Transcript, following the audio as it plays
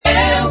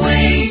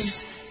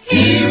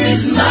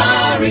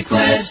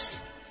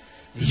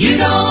You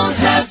don't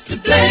have to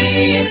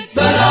play it,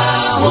 but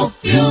I hope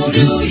you'll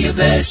do your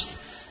best.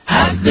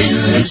 I've been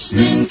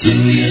listening to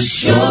your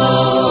show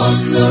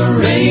on the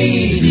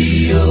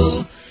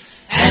radio,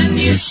 and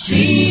you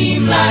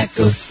seem like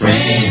a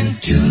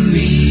friend to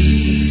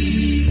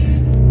me.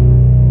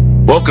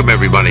 Welcome,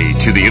 everybody,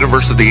 to the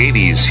universe of the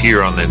 80s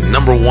here on the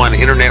 #1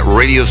 internet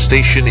radio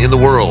station in the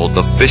world,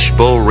 the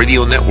Fishbowl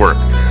Radio Network.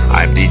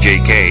 I'm DJ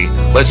K.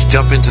 Let's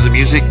jump into the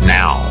music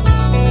now.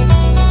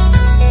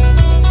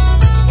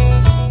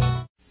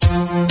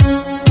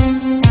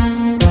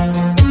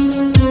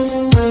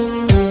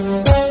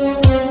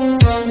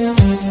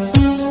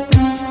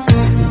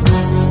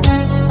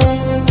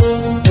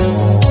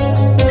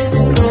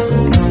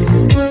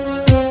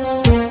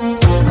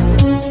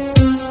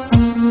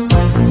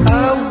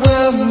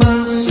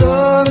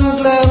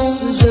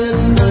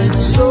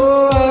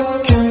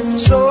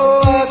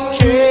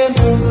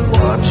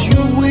 Watch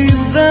you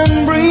weave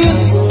and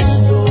breathe the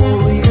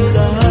story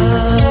that I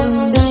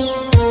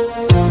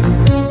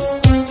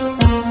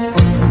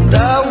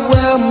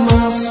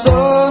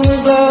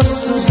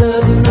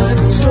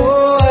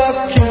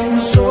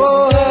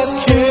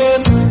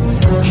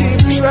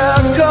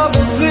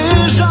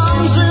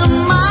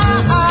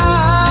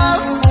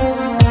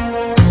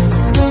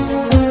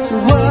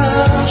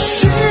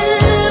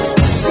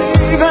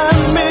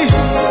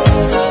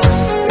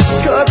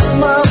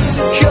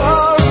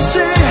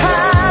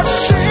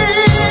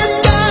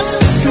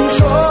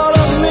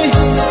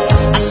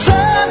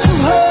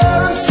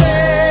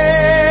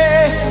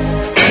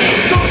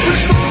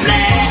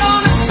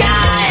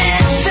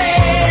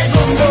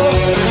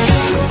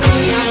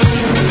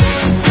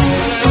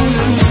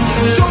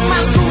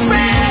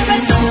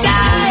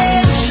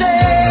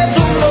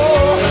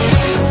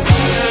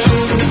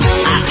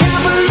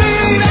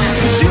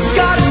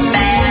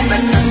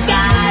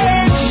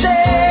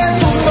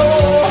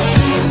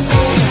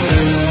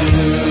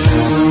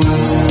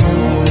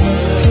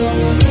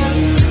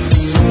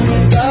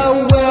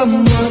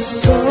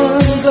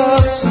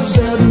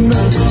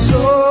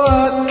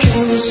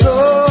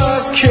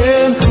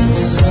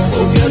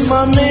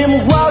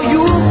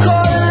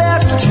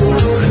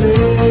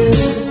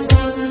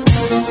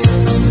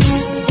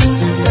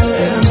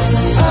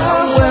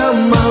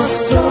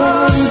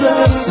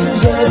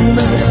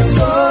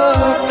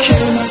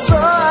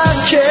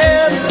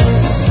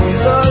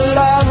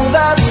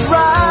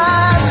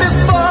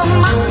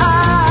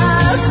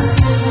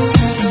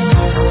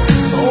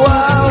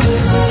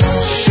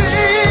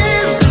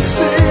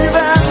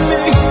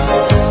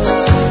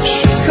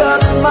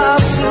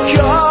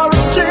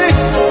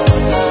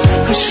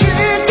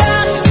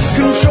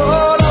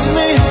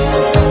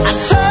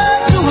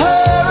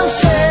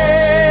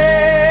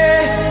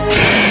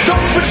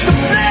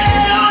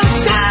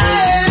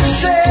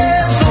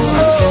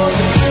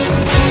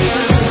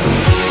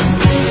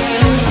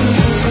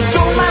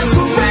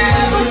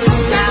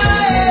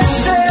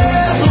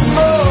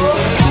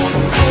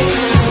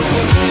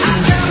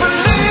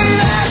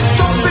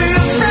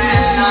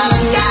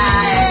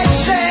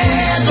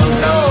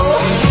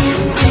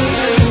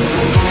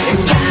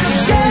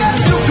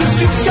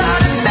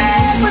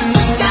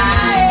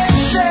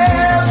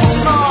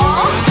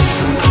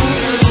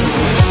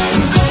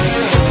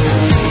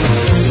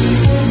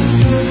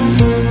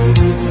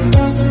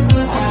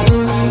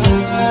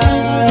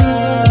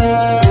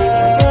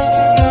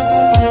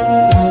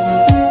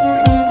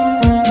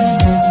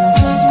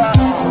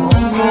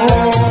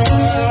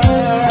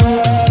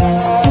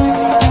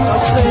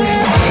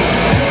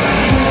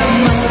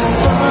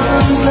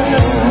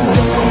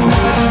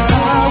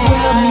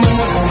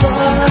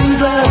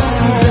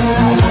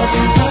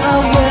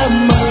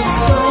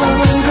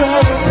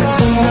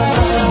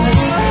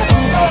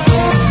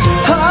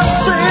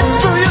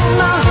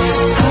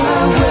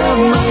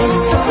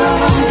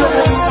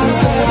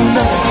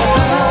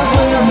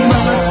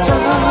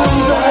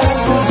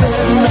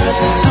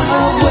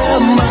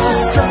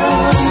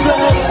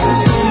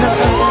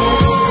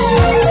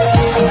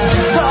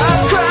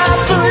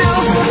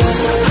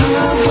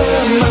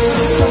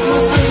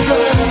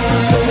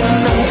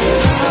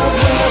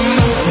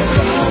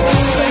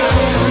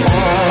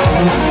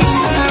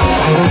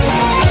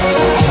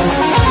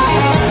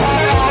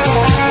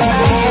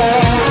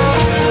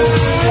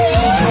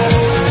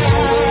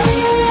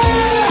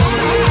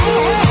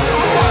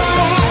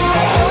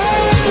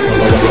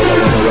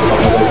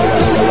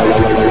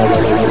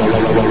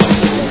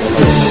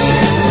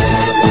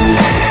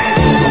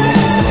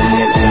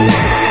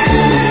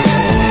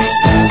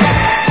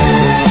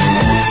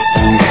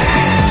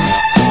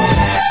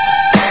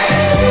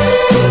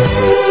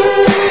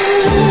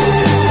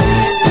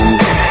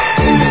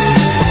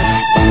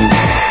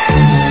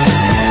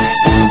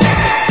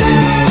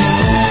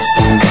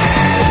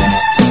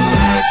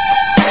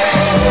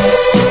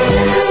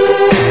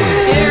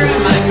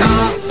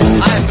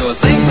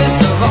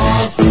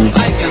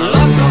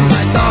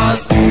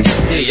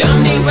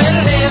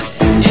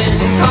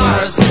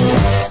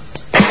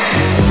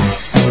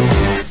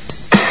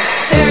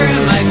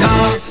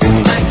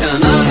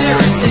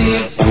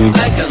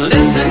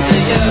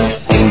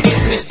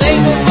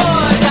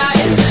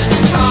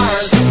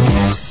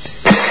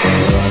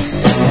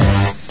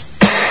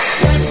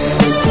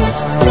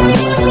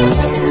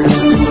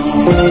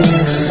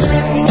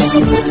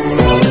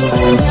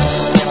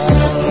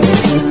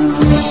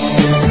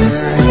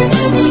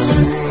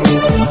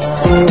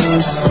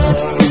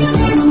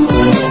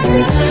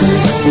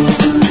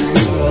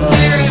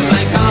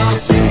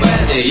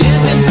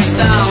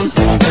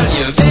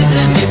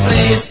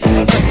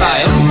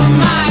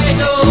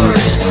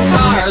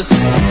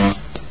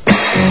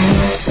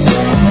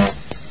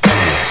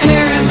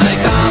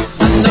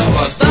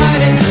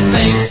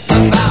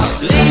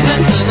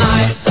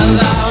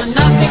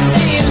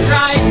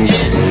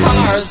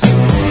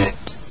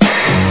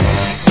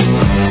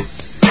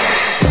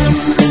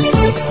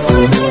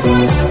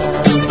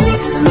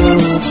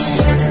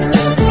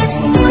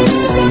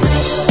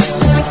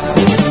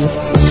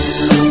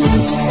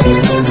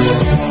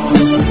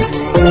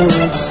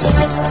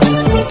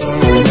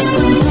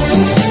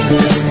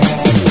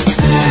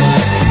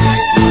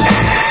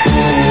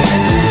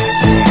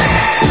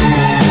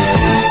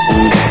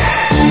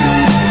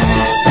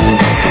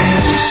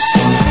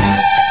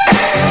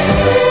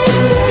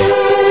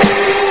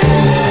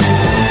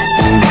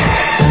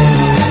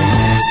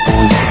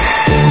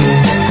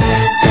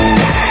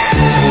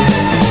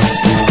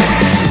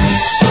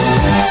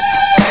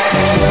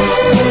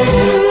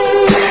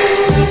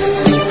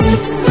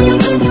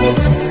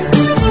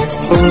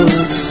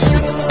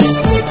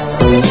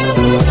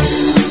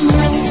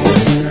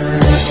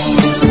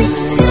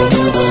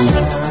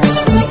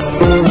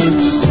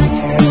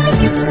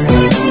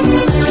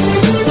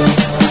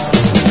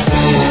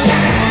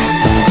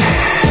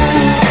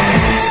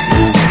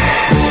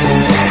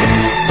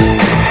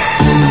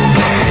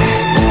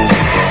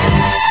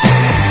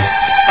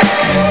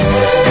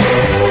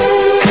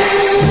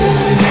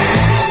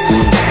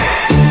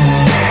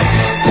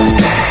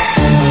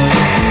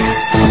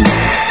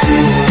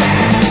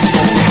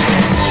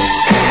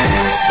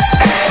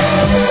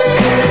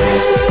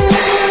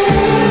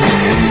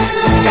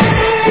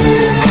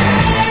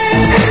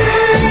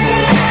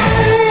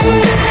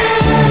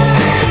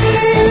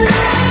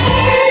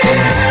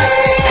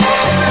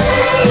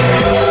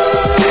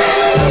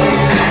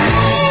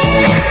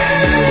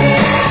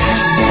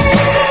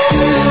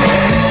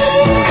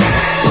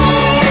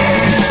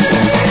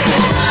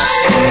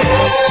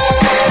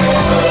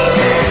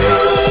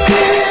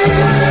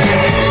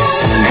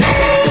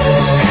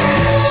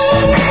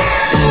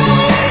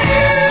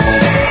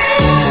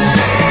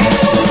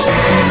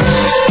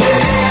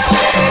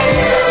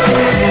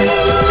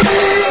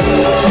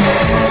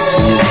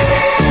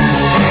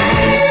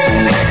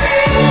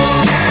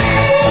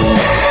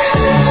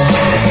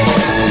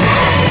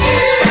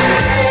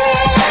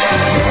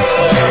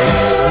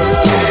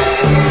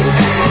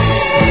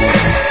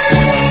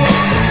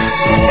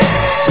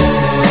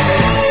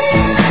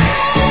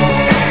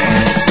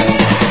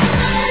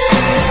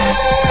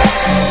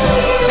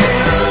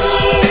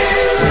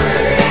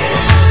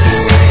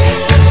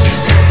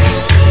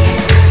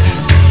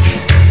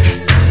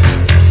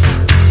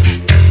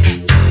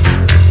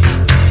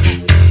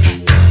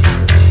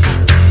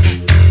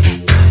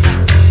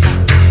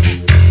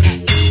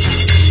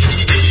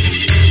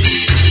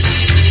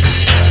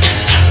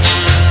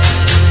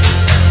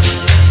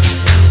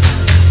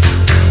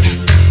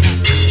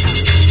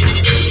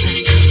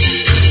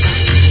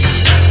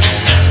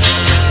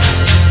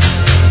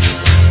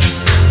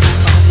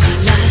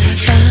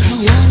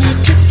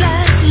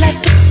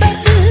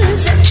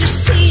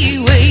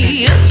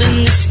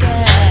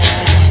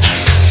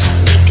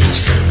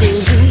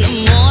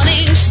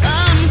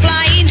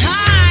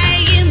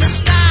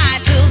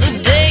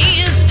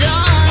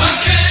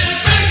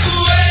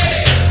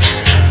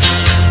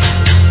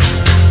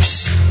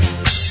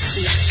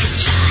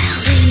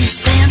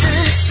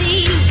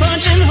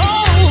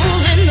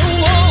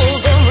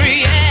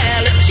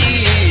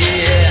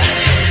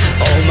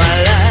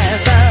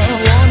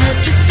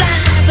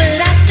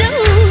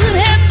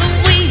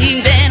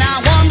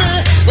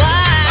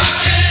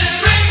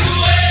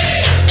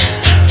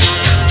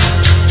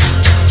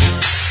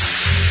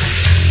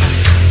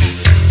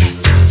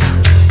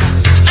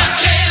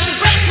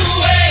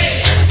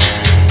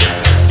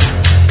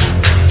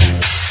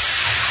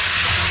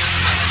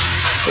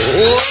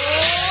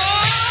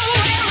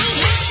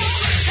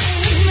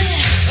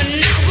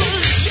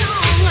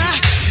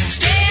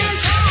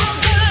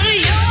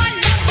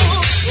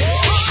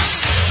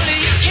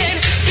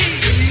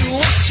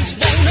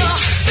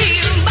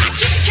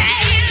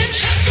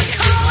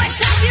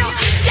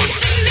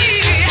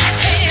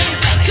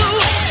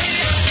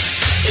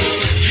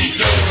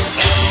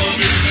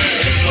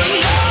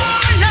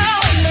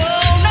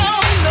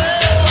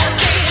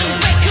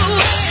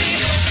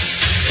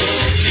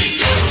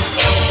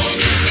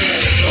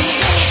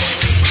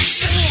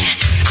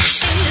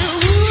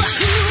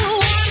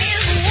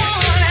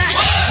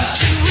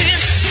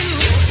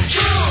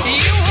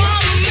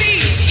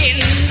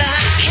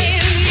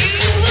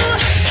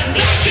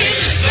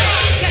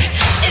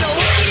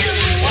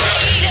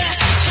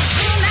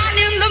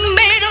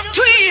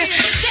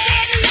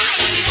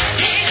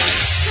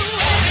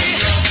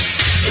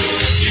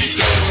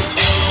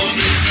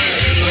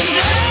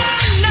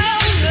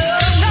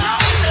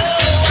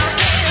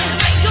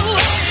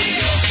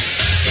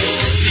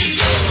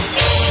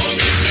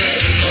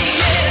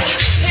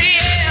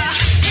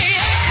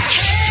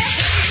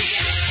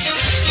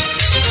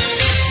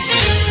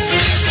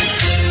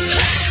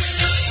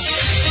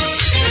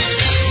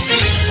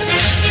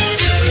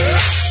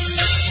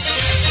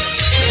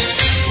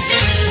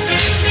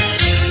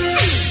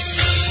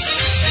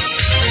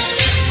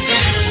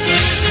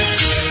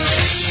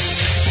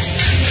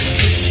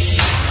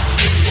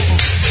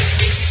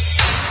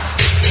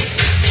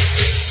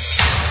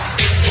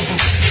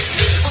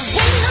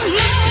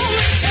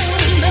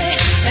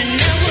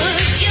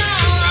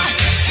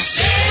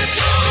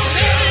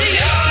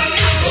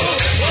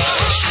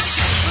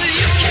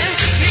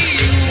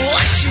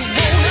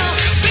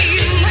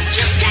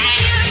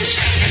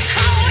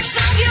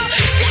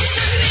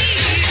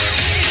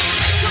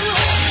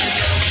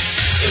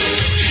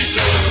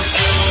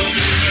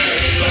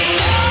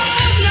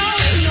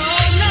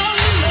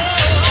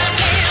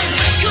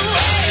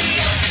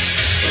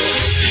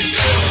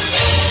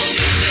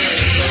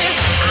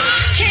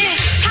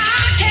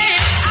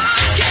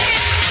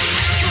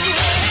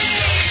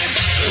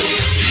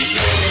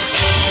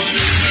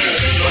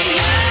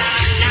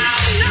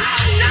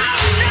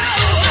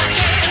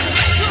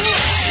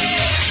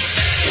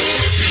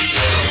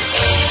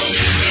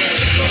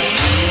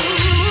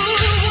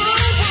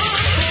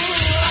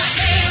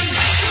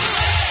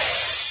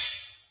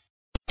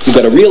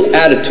You've got a real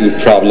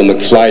attitude problem,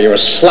 McFly. You're a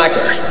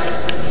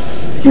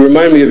slacker. You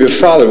remind me of your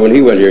father when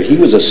he went here. He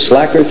was a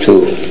slacker,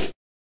 too.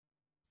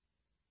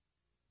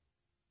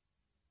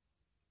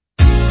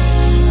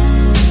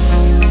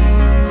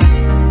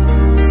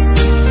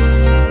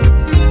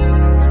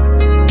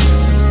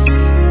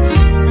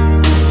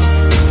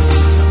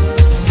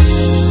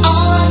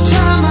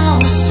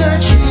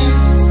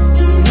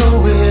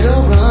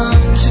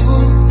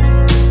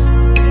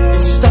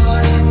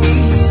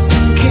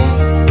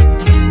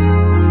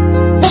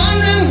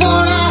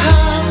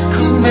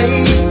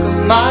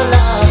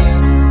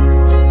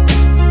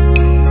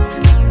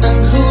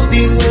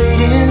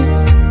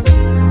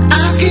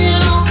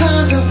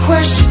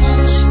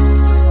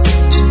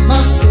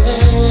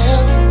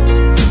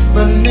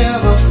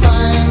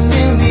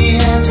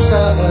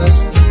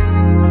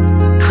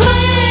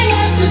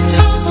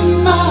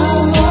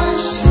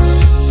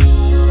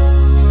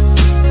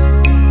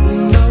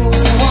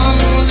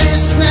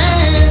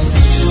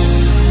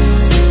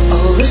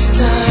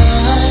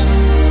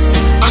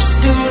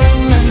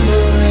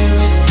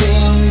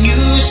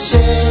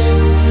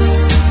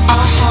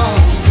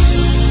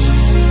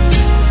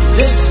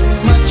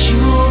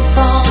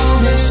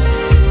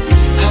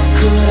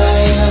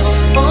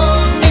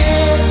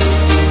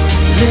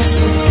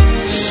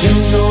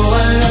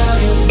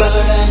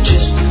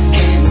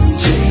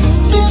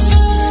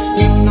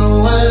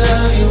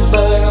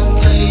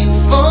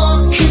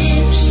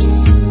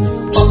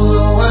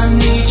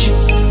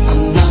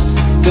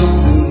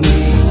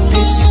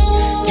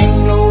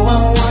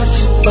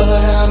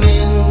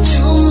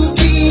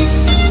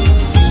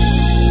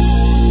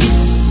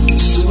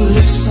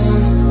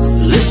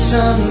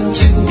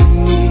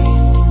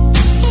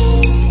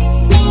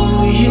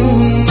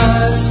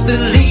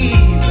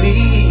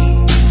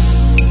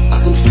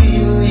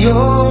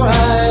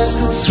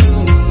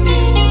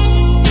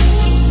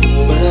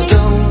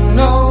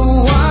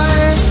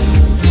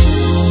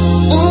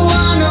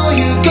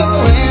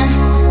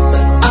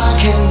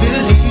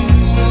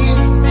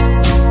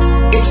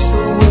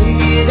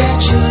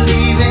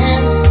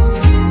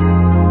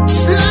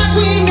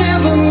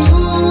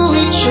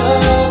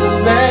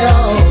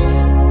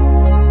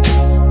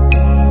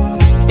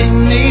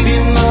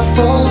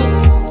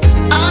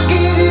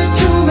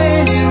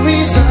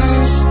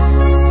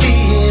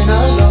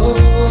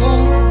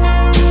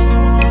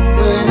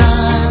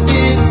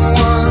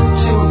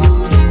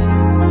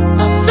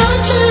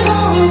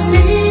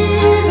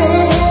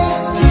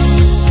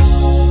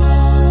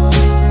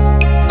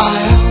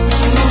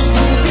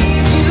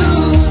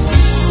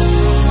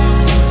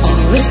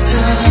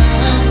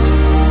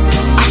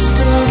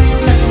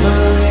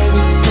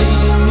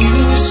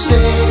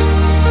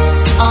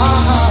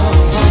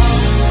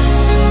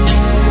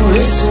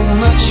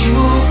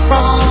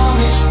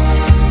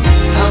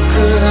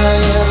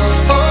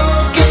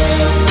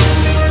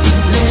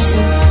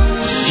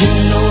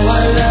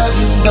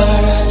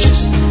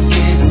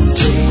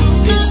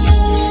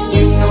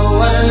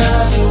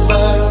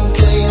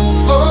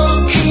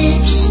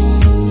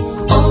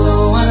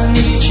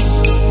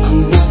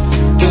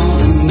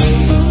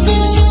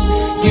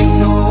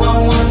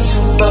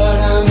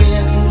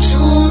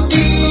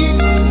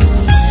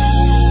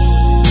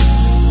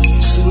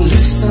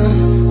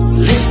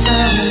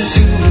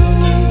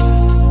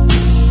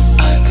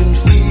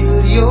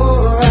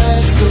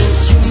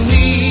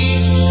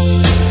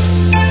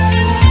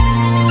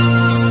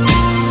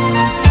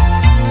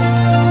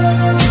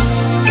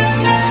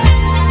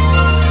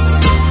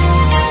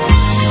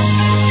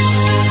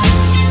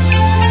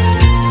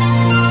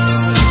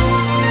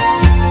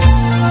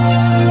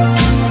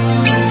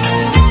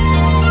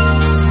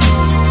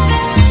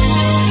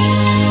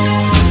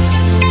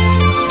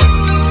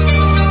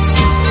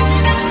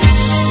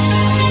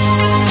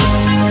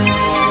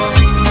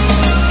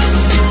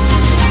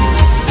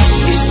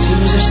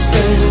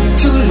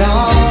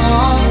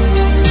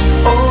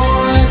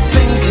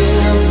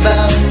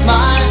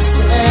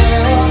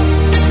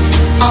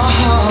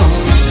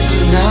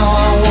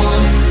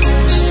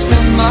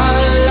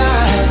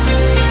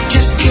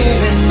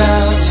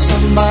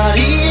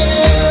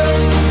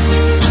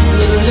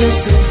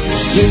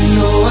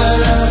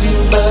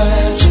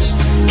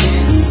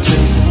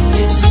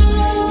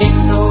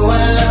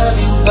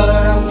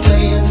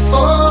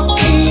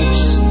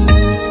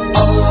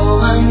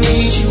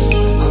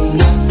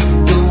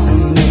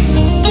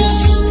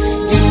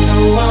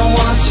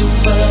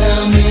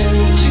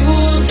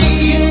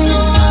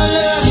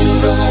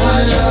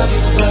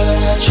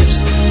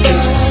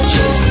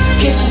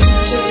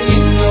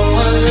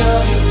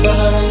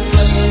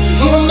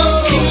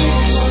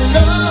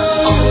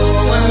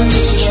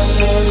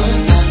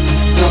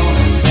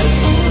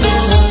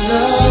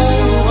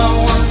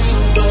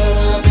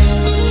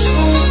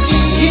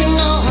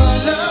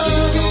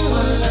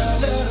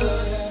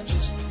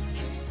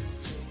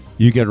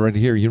 You got it right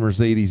here,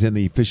 University 80s and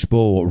the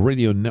Fishbowl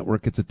Radio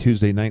Network. It's a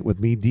Tuesday night with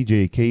me,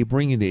 DJ K,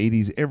 bringing the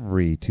 80s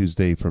every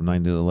Tuesday from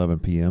 9 to 11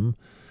 p.m.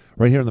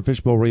 Right here on the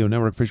Fishbowl Radio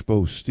Network,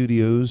 Fishbowl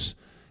Studios.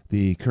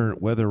 The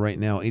current weather right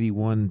now,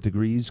 81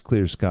 degrees,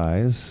 clear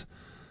skies.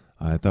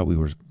 I thought we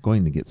were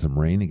going to get some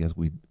rain. I guess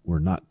we're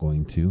not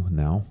going to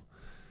now.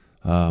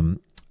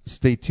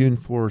 Stay tuned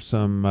for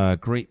some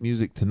great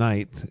music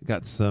tonight.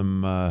 Got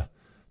some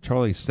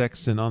Charlie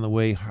Sexton on the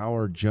way,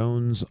 Howard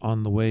Jones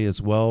on the way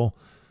as well.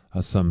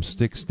 Some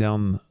Sticks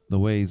down the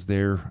ways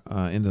there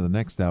into the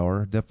next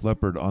hour. Def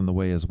Leppard on the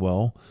way as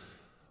well.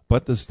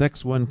 But this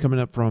next one coming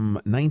up from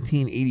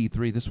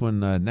 1983, this one,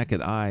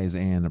 Naked Eyes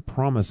and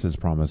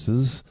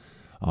Promises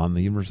on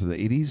the Universe of the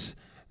 80s,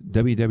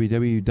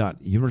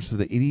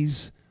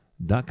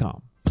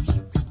 www.universeofthe80s.com.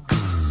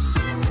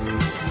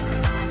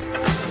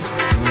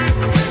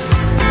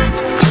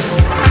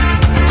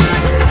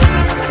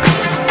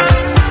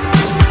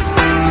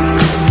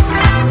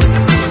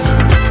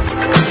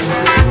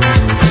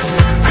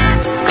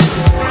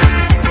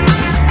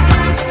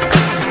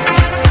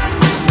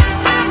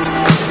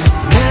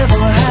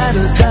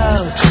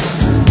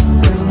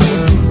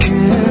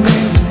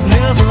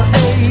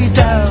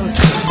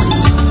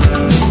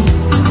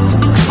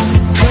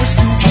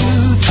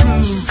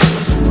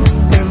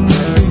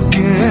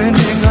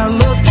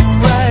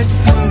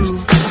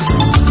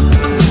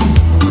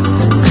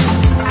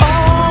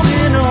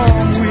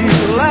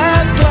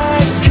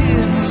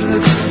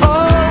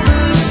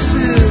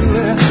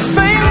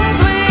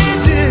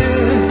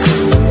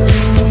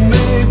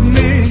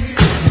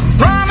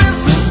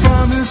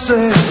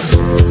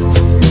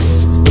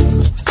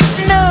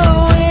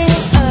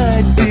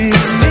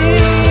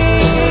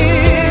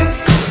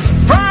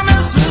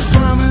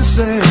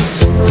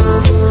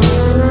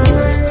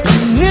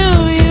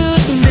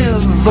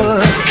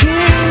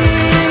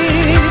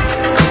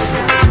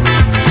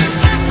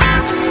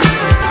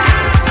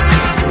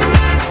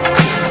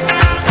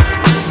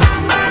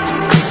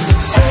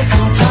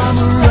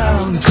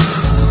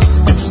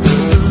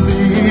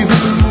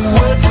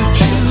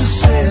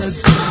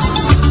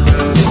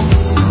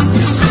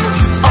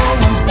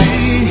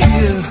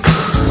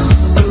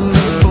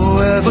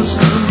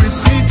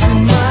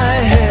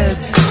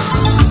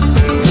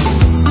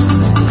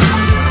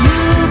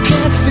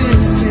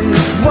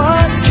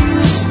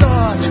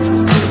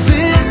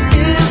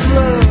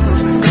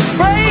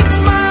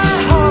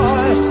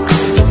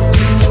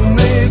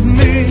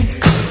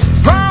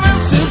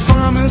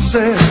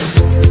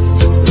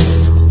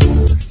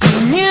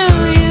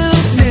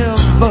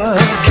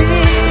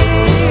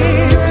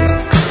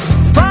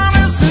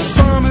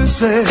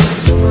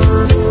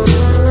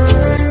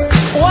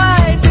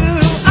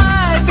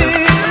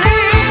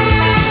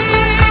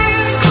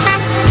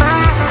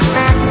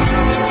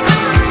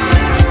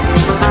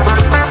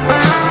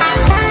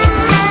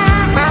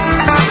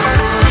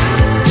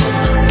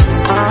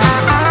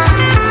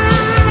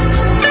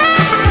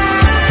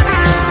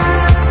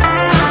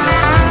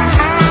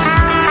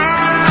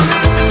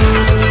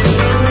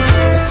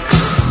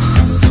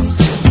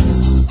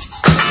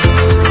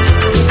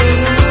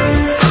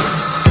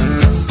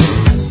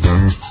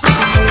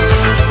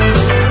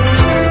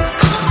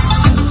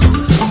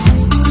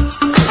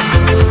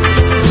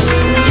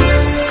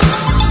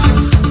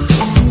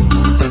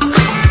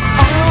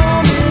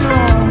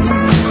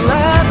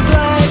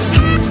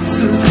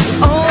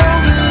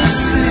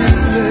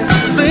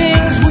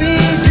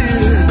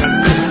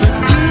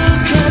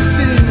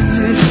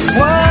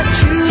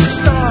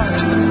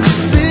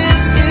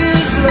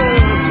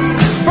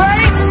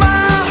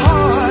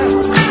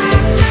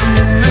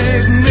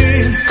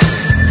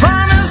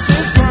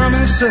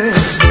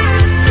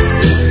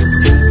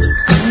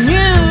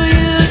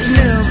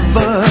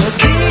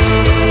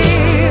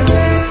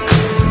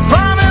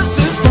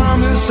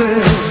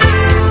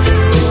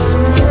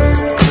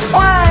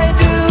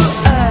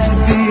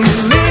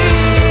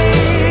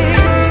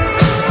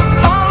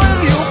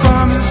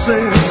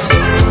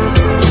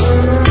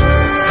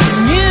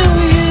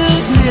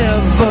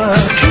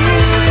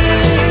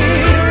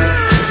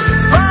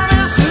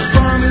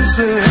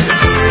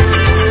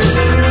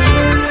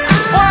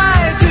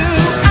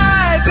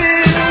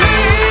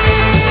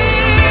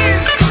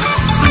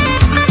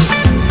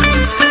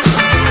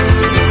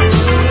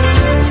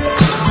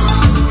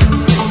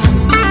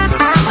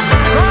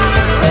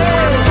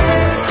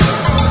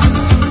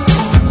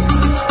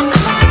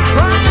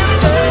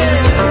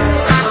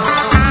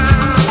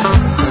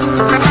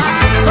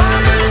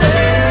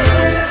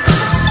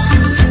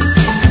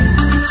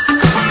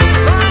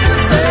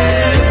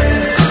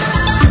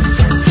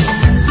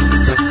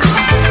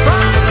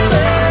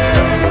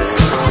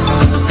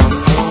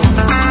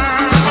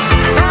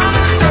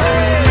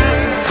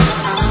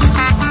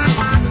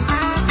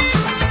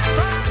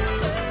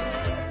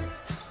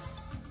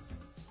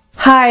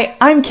 Hi,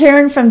 I'm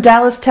Karen from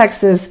Dallas,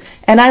 Texas,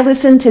 and I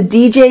listen to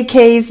DJ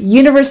K's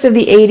Universe of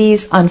the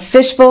 80s on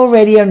Fishbowl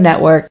Radio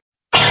Network.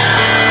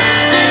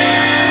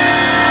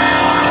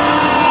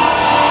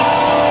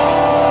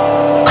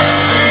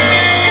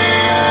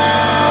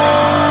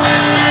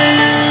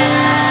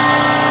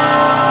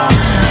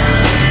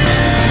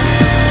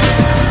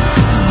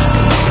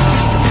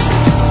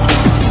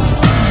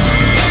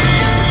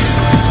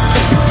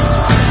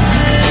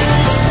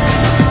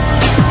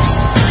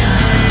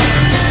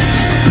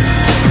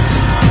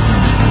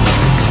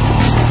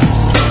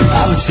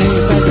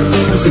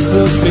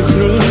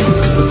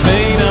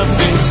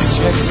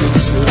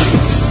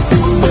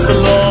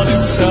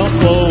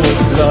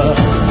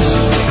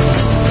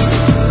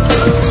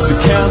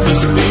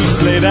 countless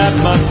feasts laid at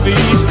my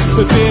feet,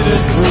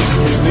 forbidden fruits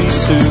for me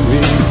to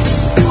eat.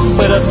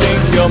 But I think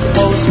your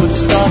pulse would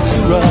start to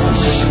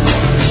rush.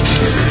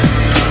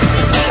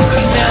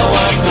 Now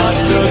I'm not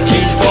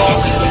looking for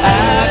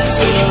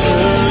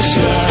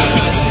absolution,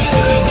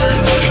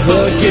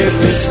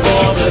 forgiveness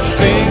for the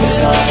things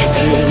I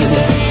do.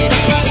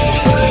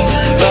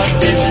 But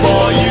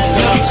before you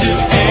come to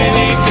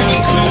any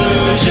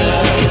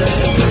conclusion,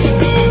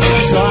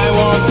 try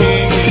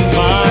walking in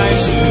my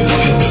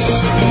shoes.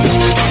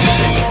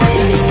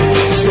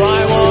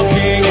 Try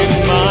walking in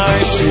my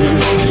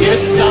shoes. You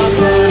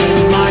stumble in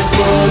my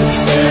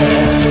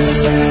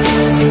footsteps.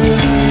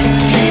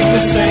 Keep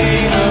the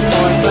same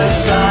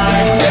appointments I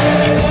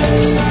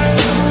kept.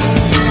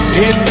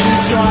 If you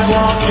try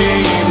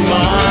walking in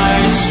my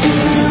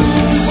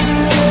shoes,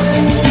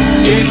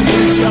 if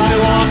you try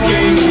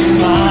walking in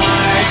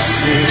my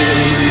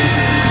shoes.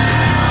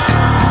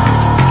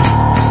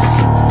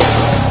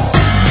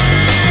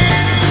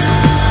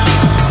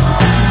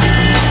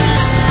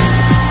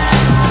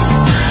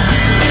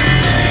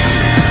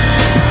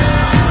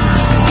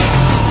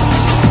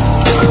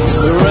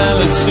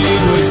 Morality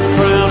would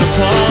frown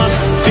upon,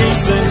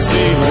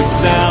 decency looked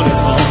down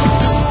upon.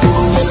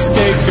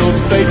 Scapegoat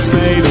fate's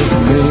made of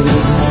me.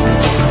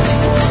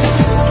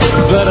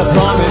 But I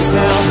promise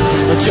now,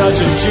 a judge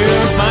and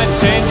jurors, my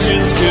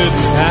intentions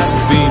couldn't have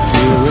been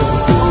pure.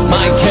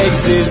 My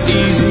case is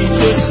easy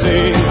to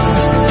see.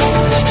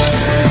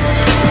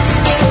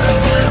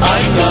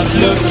 I'm not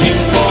looking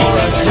for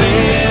a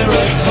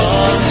clearer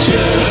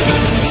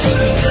conscience,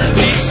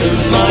 peace of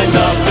mind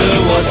after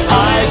what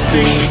I've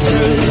been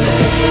through.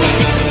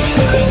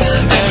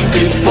 And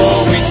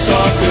before we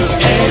talk of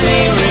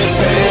any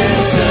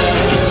repentance,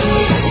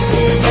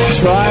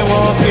 try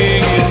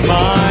walking in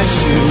my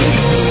shoes.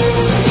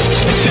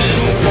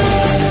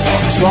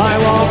 Try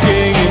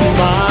walking in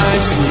my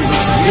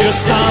shoes. You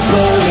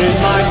stumble in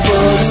my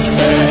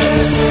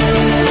footsteps.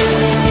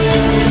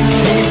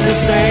 Keep the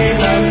same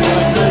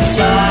appointments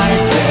I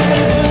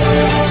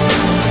kept.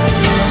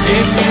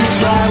 If you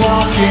try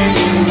walking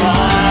in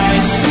my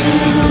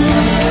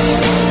shoes,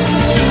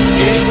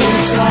 if you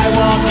try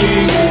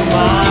walking in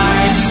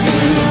my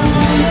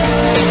shoes,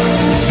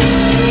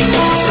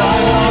 try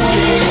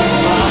walking in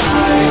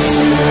my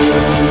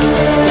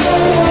shoes.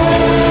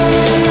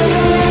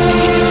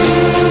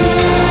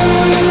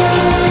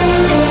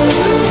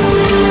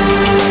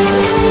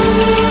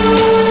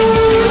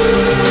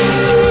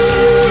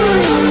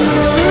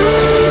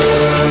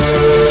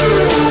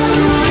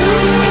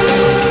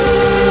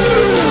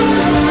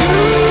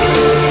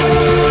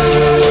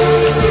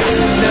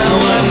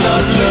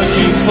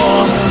 Looking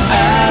for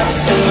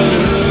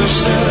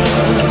absolution,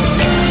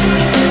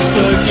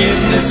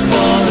 forgiveness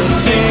for the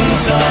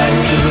things I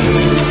do.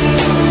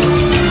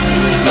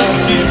 But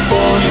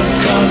before you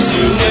come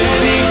to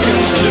any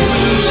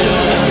conclusions,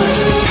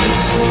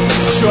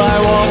 try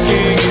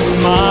walking in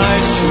my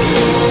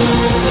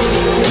shoes.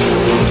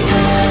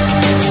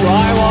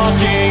 Try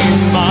walking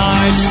in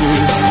my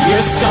shoes. You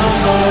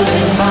stumble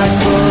in my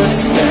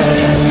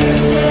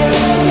footsteps.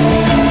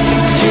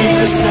 Keep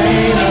the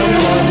same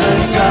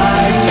appointments I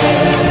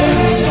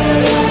kept.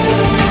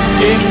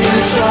 If you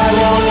try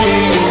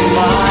walking in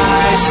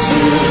my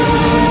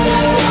shoes,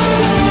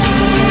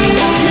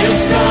 you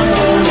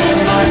stumble in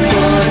my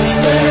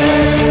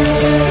footsteps.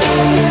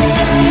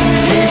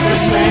 Keep the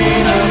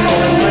same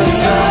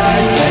appointments I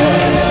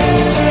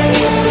kept.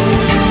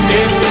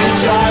 If you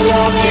try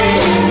walking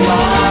in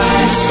my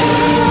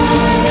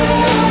shoes,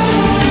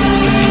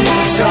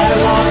 try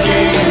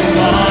walking in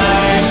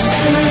my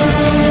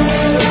shoes.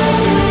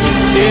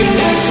 If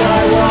you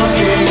try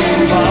walking in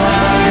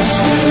my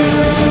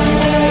shoes,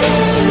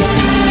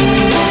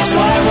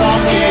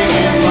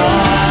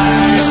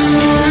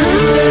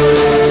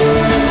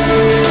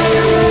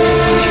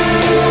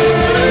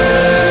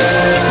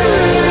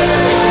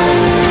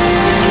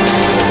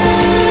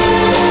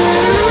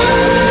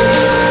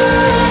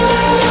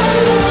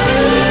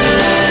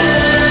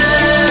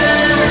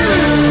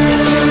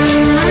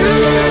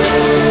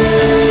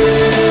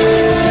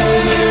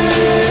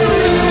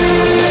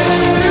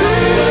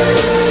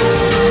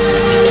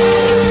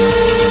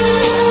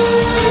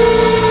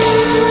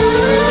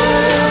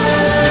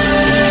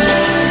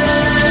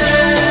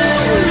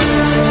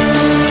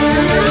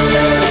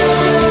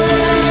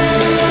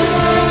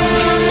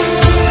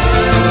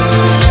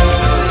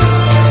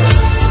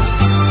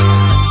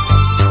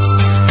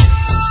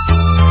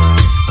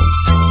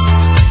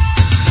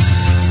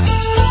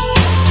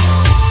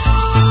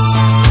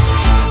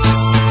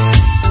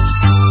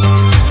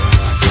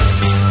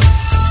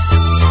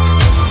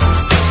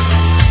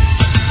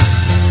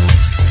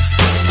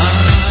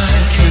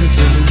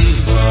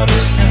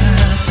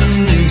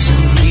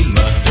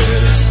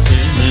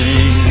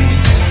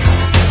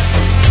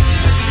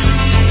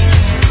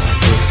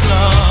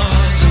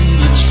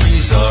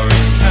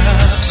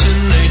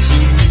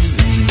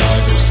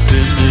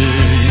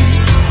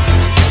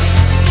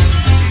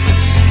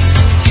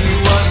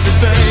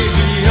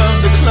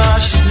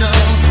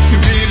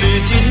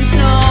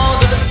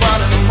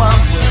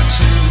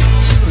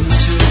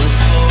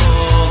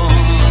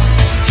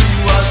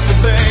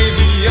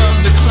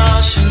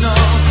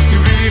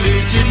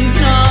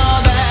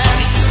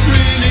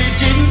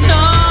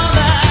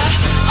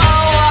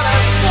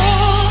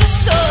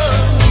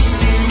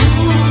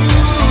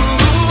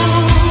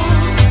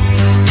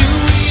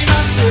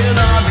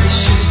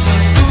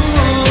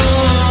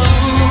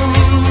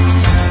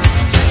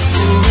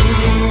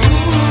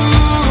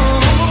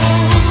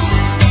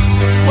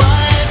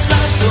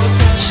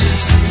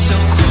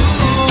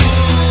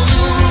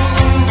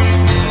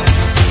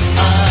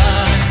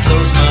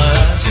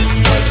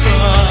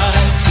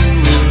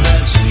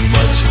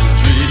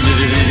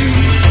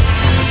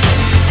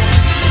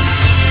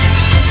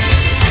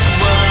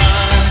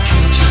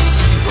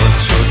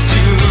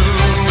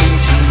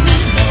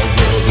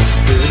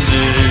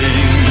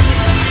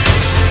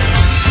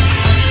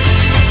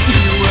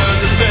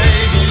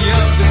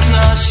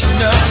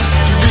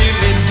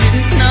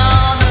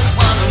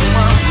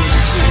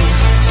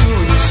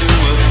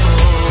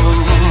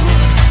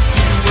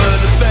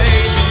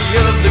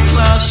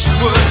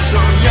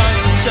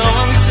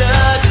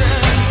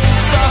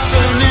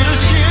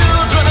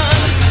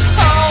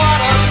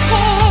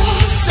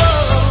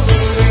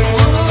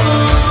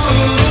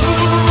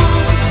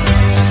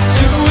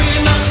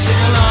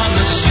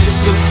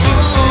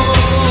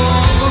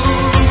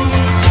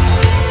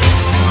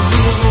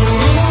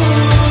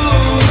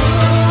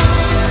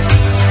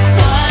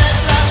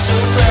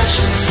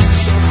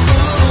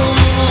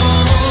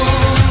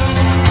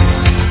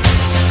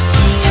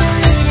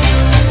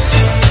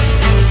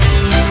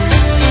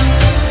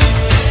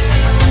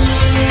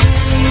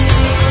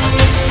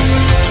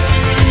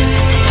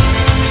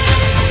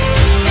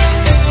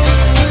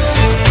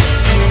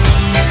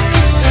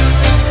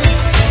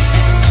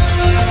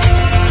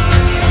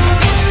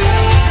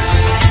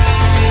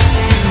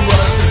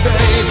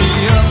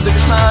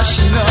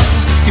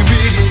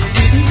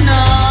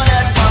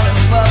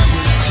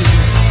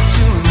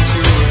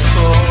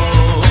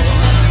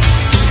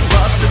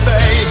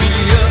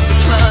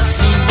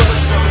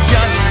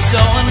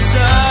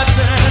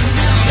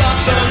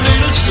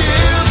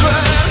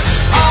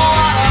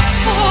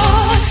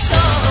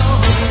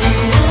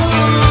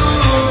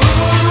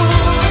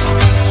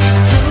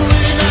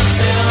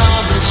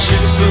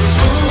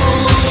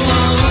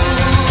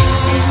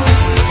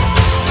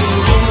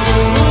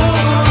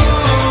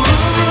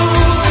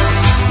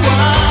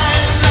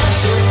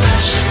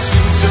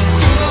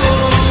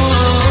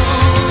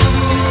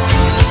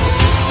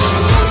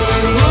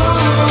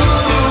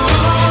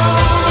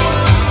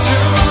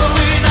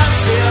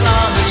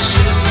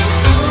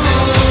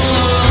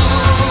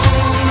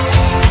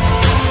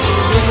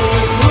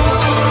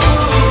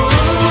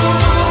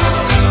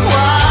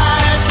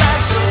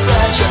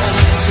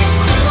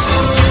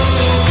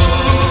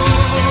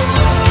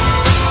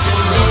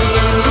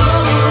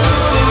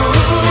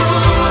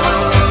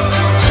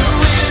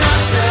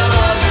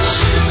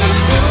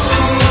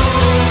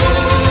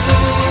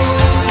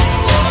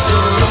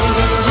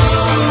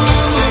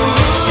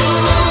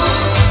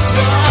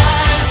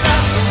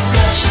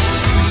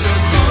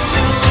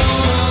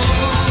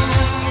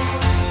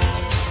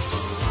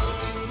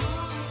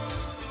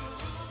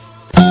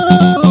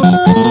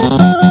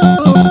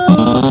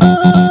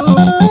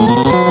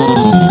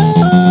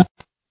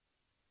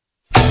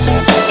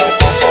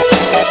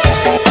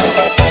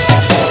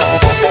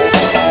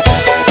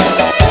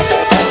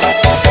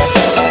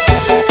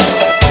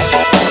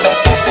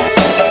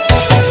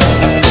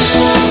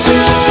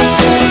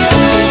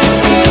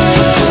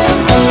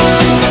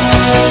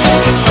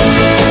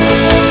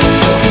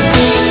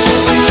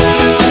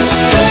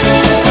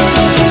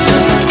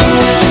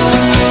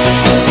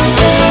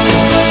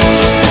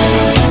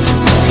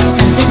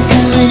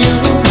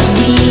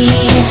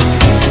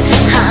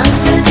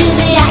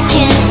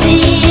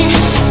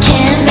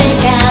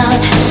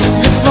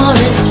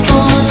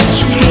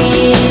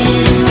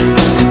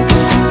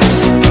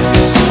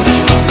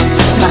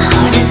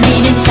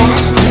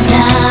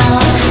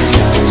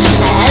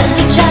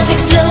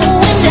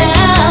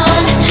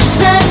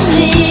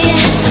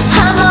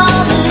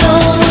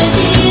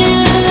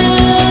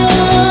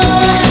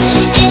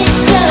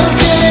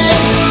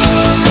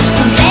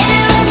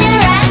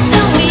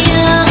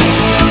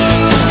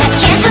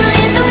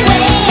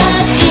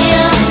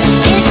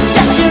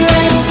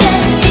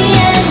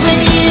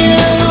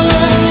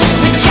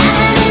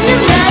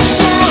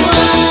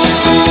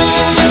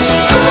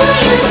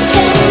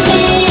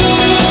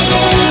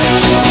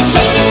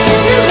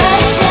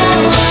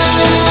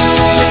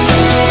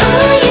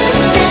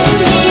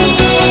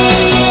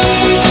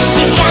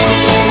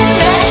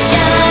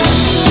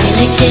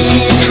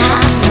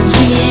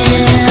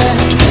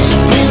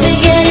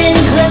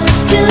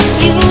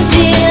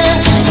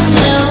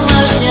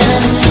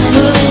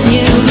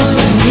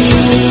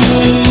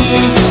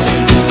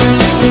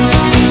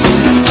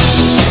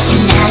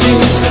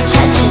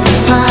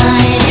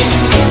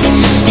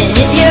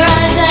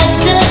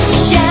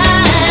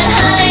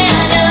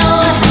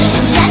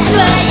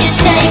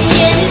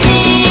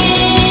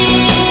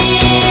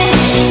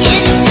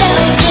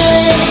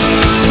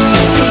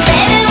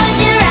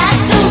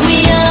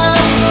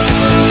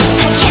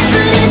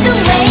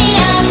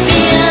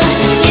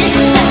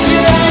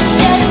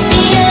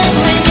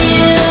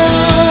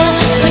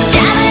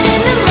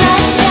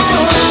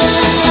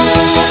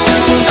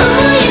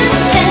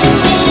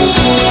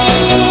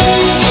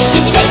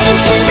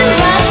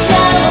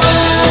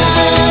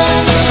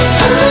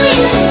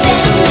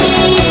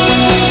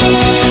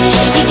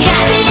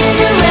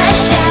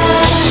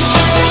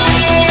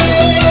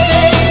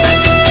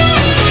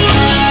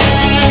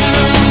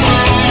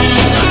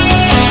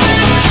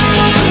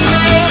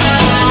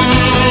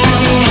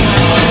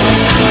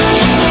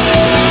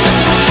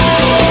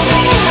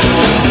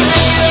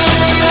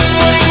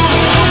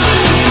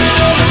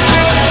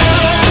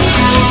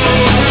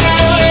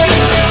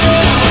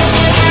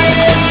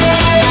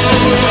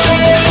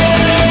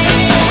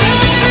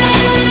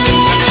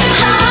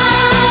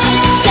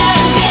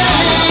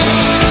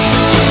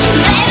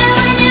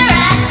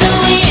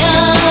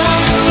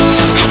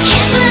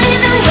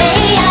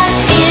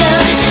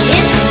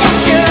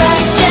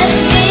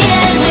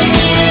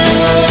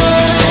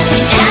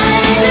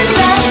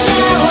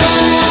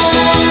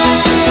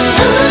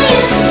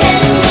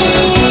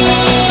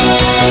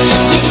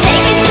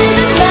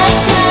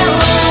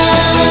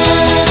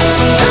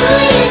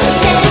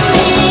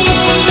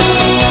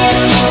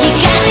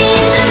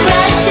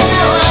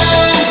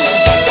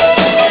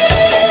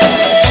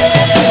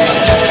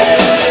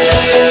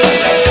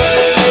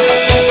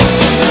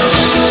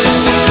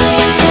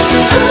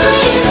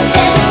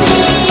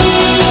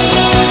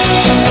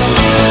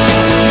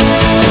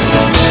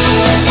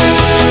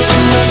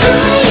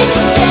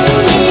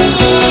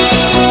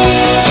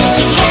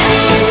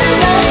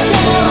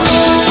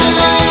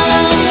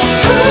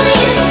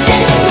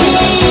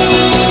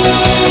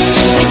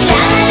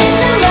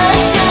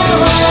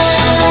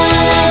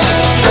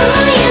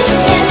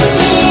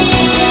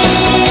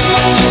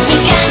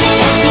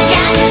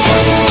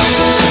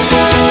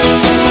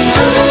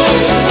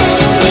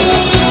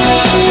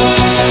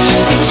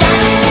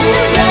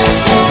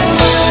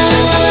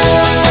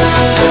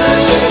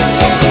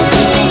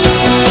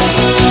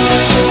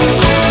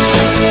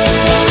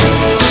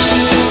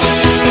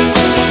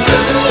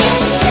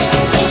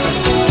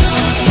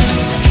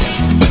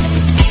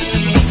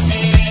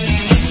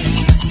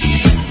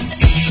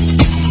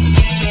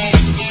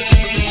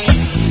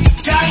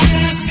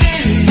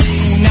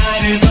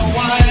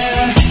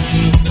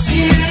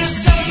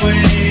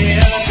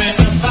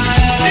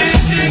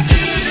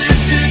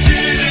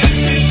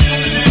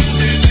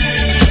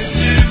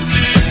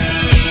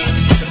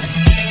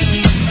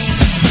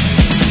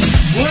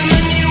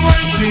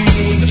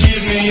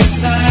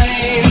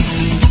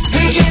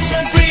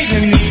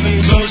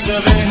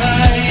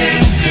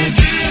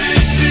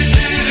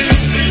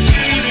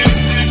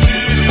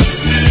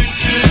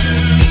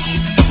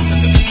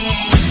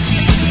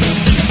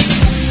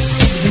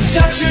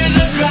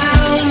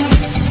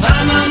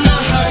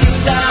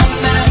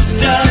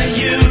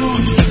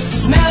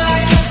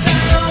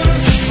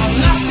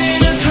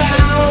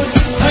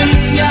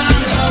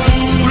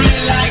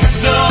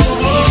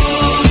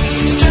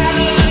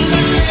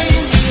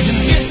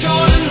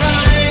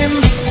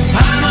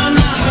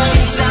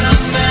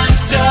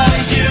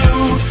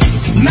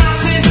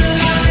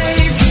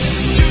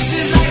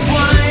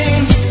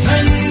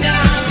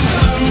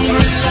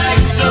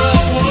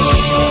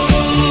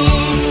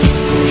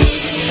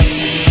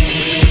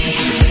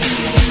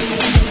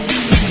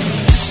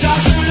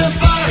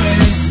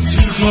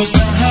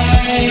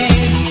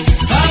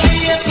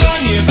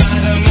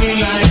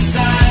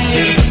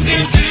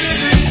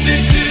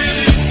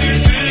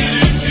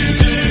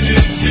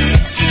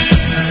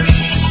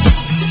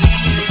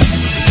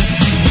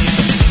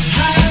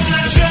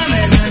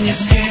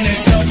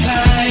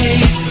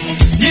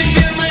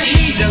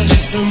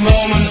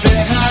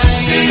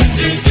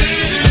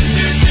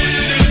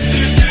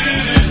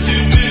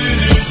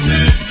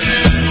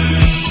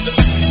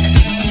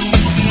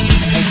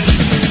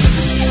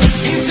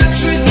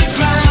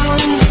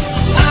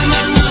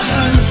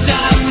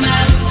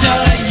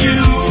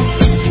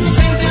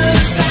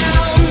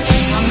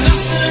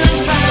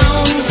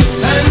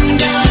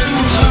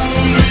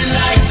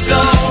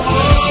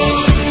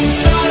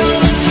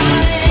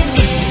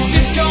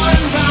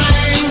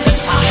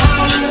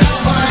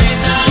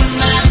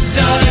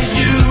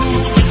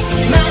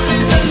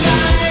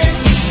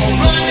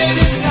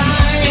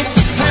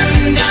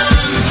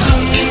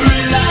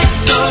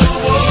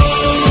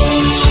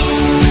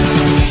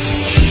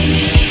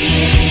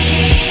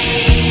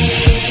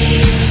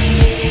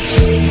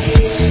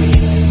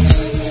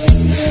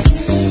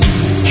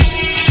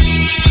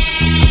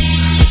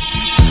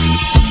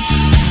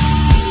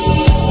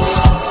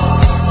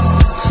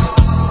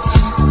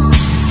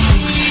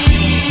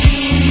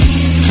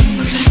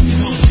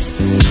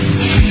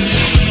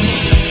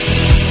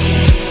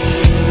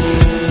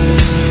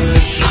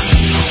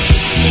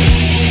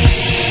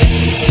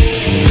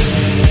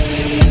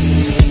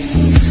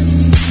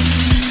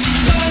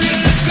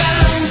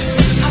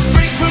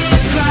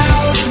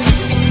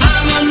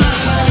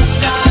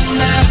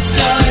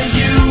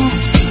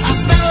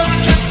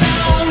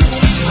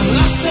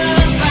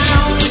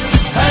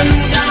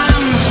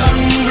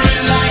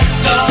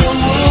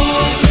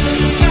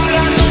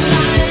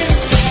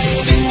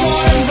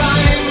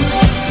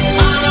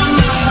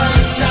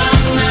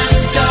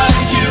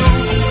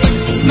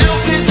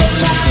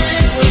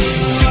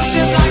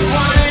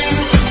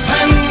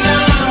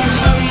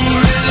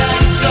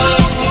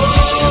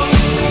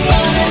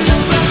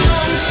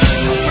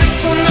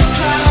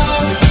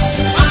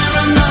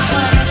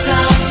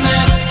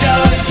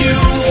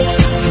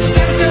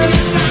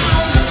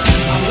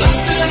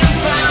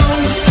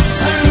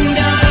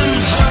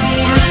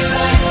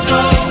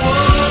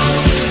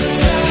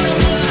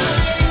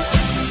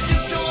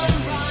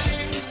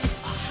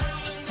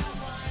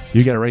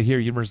 You got it right here,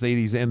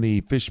 University 80s and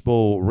the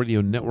Fishbowl Radio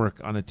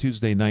Network on a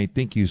Tuesday night.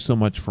 Thank you so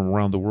much from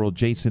around the world.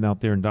 Jason out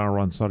there in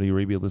Dhahran, Saudi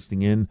Arabia,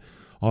 listening in.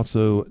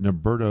 Also,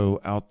 Norberto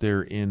out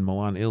there in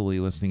Milan,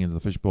 Italy, listening into the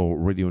Fishbowl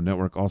Radio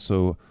Network.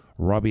 Also,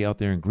 Robbie out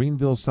there in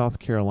Greenville, South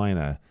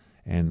Carolina.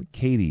 And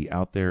Katie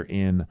out there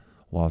in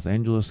Los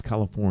Angeles,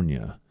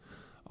 California.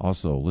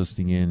 Also,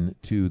 listening in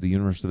to the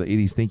Universe of the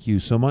 80s. Thank you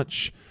so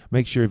much.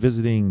 Make sure you're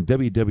visiting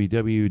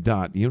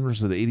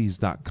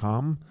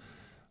www.universeofthe80s.com.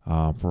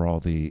 For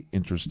all the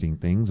interesting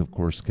things, of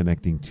course,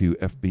 connecting to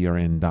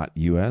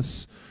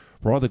fbrn.us.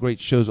 For all the great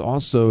shows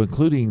also,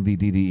 including the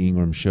D.D.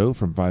 Ingram Show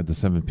from 5 to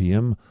 7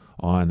 p.m.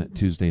 on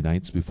Tuesday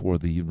nights before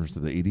the Universe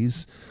of the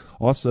 80s.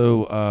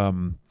 Also,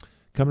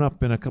 coming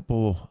up in a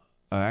couple,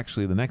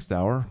 actually the next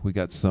hour, we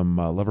got some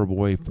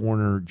Loverboy,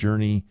 Foreigner,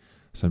 Journey,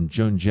 some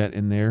Joan Jett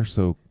in there,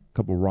 so a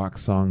couple rock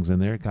songs in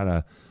there. Got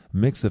a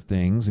mix of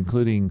things,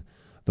 including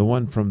the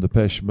one from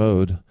Depeche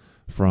Mode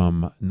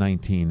from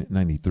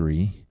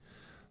 1993.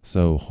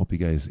 So hope you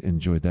guys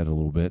enjoyed that a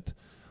little bit.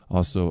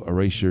 Also,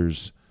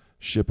 Erasure's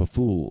Ship of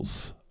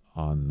Fools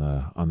on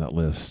that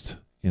list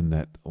in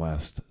that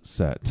last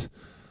set.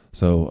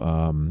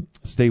 So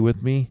stay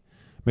with me.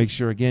 Make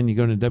sure, again, you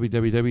go to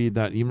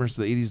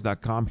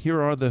www.universeofthe80s.com.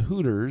 Here are the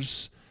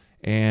Hooters,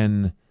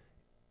 and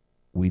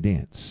we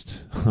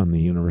danced on the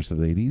Universe of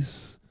the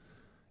 80s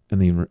and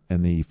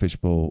the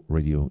Fishbowl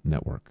Radio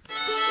Network. Hey!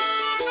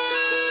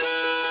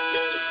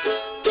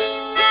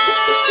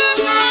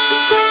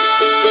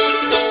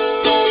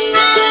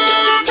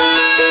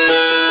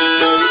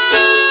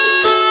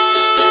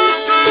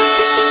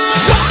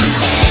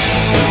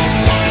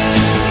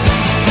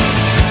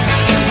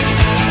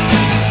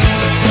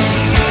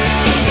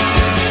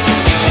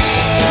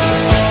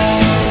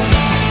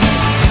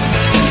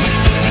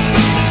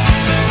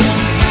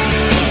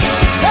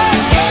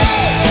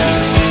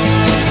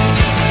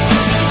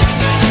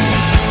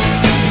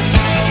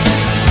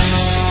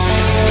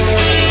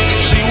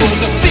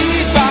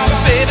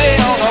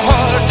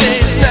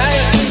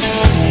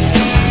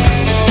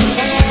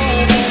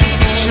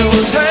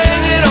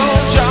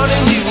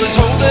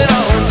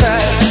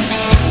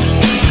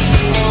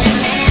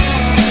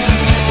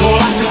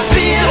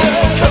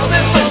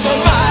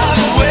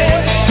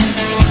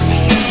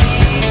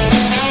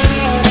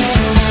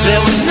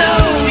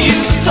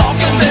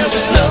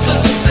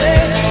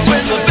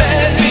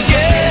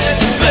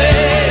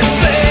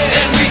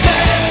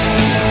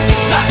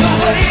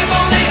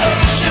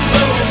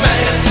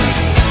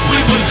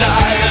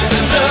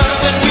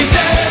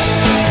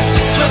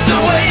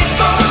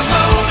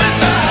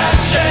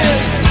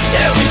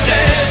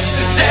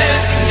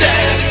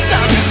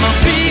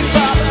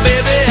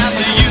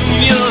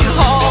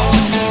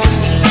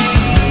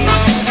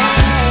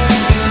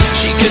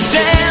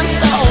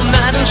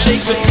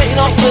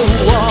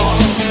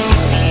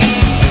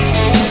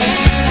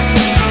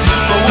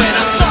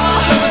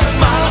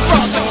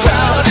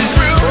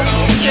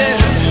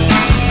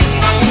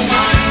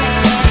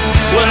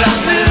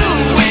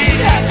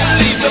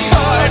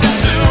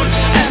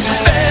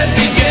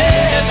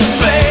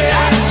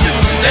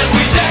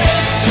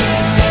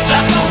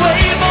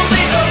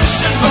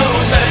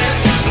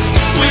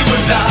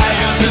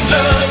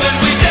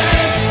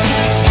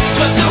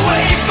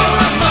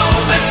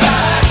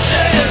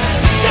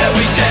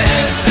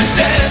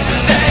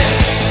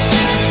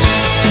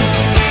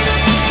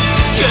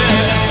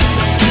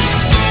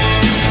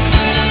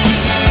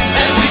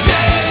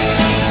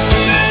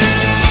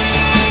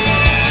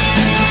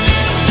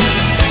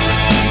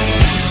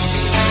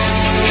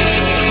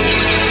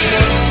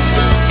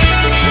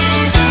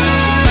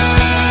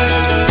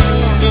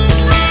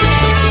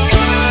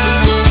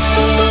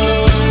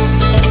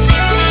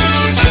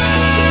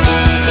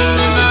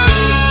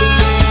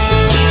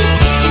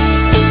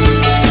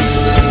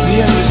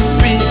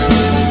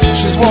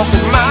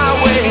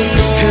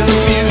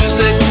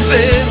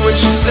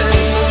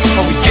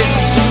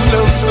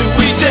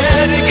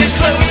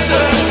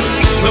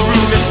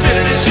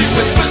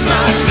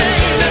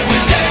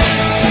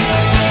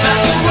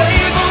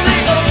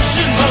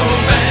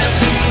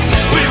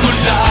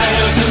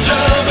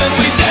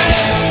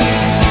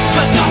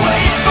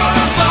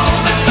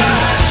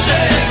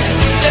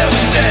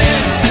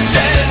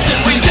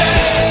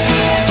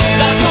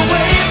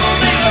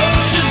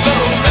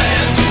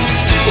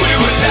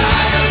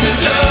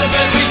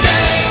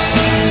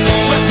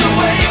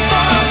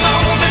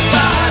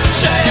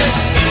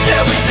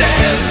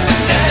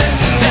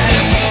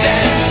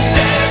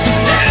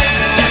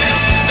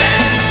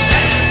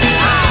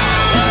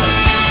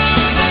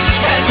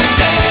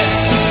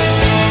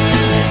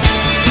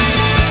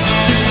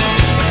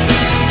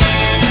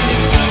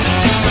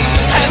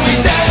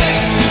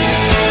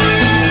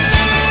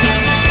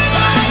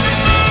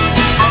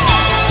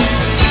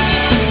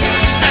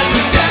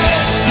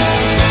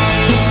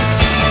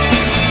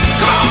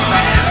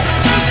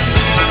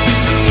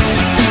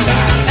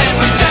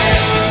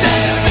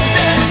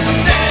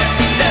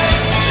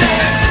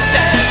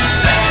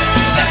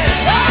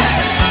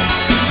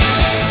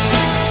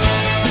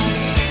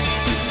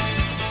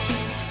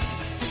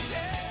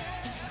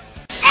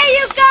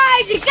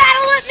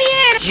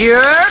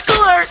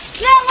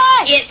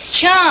 what? It's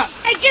chum.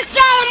 I just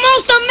saw the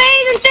most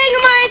amazing thing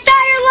in my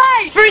entire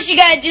life. First you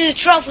gotta do the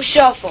truffle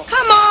shuffle.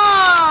 Come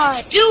on.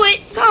 Do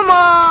it. Come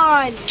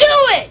on. Do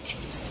it.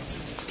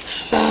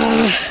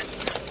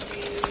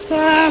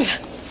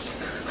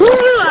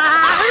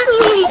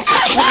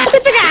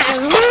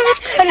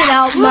 Put it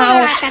out,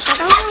 Mo.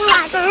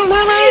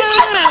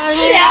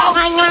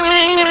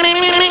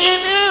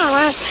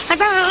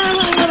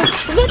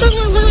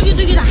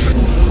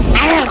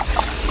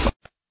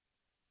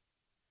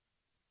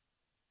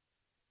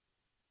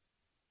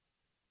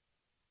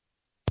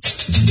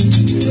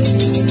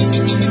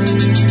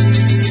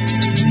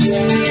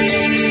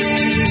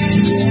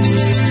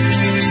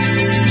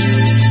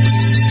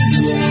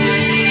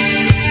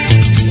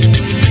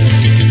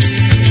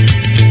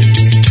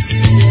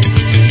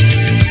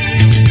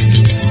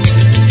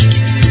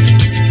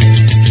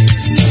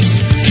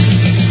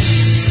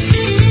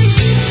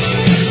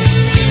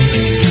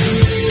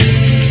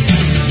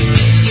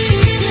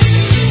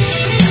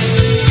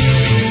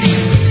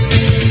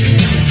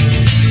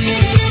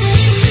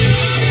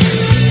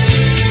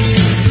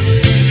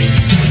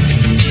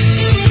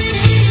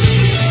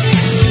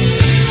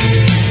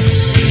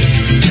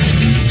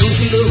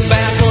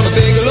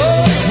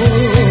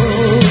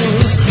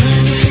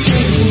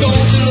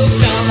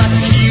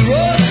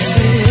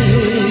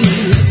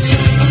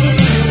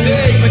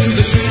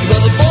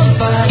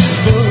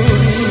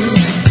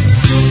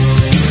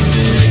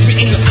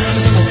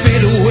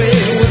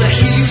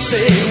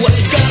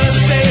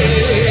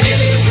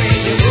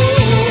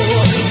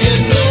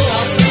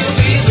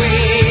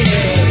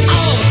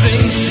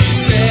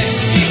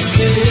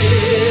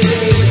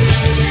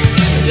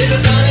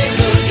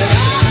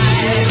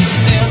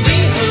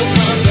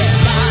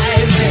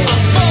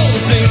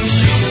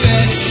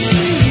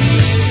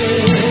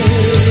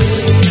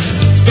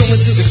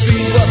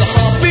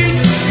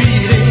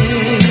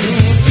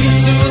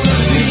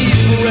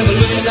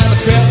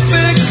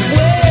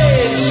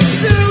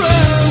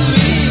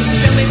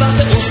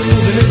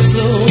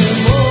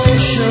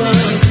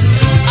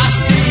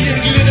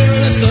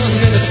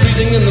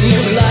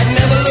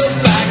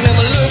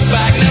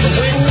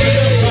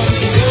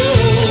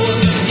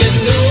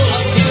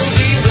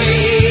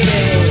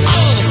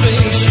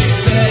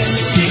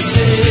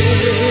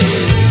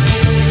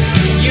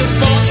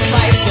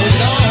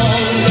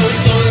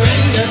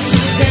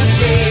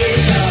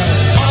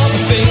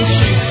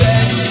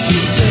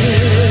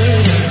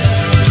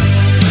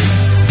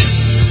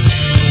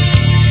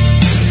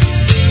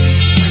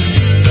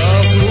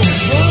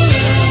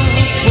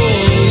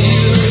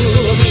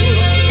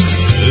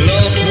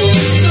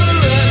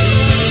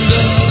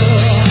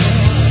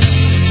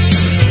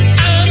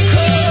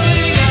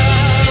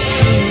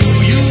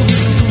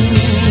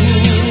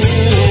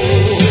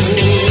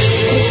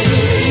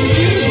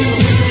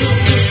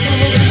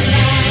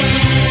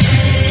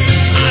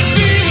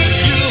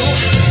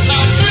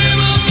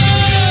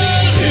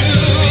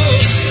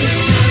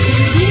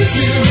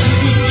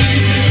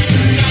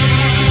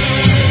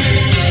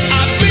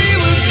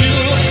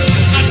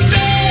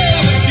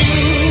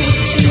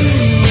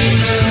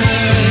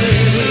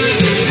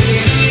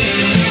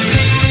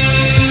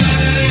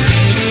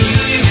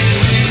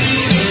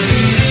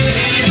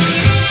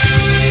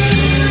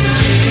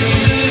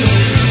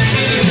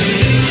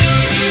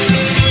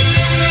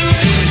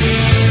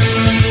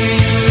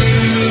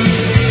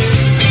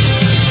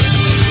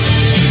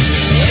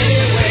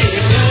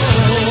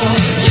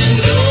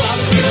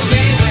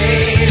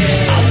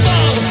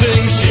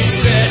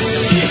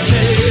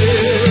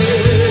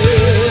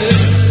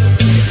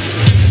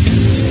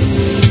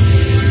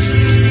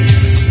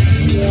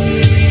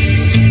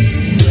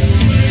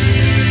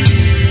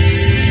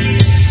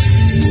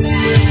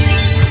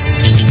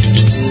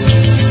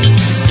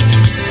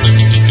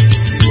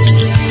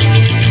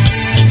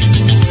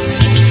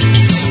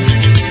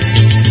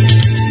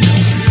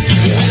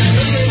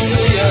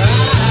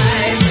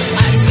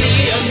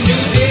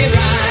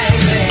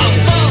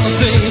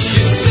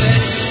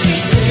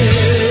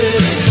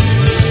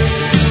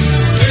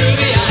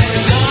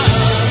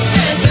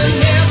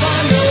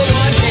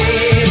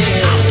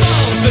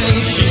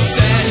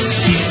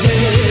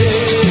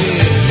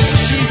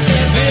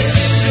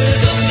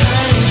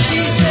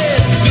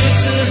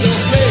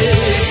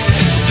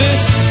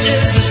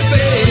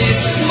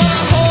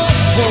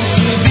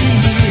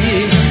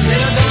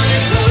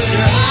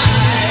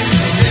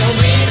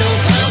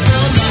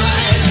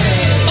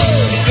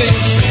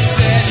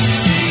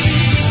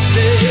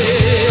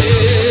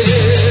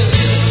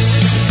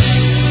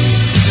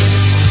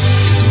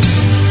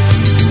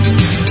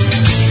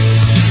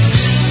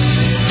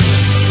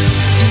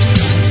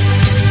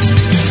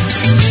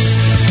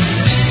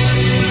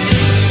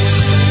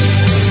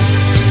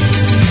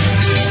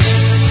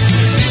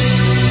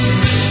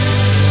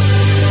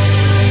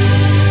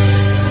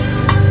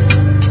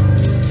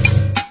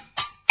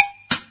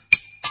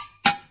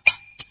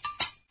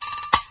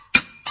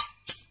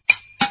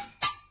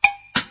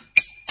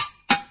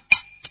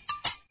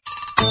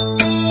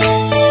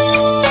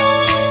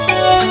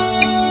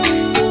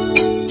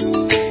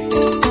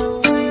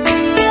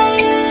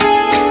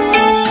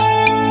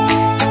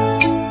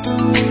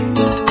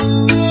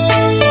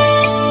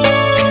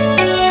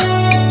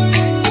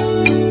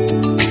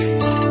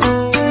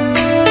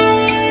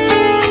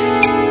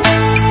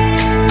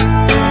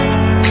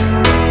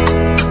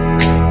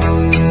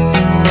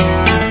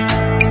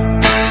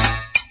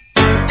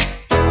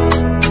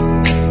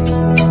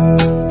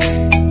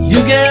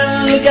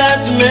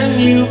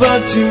 you,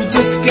 but you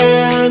just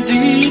can't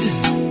eat.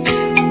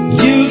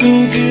 You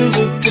can feel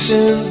the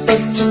cushions, but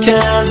you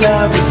can't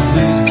have a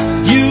seat.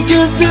 You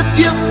can dip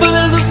your foot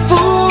in the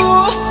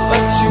pool,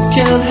 but you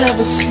can't have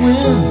a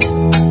swim.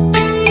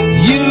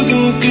 You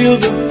can feel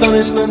the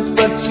punishment,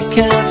 but you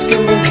can't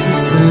commit the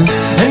sin.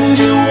 And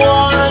you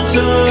want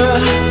her,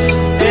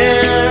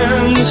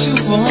 and she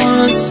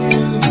wants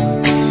you.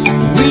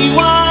 We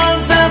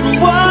want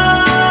everyone,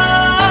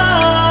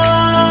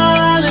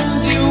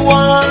 and you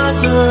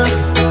want her,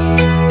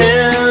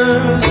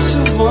 and she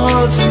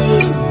wants you.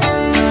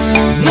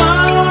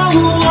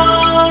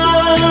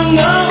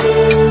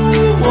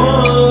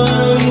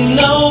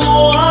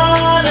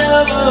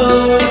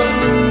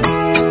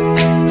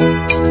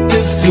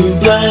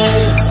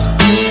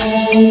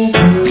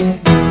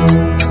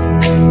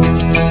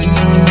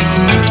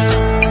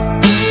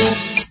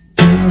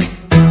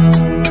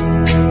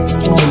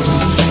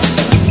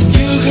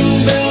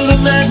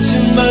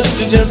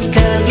 Just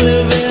can't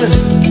live in.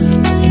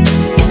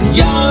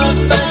 You're the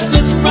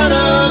fastest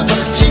runner,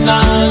 but you're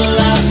not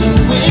allowed to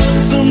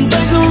win. So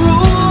break the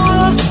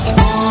rules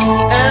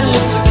and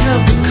let's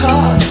count the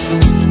cost.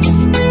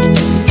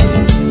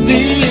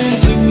 The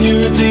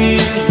insecurity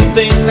is the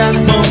thing that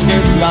won't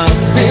get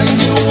lost. And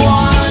you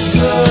want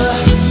her,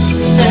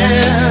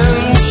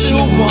 and she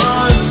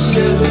wants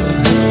you.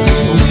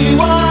 We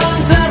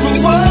want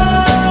everyone,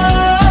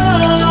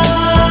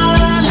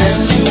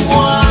 and you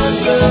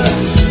want her.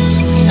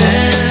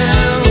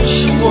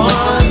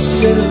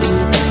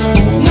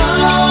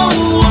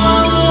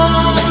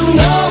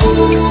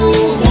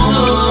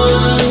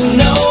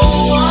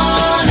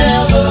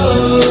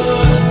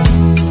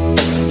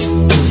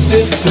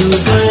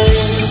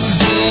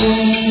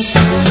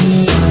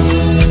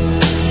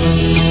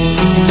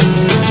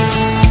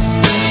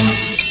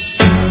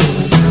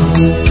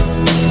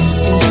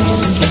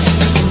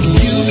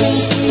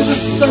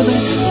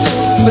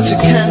 But you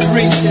can't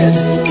reach it.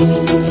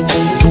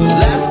 It's the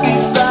last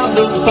piece of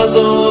the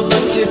puzzle,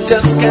 but you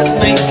just can't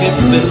make it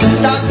fit.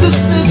 Doctor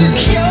says you're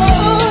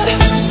cured,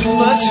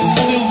 but you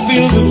still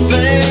feel the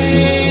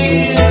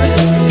pain.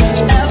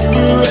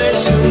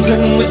 Aspirations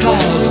in the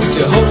clouds, but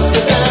your hopes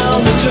go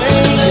down the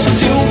drain.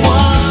 And you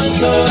want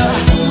her,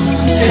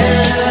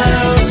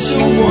 and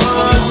she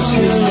wants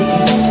you.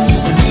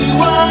 We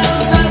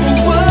want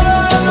everyone,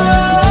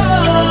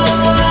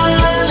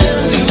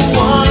 and you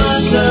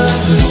want her.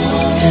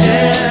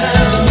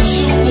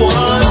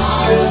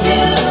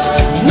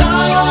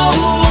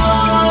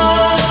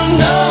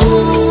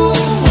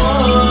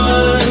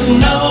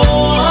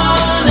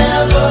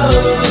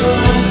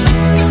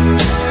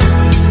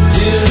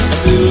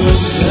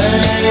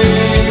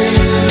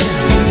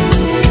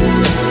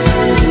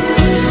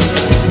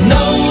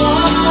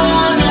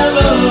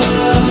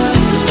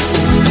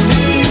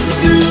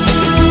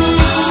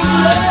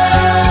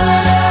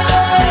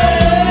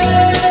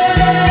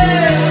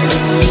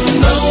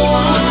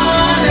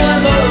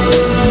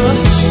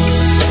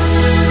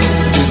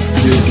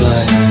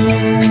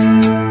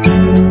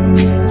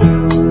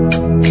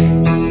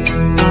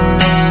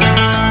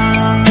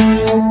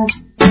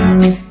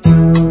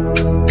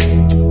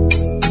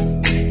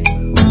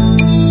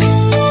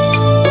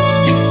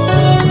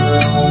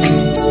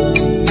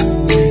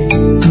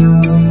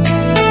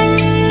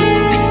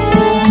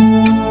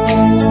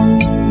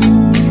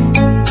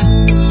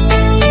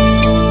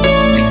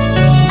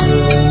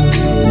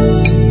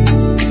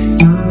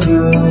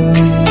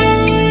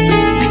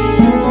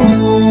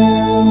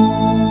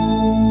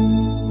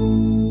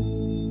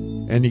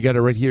 Got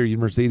it right here,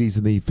 University 80's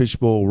in the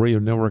Fishbowl Radio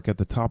Network at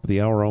the top of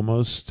the hour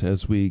almost.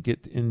 As we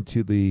get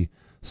into the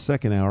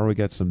second hour, we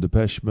got some Def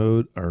Leppard,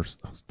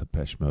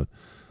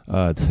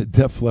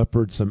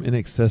 some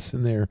INXS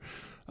in there,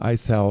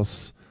 Ice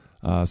House,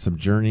 some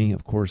Journey,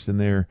 of course, in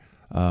there,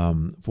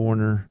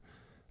 Foreigner.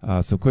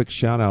 Some quick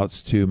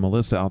shout-outs to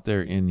Melissa out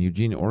there in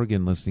Eugene,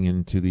 Oregon, listening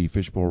into the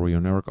Fishbowl Radio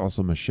Network.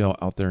 Also Michelle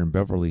out there in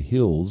Beverly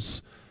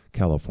Hills,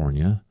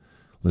 California,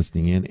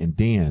 listening in, and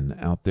Dan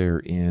out there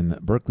in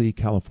Berkeley,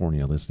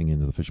 California, listening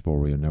into the Fishbowl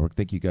Radio Network.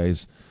 Thank you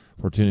guys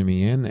for tuning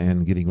me in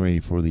and getting ready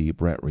for the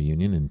Brat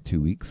reunion in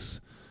 2 weeks.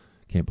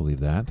 Can't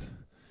believe that.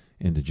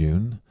 Into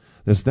June.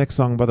 This next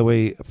song, by the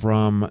way,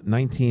 from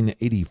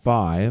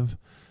 1985.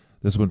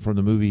 This one from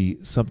the movie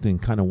Something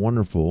Kind of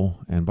Wonderful.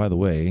 And by the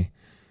way,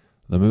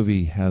 the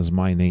movie has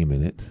my name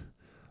in it,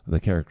 the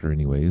character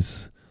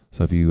anyways.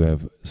 So if you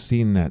have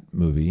seen that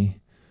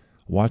movie,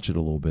 watch it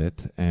a little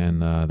bit,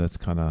 and that's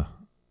kind of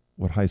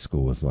what high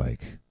school was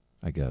like,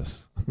 I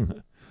guess.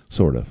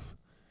 Sort of.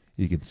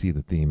 You can see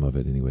the theme of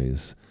it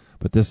anyways.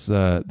 But this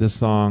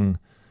song,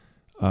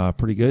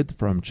 pretty good,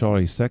 from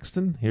Charlie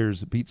Sexton.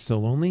 Here's Beat So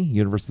Lonely,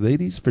 University of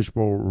the 80's,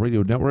 Fishbowl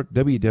Radio Network,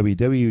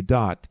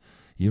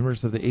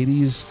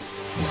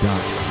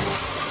 www.universityofthe80s.com.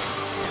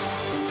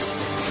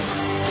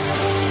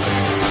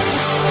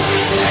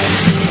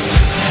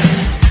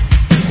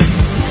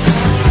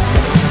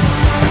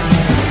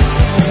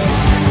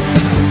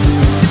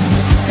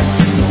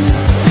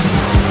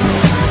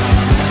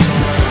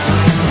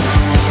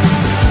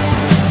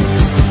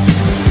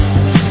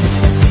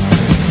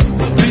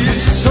 Beat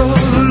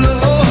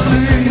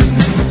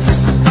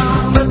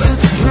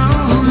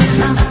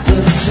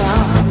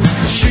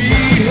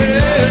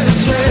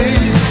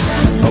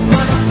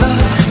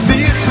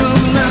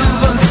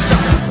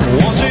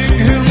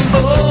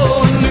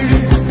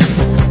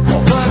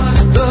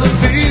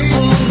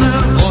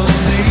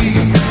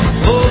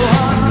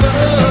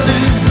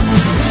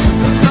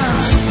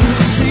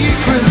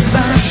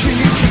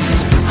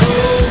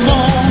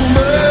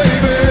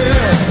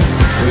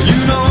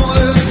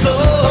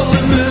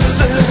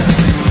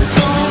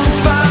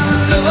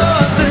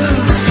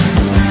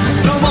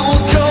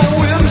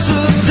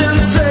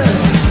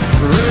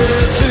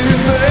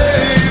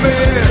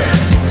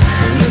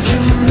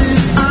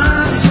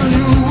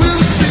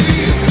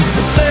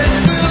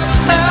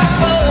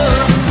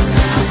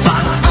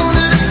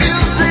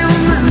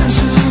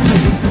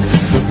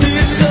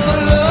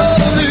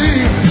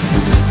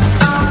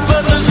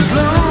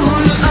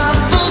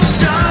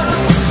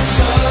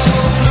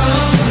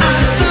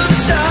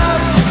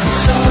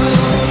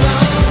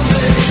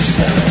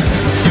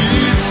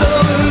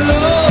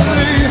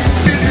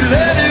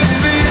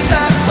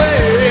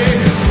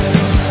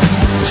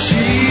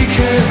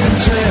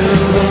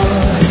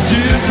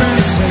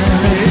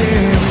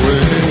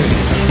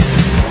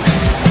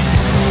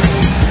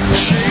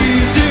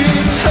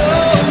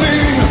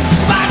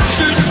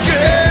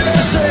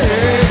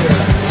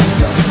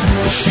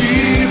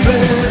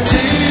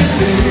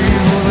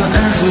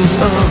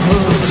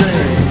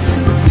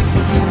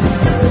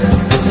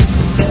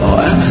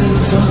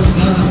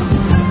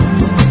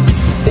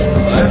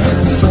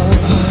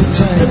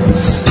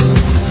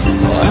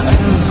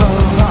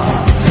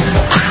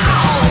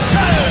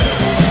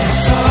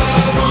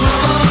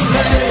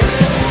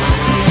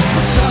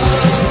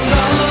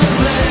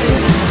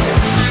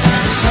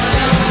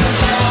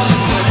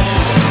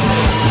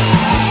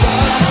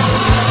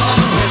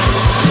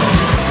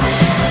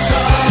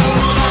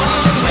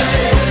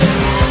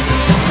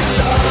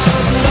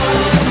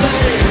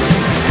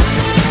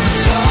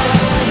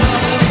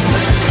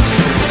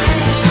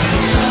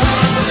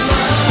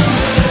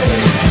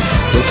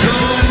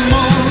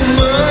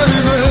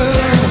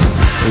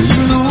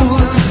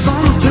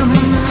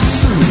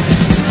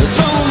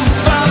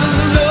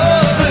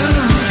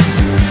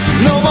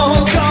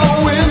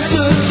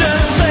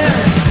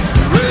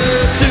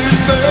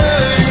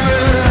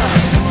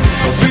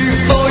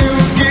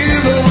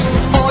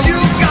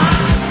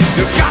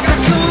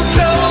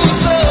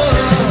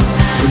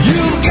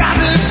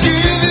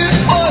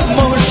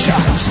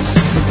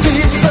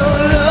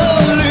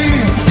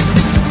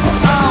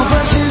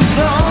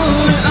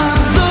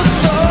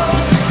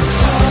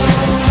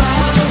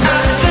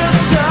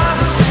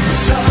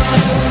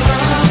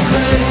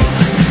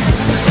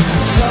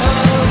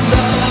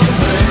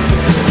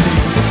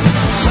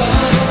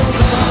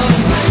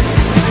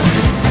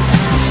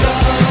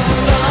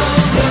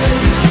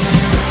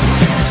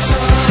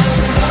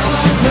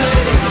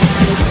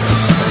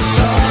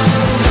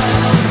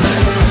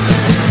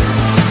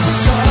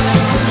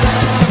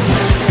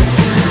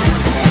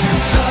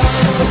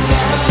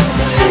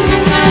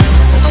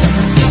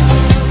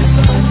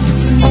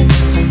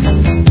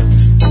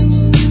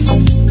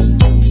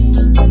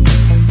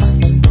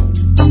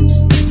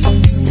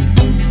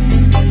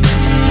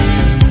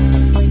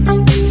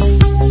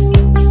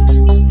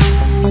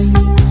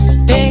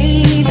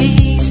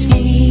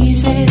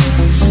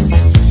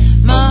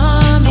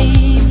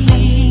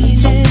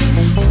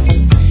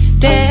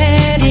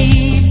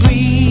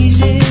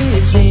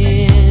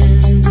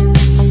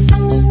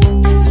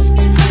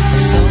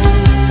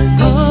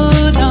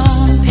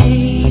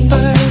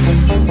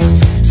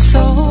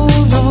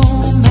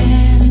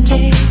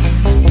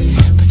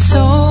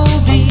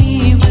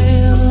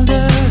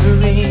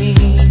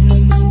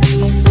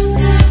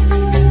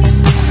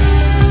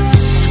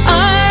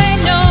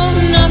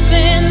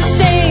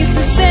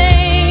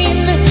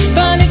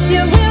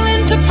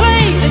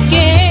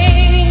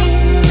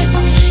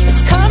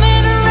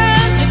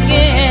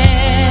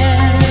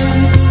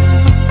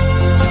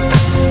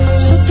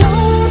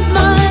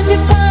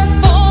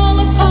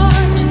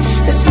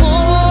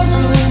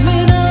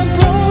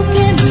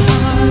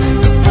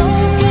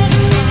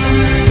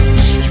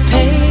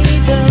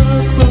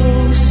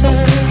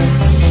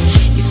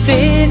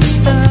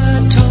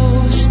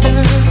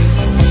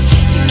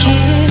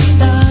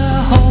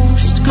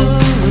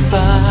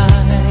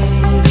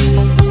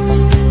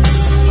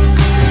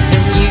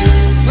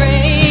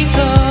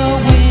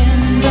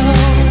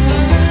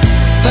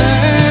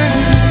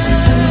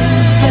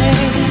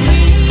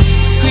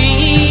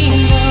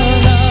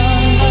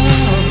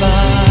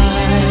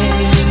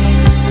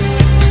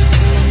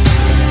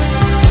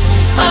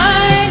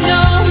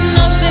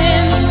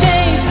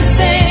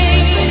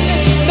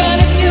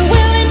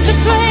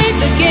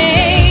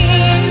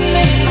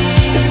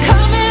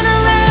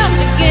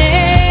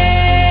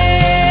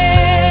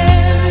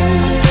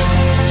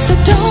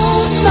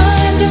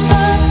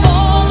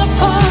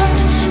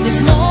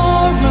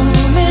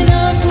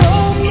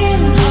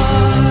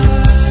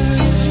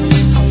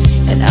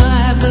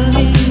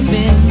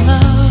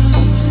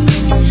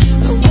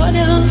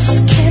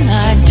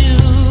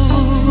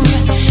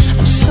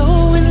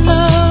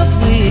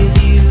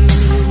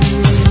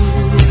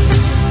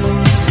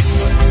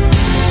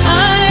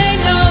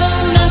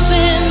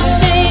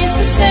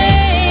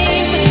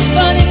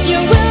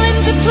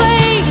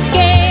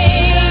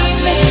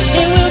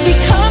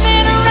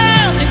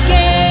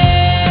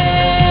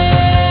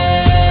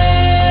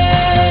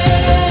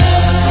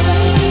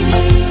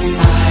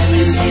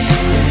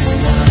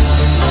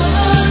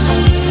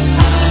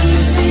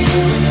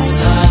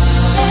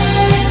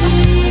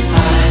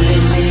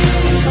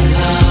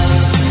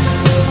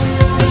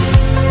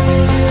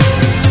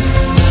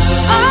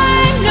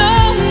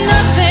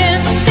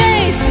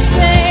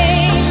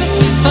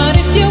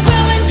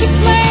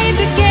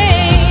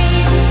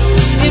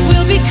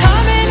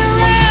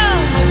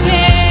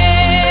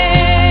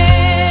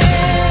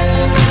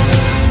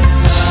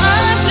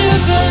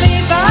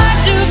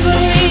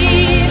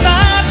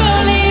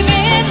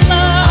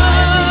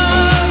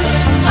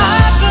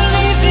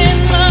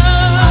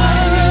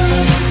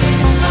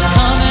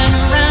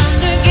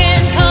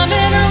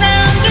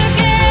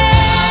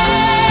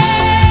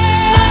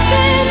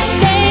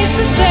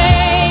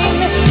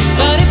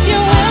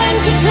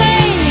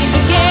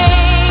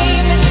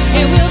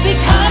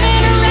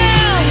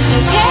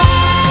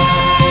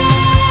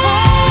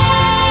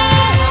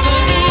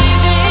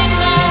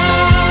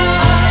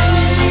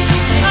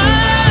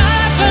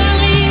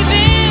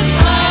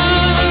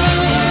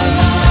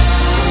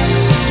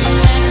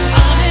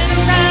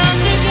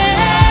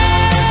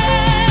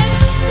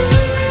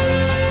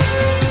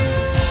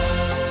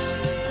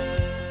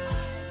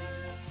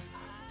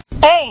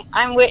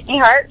I'm Whitney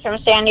Hart from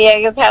San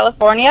Diego,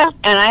 California,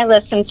 and I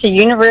listen to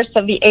Universe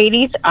of the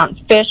 80s on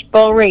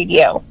Fishbowl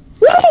Radio.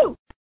 Woo!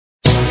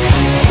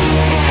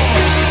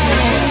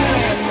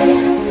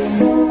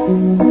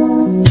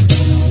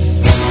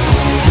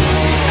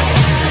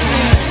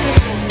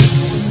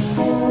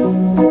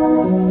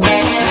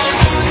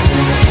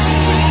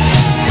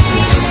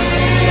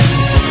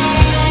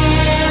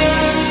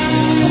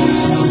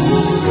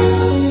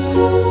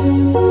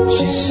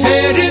 She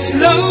said it's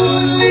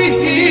lonely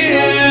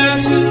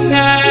here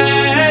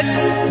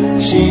tonight.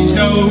 She's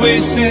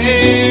always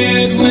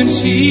sad when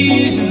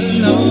she's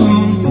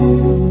alone.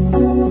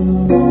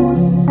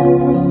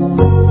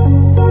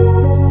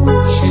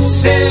 She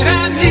said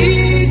I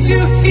need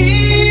you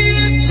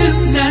here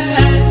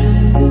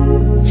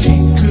tonight. She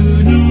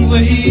couldn't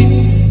wait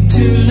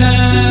till I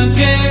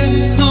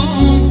get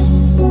home.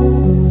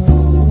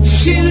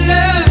 She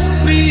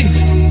left me,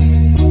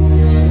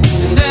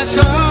 and that's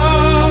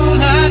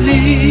all I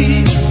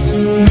need to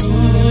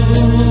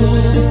know.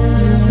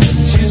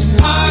 She's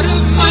part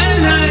of my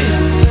life,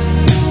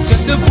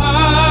 just a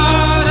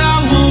part I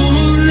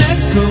won't let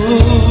go.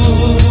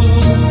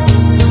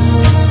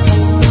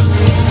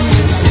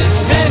 She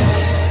said,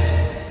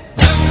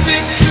 love me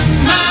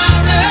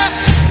tomorrow,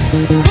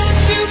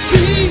 won't you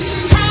please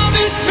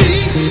promise me,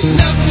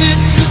 love me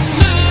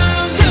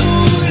tomorrow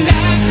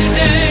like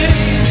today.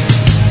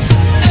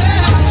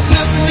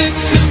 Love me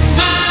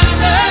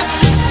tomorrow,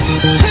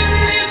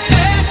 believe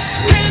me,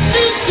 can't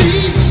you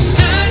see,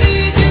 I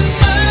need you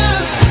more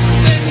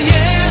than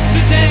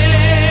yesterday.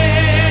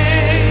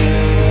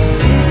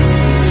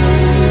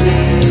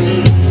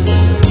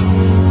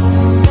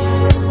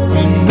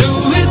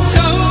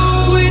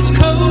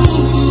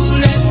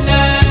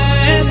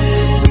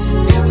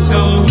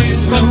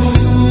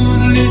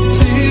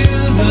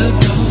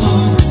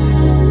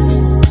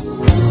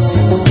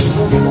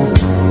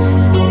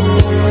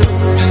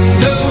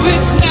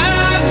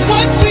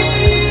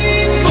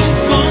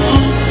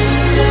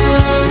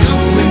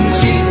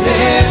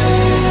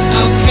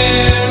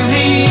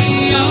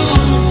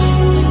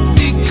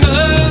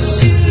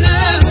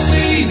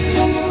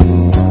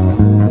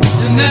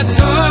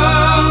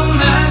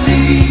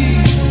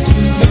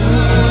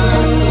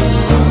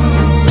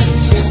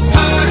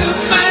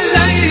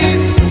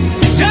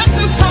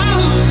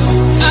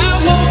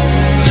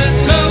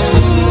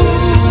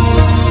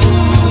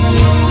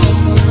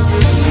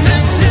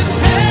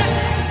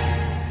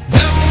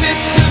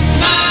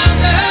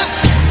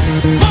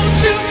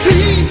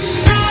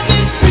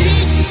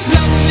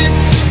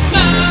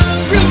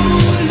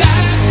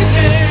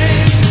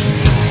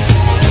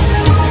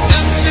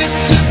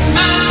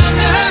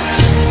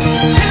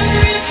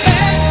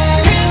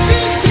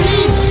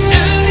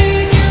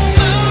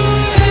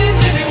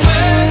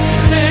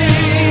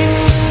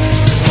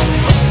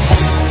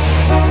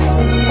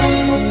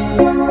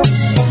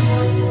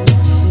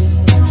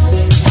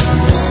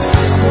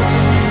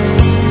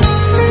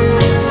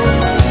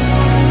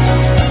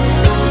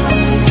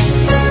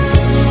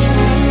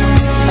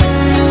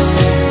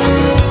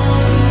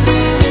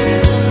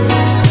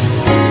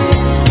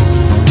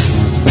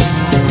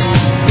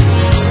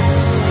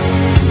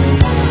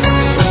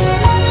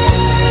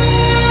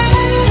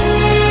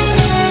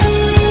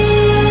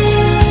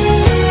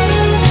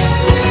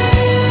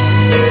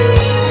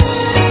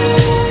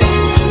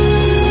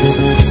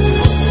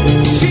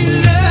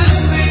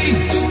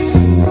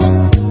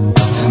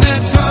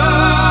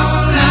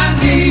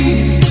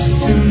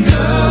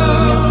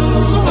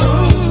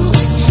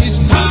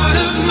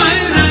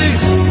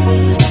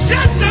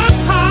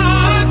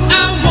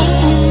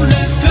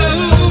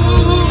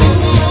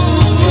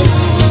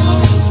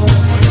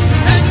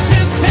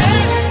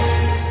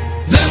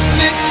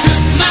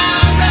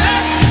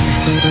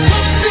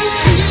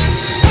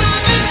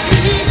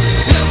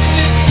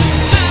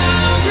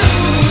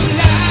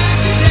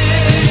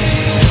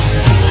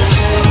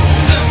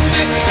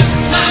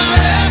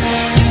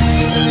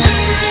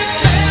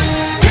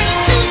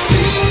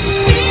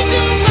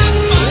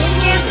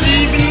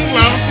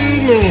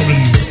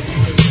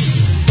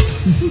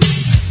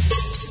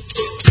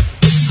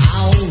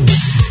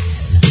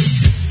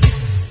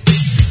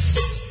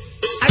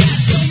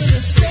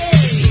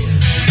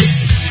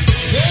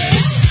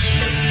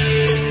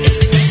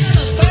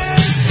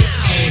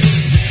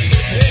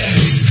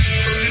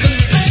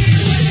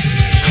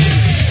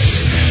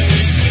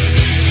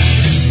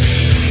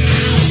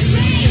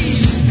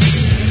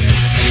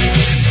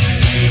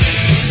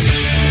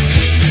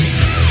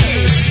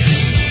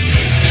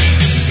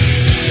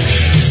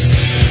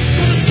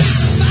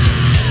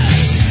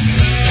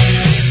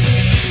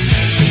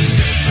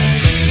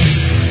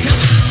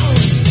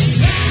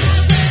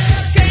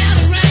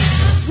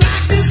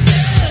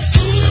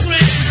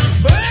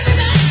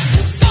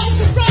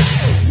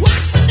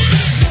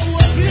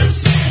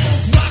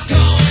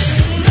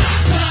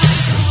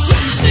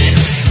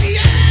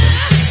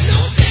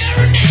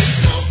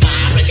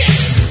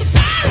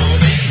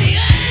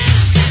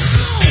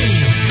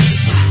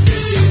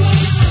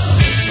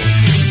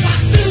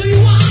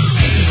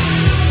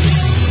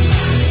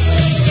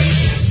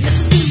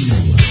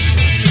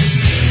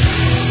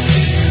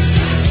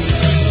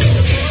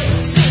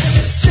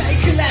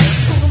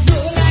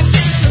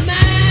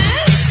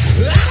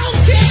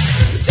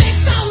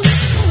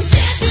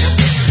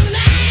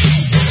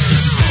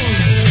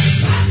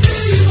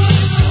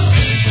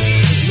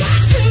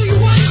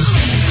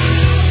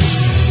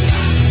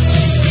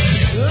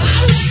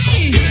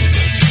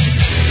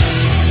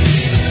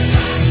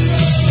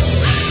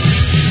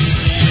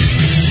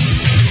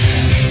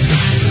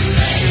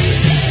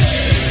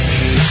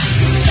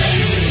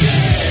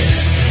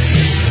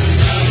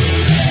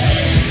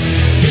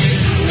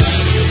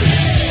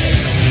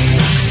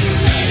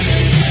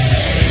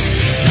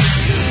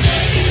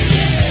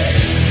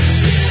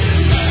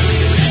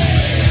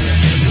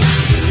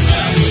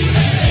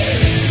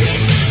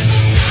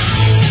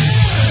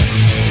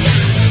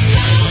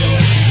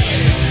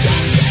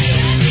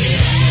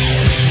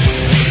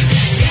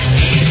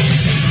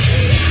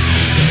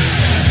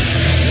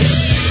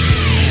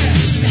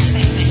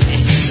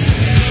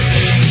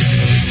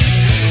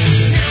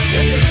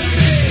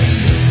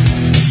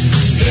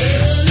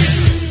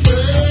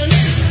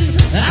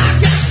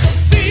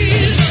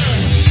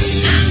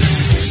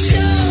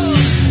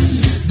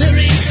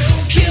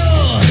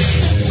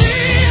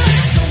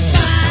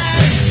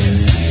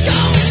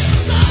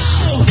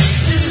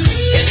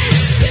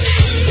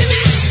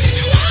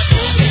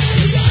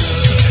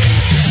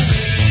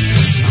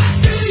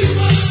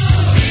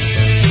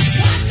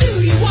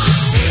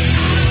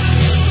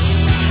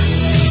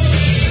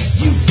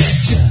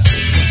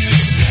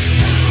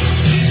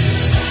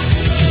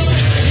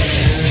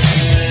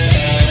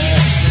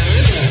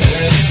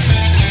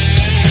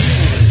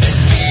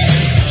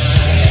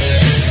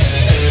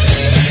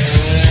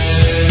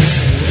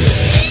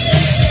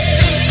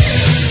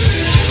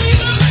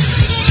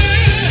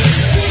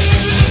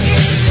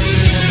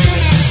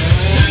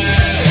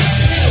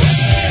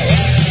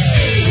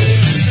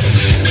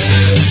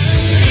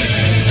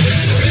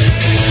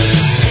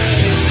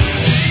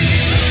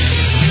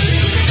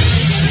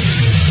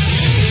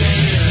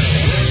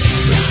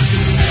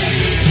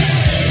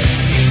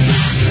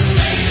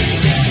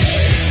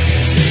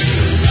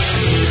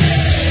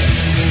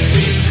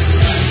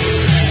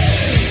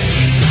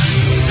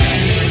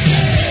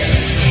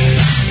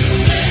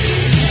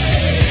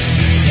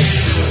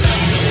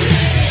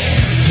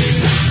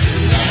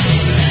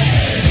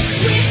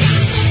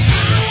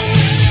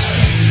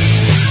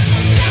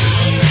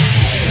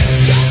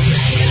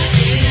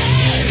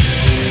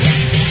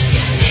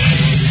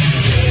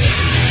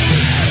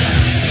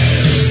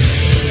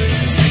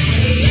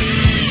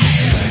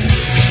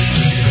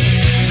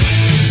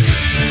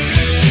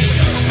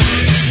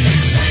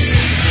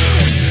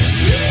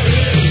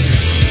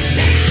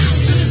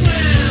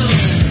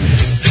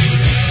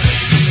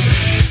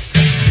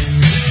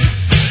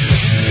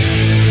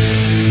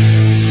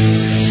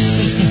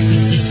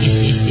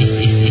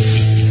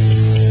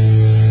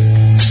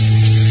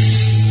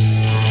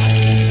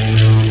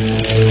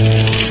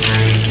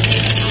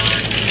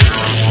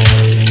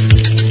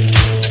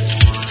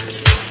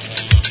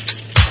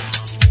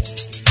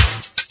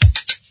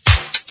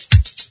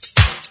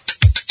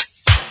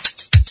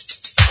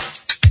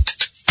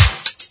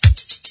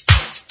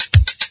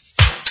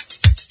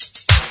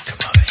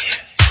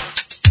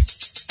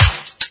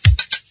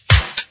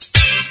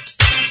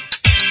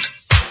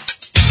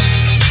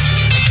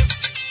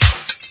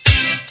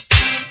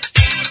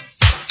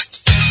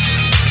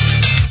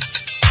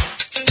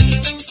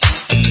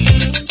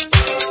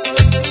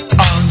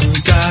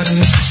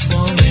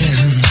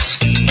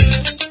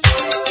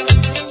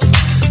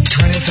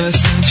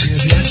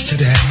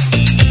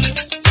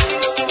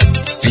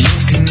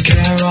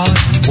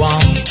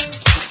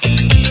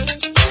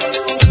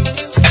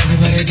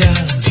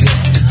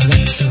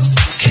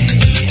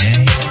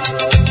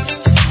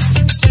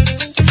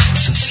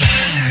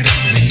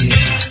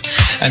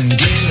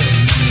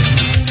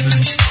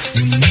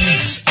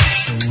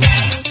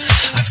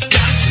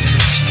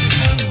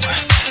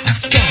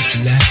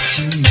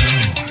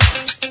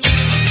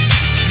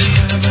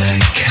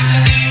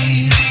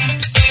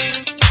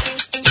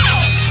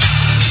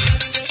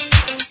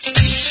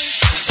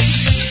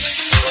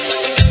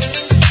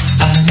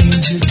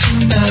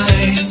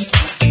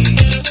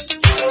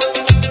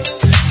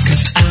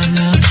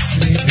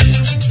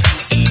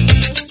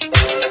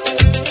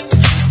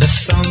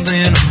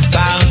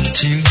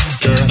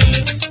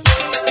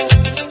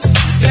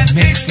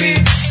 makes me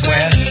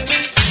sweat.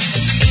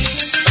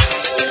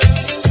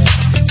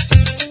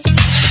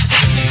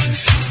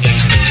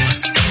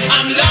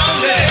 I'm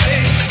lonely.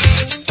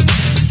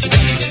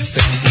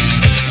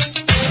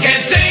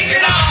 Can't take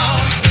it all.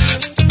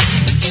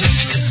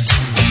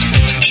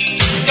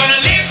 Gonna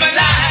live my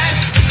life.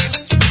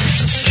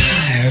 So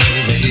slide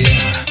over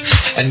here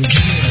and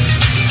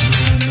give me a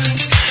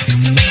moment. Your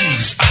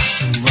moves are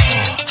so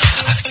raw.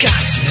 I've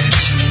got to let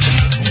you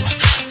know.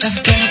 I've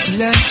got to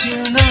let you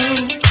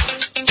know.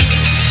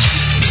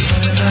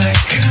 One of my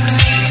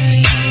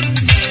kind.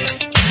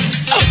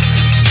 Oh.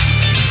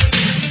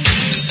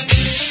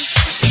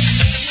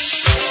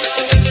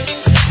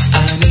 I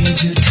need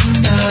you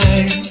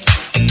tonight.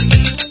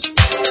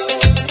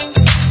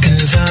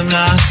 'Cause I'm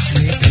not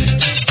sleeping.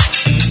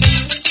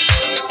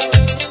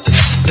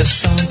 There's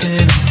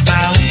something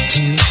about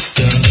you,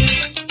 girl,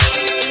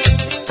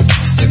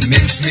 that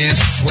makes me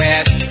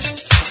sweat.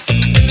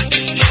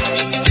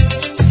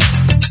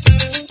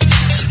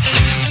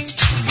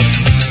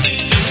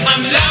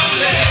 I'm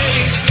lonely.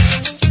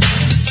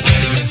 What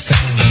do you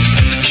think?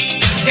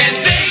 Can't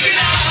take it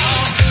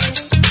all.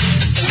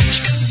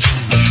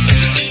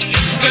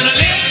 Gonna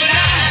live my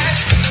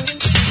life.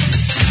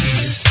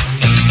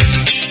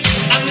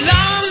 I'm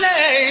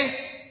lonely.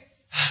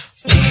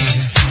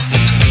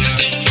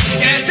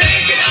 Can't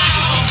take it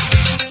all.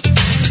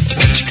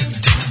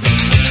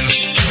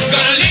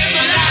 Gonna live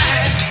my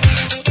life.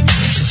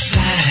 So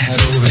slide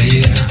over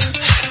here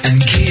and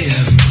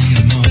give me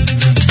a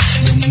moment.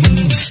 Your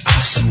moves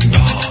are so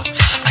raw.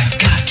 I've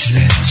got to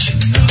let you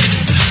know.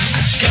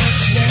 I've got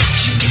to let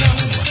you know.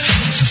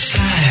 So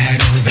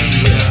slide over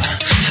here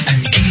and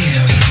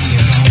give me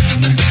a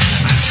moment.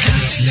 I've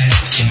got to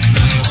let you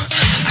know.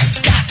 I've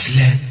got to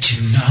let you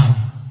know.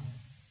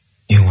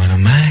 You're one of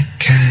my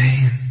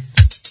kind.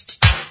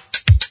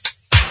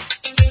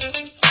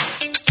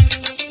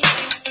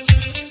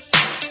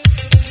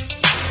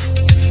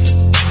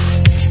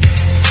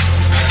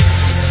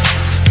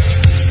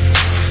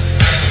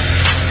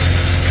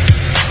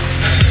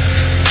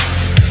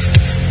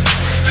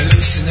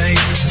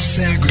 Hallucinate to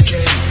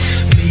segregate,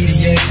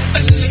 mediate,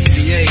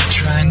 alleviate,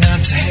 try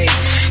not to hate,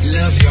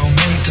 love your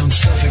mate, don't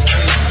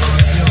suffocate on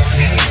your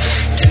hate,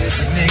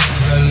 designate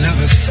the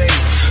lover's fate,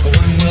 a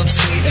one world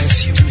state as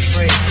human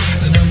freight,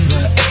 the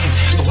number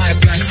 8, a white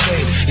black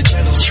state, a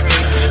gentle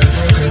trait, a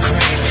broken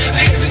crate,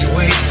 a heavy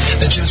weight,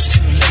 they're just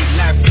too late,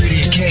 like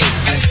pretty Kate,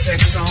 as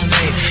sex all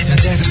night, a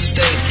death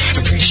state,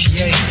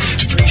 appreciate,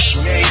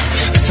 depreciate,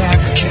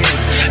 fabricate,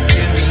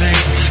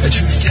 emulate, a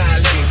truth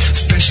dilate,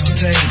 special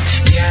date,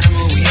 the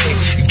animal we hate,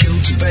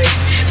 guilt debate,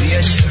 the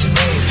edge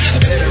serrate, a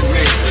better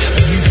rate,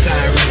 a youth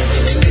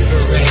irate, to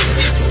liberate,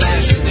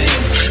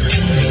 fascinate,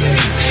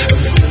 deviate, a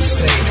ruined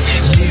state,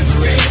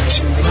 liberate,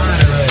 to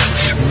moderate,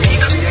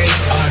 recreate,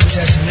 or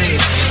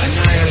detonate,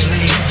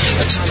 annihilate,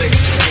 atomic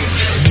fate,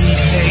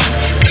 mediate,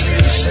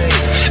 clear the state,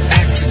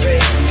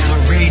 activate, now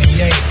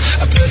radiate,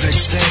 a perfect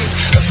state,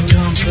 a food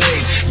on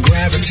plate,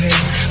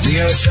 gravitate,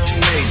 the earth's own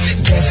weight,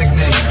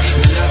 designate,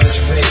 the lover's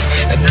fate,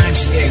 at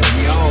 98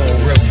 we all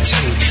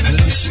rotate,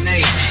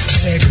 hallucinate, to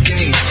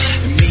segregate,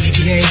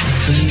 mediate,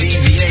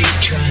 alleviate,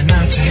 try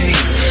not to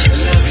hate,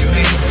 love you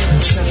mate,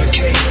 and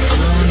suffocate,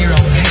 on your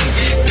own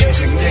hate,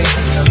 designate,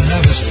 the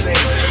lover's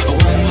fate, a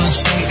one world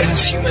state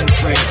as human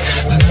freight,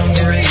 the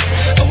number 8,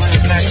 a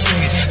white black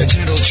state, a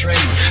gentle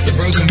trait, the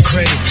broken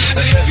crate,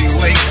 a heavy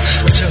weight,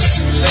 we're just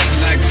too late,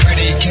 like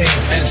Freddie Kate,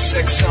 and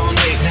sex all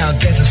night, now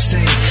death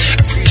estate,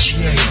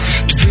 appreciate,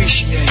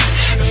 depreciate,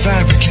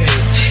 fabricate,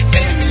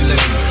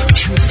 emulate,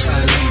 truth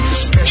dilate, a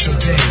special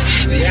day,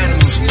 the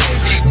animals we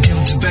hate,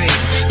 guilt debate,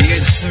 the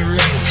edge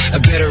serrate, a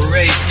better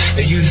rate,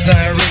 a youth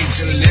irate,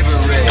 to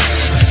liberate,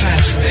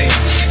 fascinate,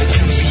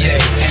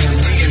 deviate, and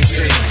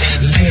reinstate,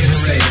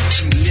 liberate,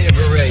 to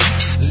liberate,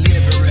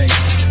 liberate.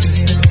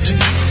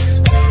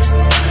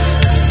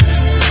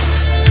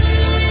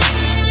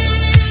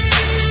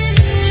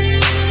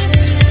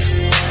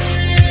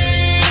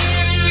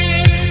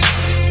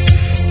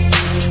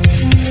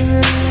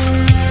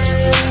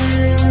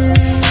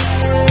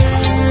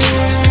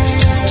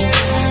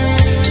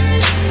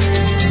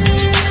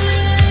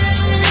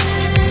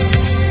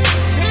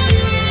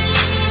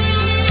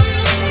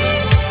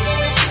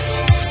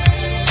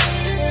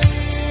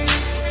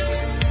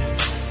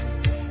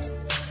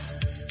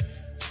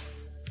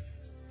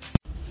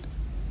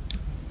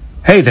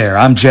 Hey there,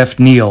 I'm Jeff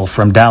Neal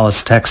from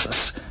Dallas,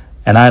 Texas,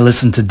 and I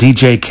listen to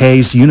DJ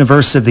K's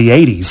Universe of the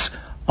 80s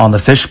on the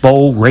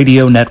Fishbowl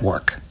Radio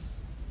Network.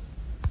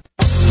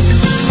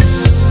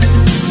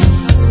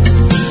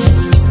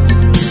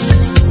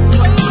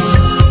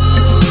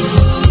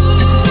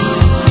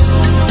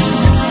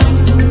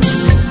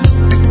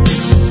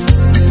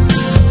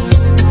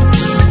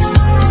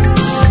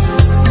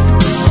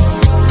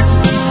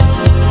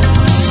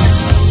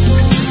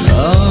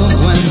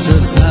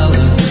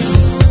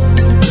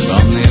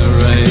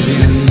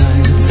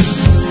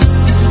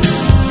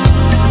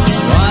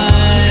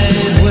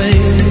 Wide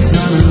waves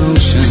on an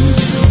ocean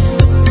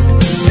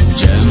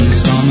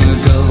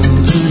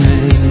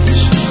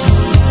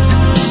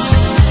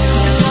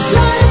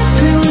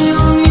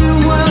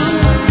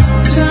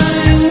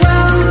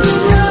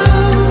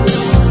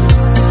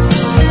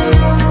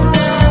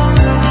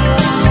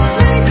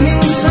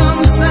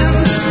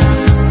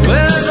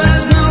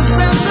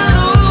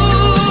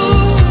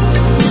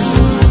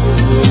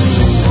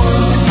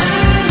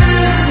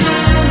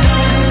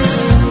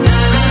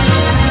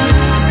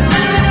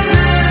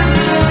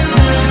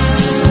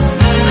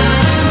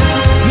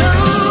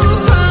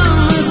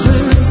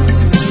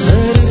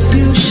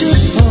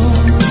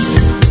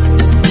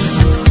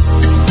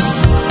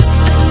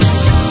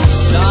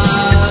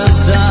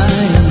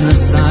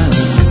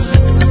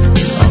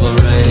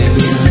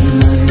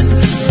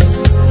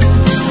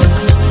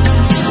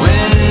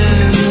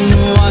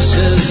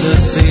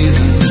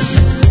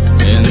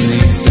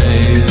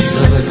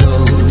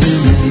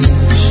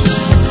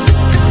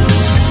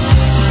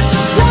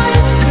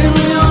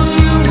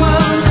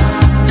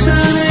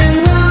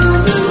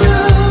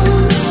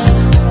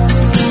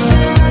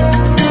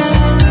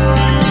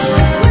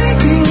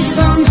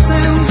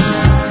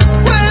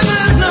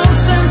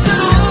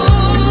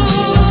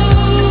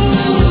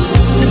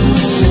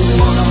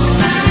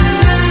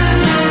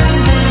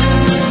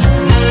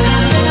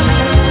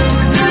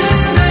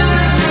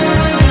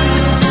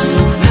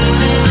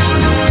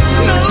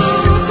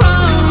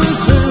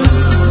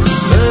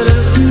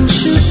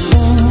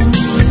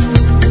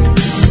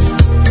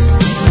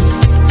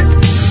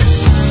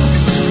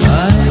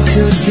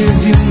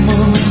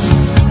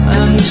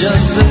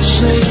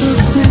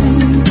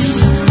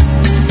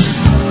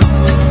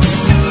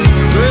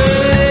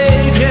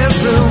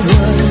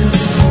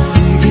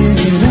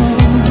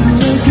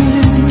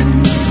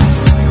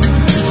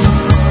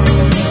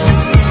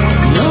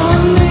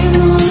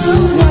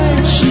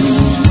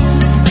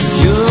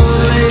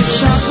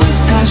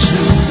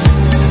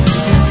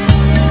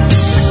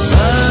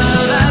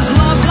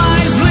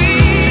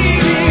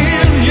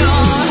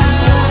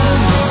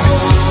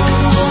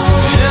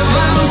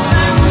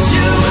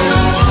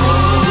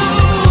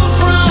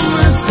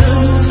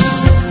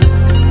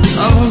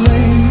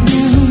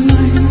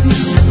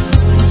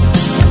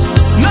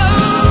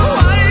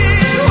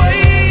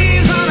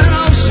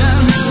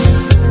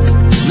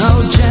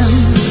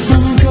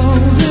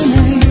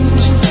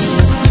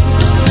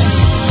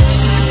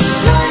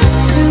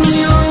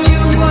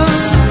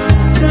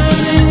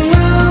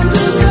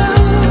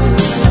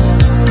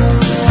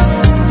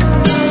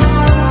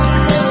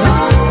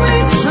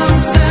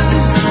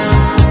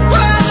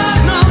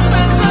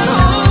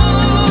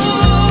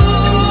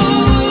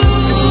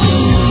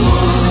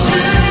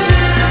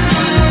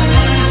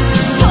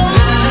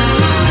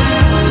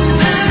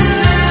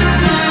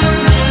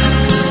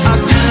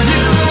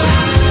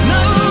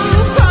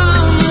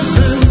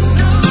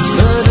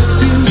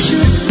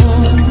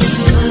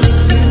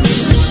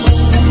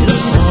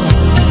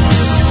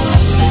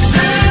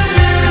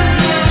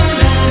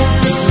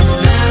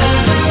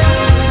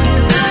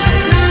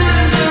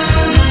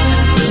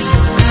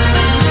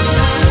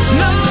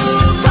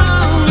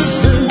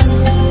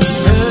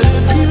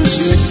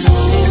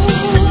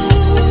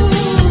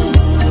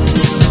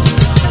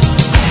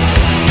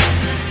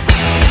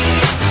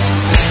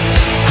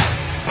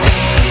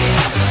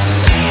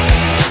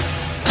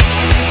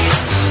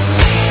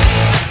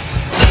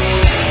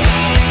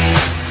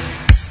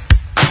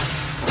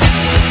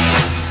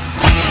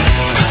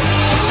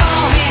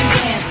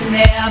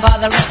there by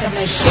the record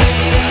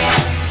machine.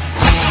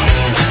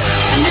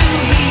 I knew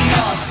he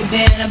must have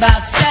been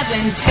about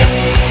 17.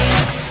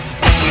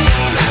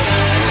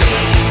 He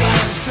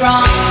was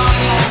strong,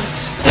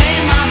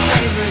 playing my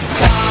favorite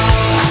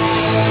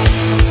song,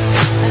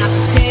 and I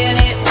could tell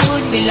it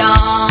wouldn't be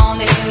long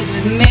that he was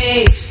with me,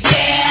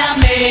 yeah,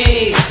 me.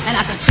 And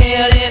I could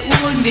tell it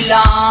wouldn't be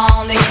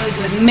long that he was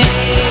with me,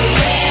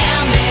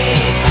 yeah, me.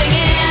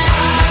 Singing.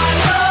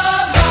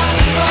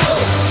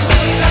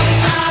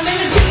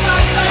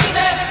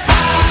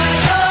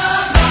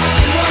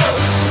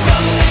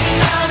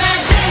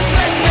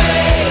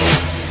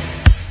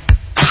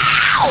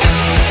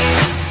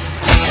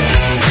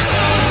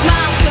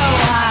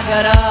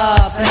 Got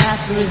up and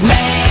asked for his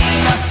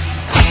name.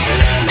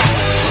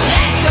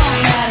 That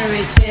don't matter,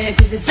 he said,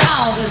 'cause it's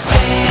all the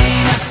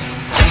same.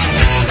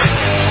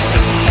 So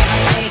can I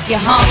take you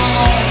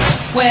home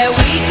where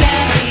we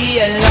can be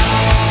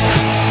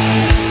alone?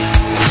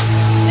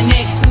 And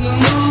next we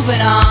were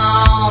moving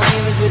on. He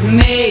was with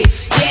me,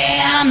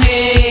 yeah,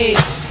 me.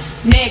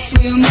 Next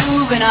we were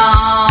moving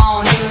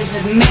on. He was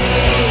with me,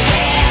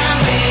 yeah,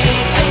 me.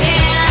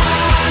 Singing.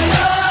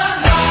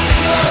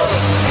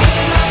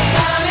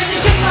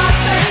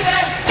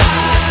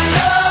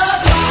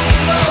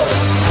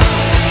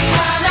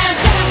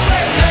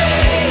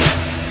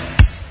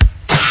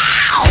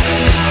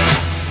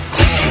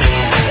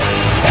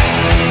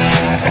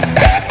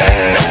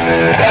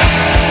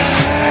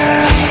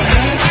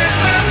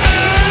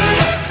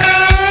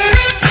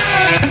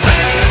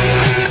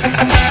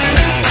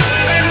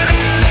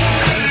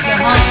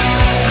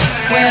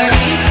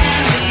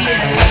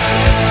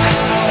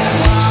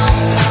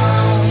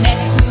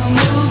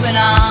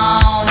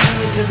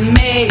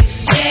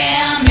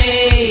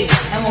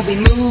 Be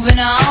moving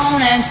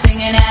on and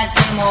singing that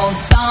same old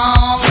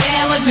song,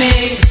 yeah, with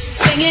me,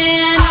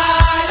 singing.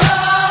 I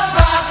love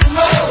rock and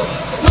roll.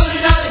 So put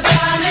another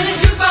dime in the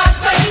jukebox,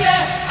 baby.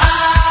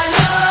 I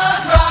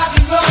love rock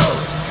and roll.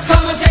 So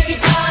come and take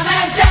your time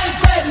and dance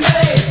with me.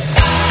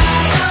 I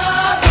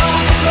love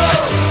rock and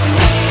roll. So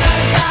put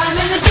another dime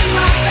in the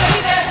jukebox,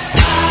 baby.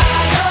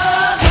 I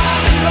love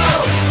rock and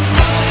roll. So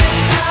come and take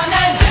your time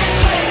and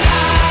dance with me.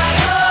 I love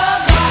rock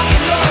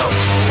and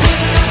roll. So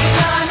put another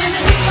dime in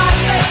the jukebox,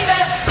 baby.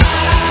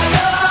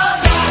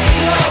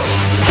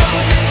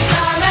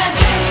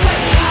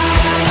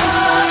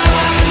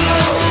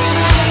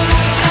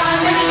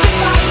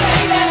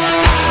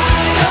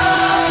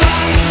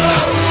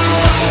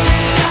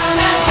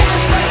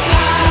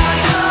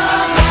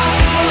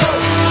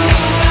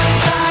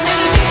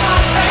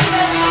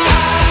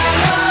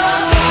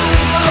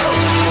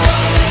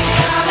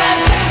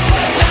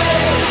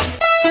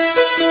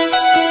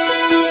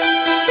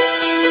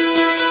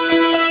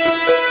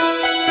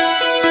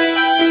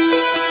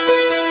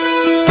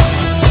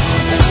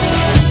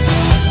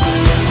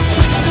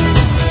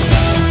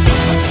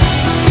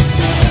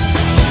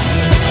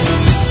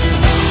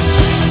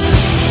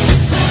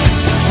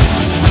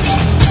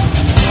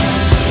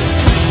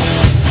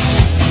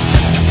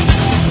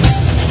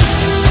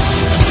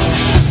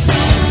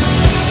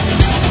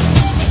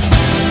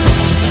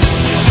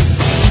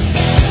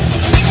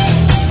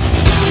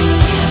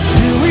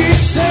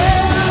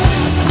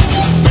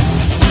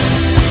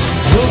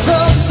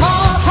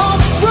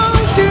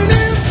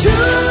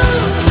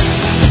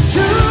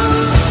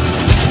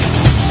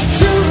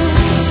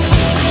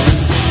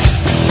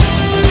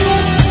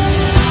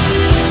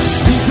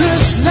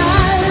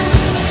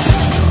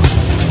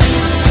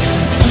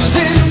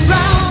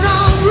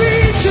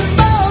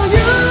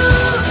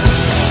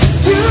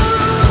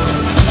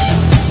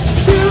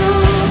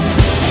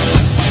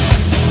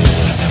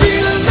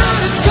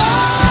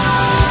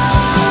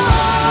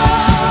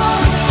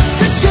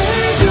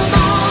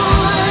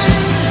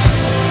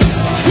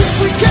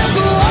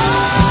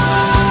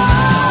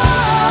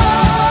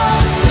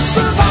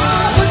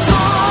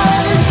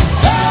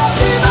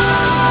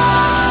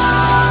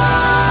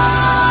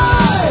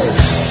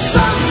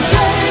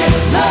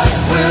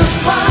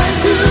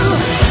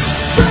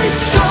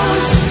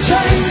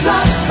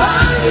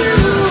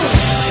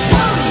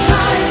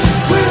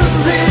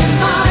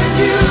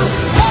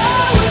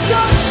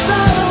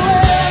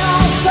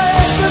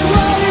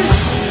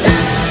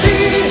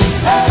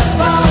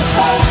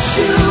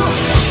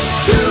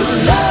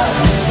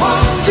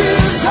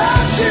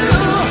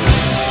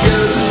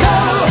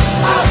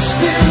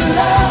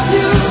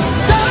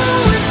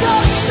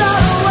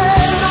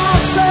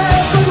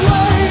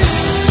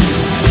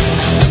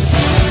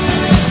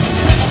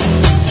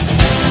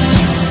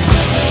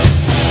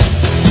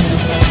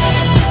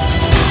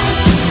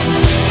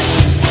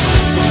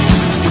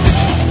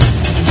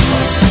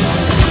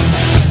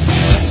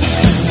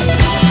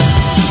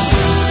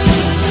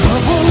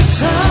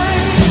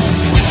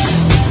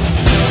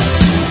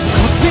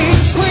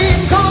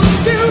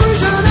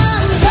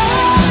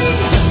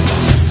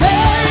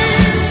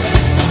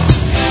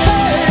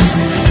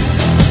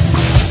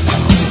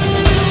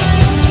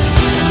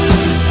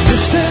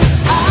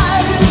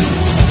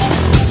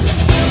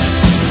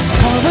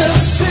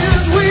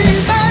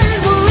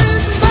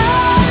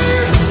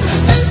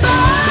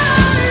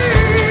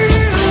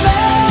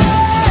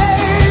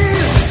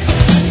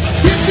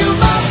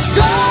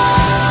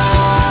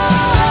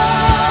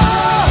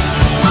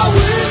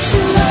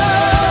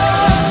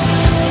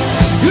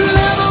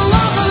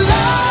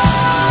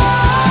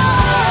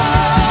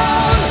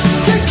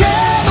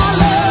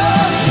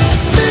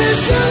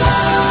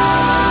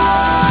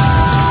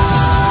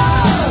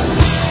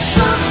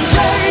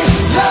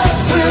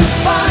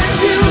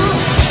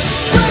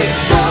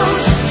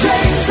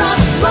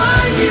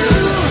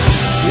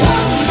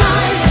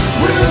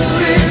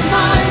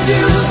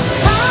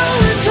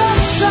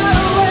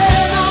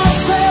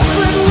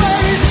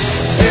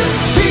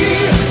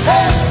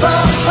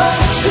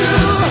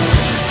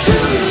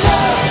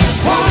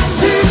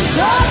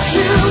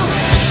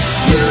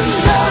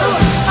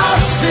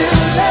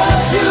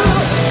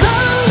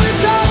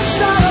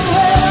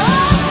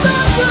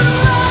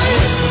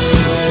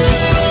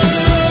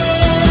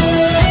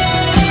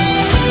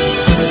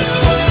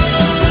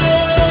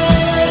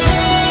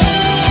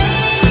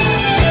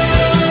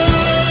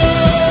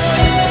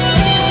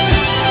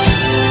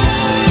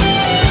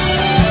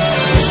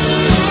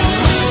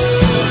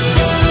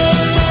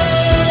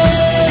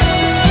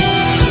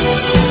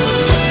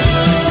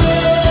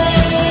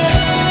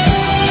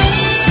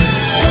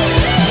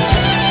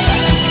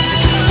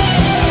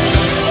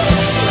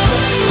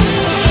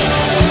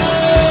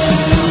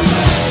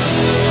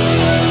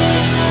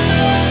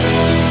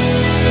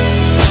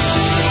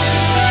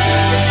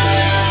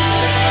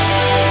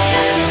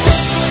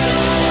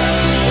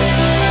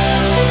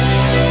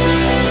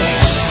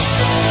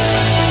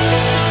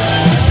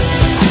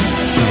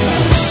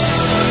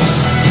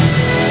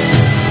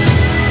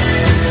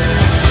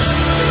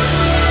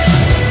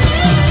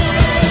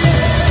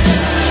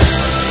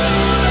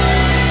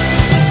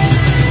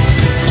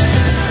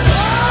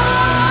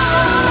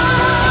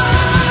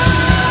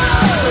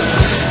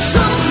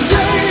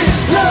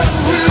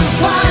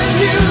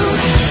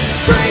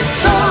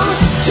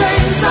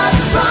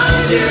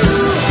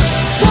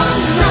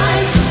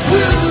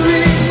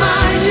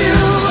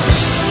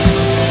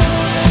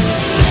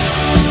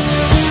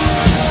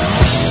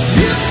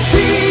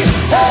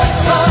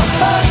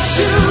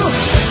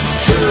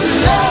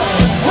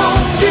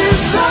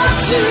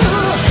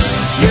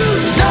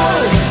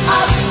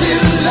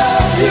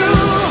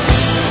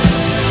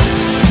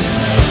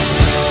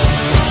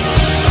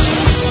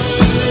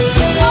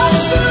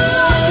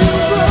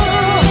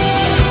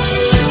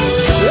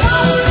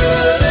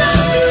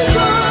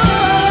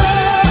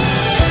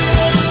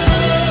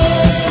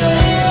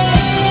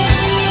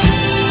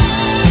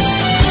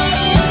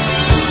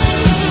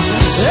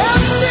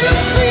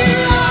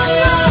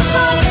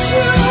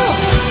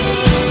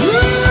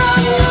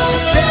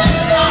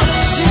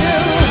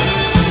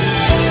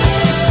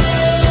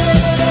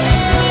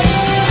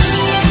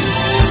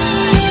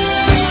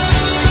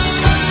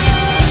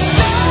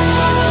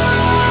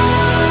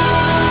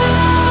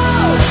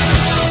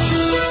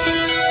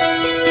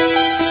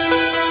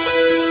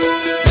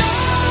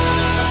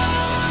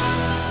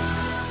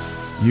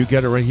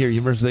 got it right here,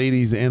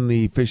 University 80s and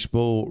the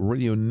Fishbowl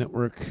Radio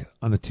Network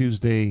on a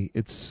Tuesday.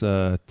 It's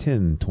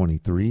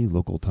 10:23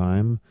 local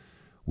time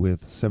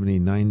with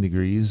 79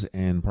 degrees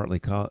and partly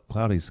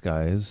cloudy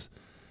skies.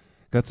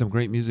 Got some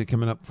great music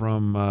coming up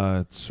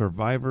from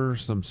Survivor,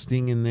 some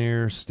Sting in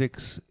there,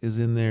 Styx is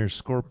in there,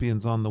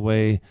 Scorpions on the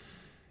way,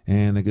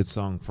 and a good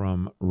song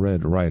from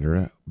Red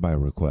Rider by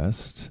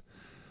request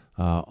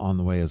on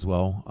the way as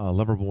well.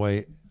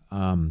 Loverboy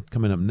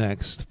coming up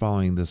next,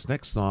 following this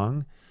next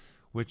song,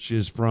 which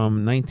is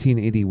from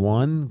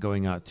 1981,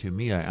 going out to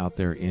Mia out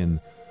there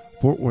in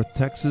Fort Worth,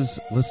 Texas,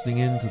 listening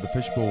in to the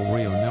Fishbowl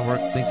Radio Network.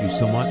 Thank you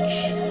so much.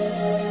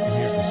 And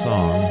here's the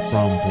song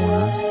from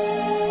Warner.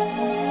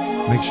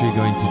 Make sure you're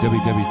going to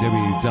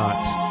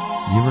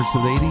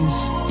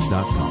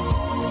www.universeof80s.com.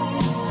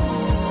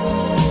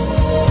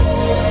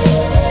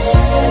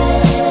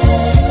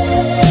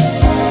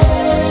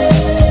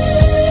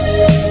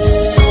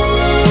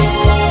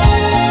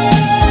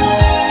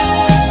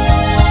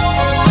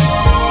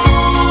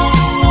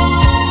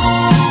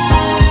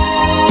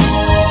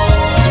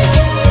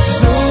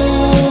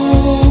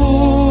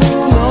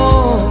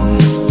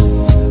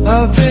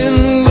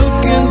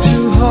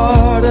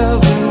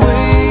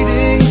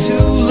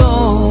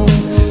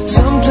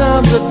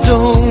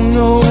 Don't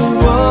know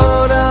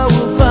what I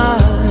will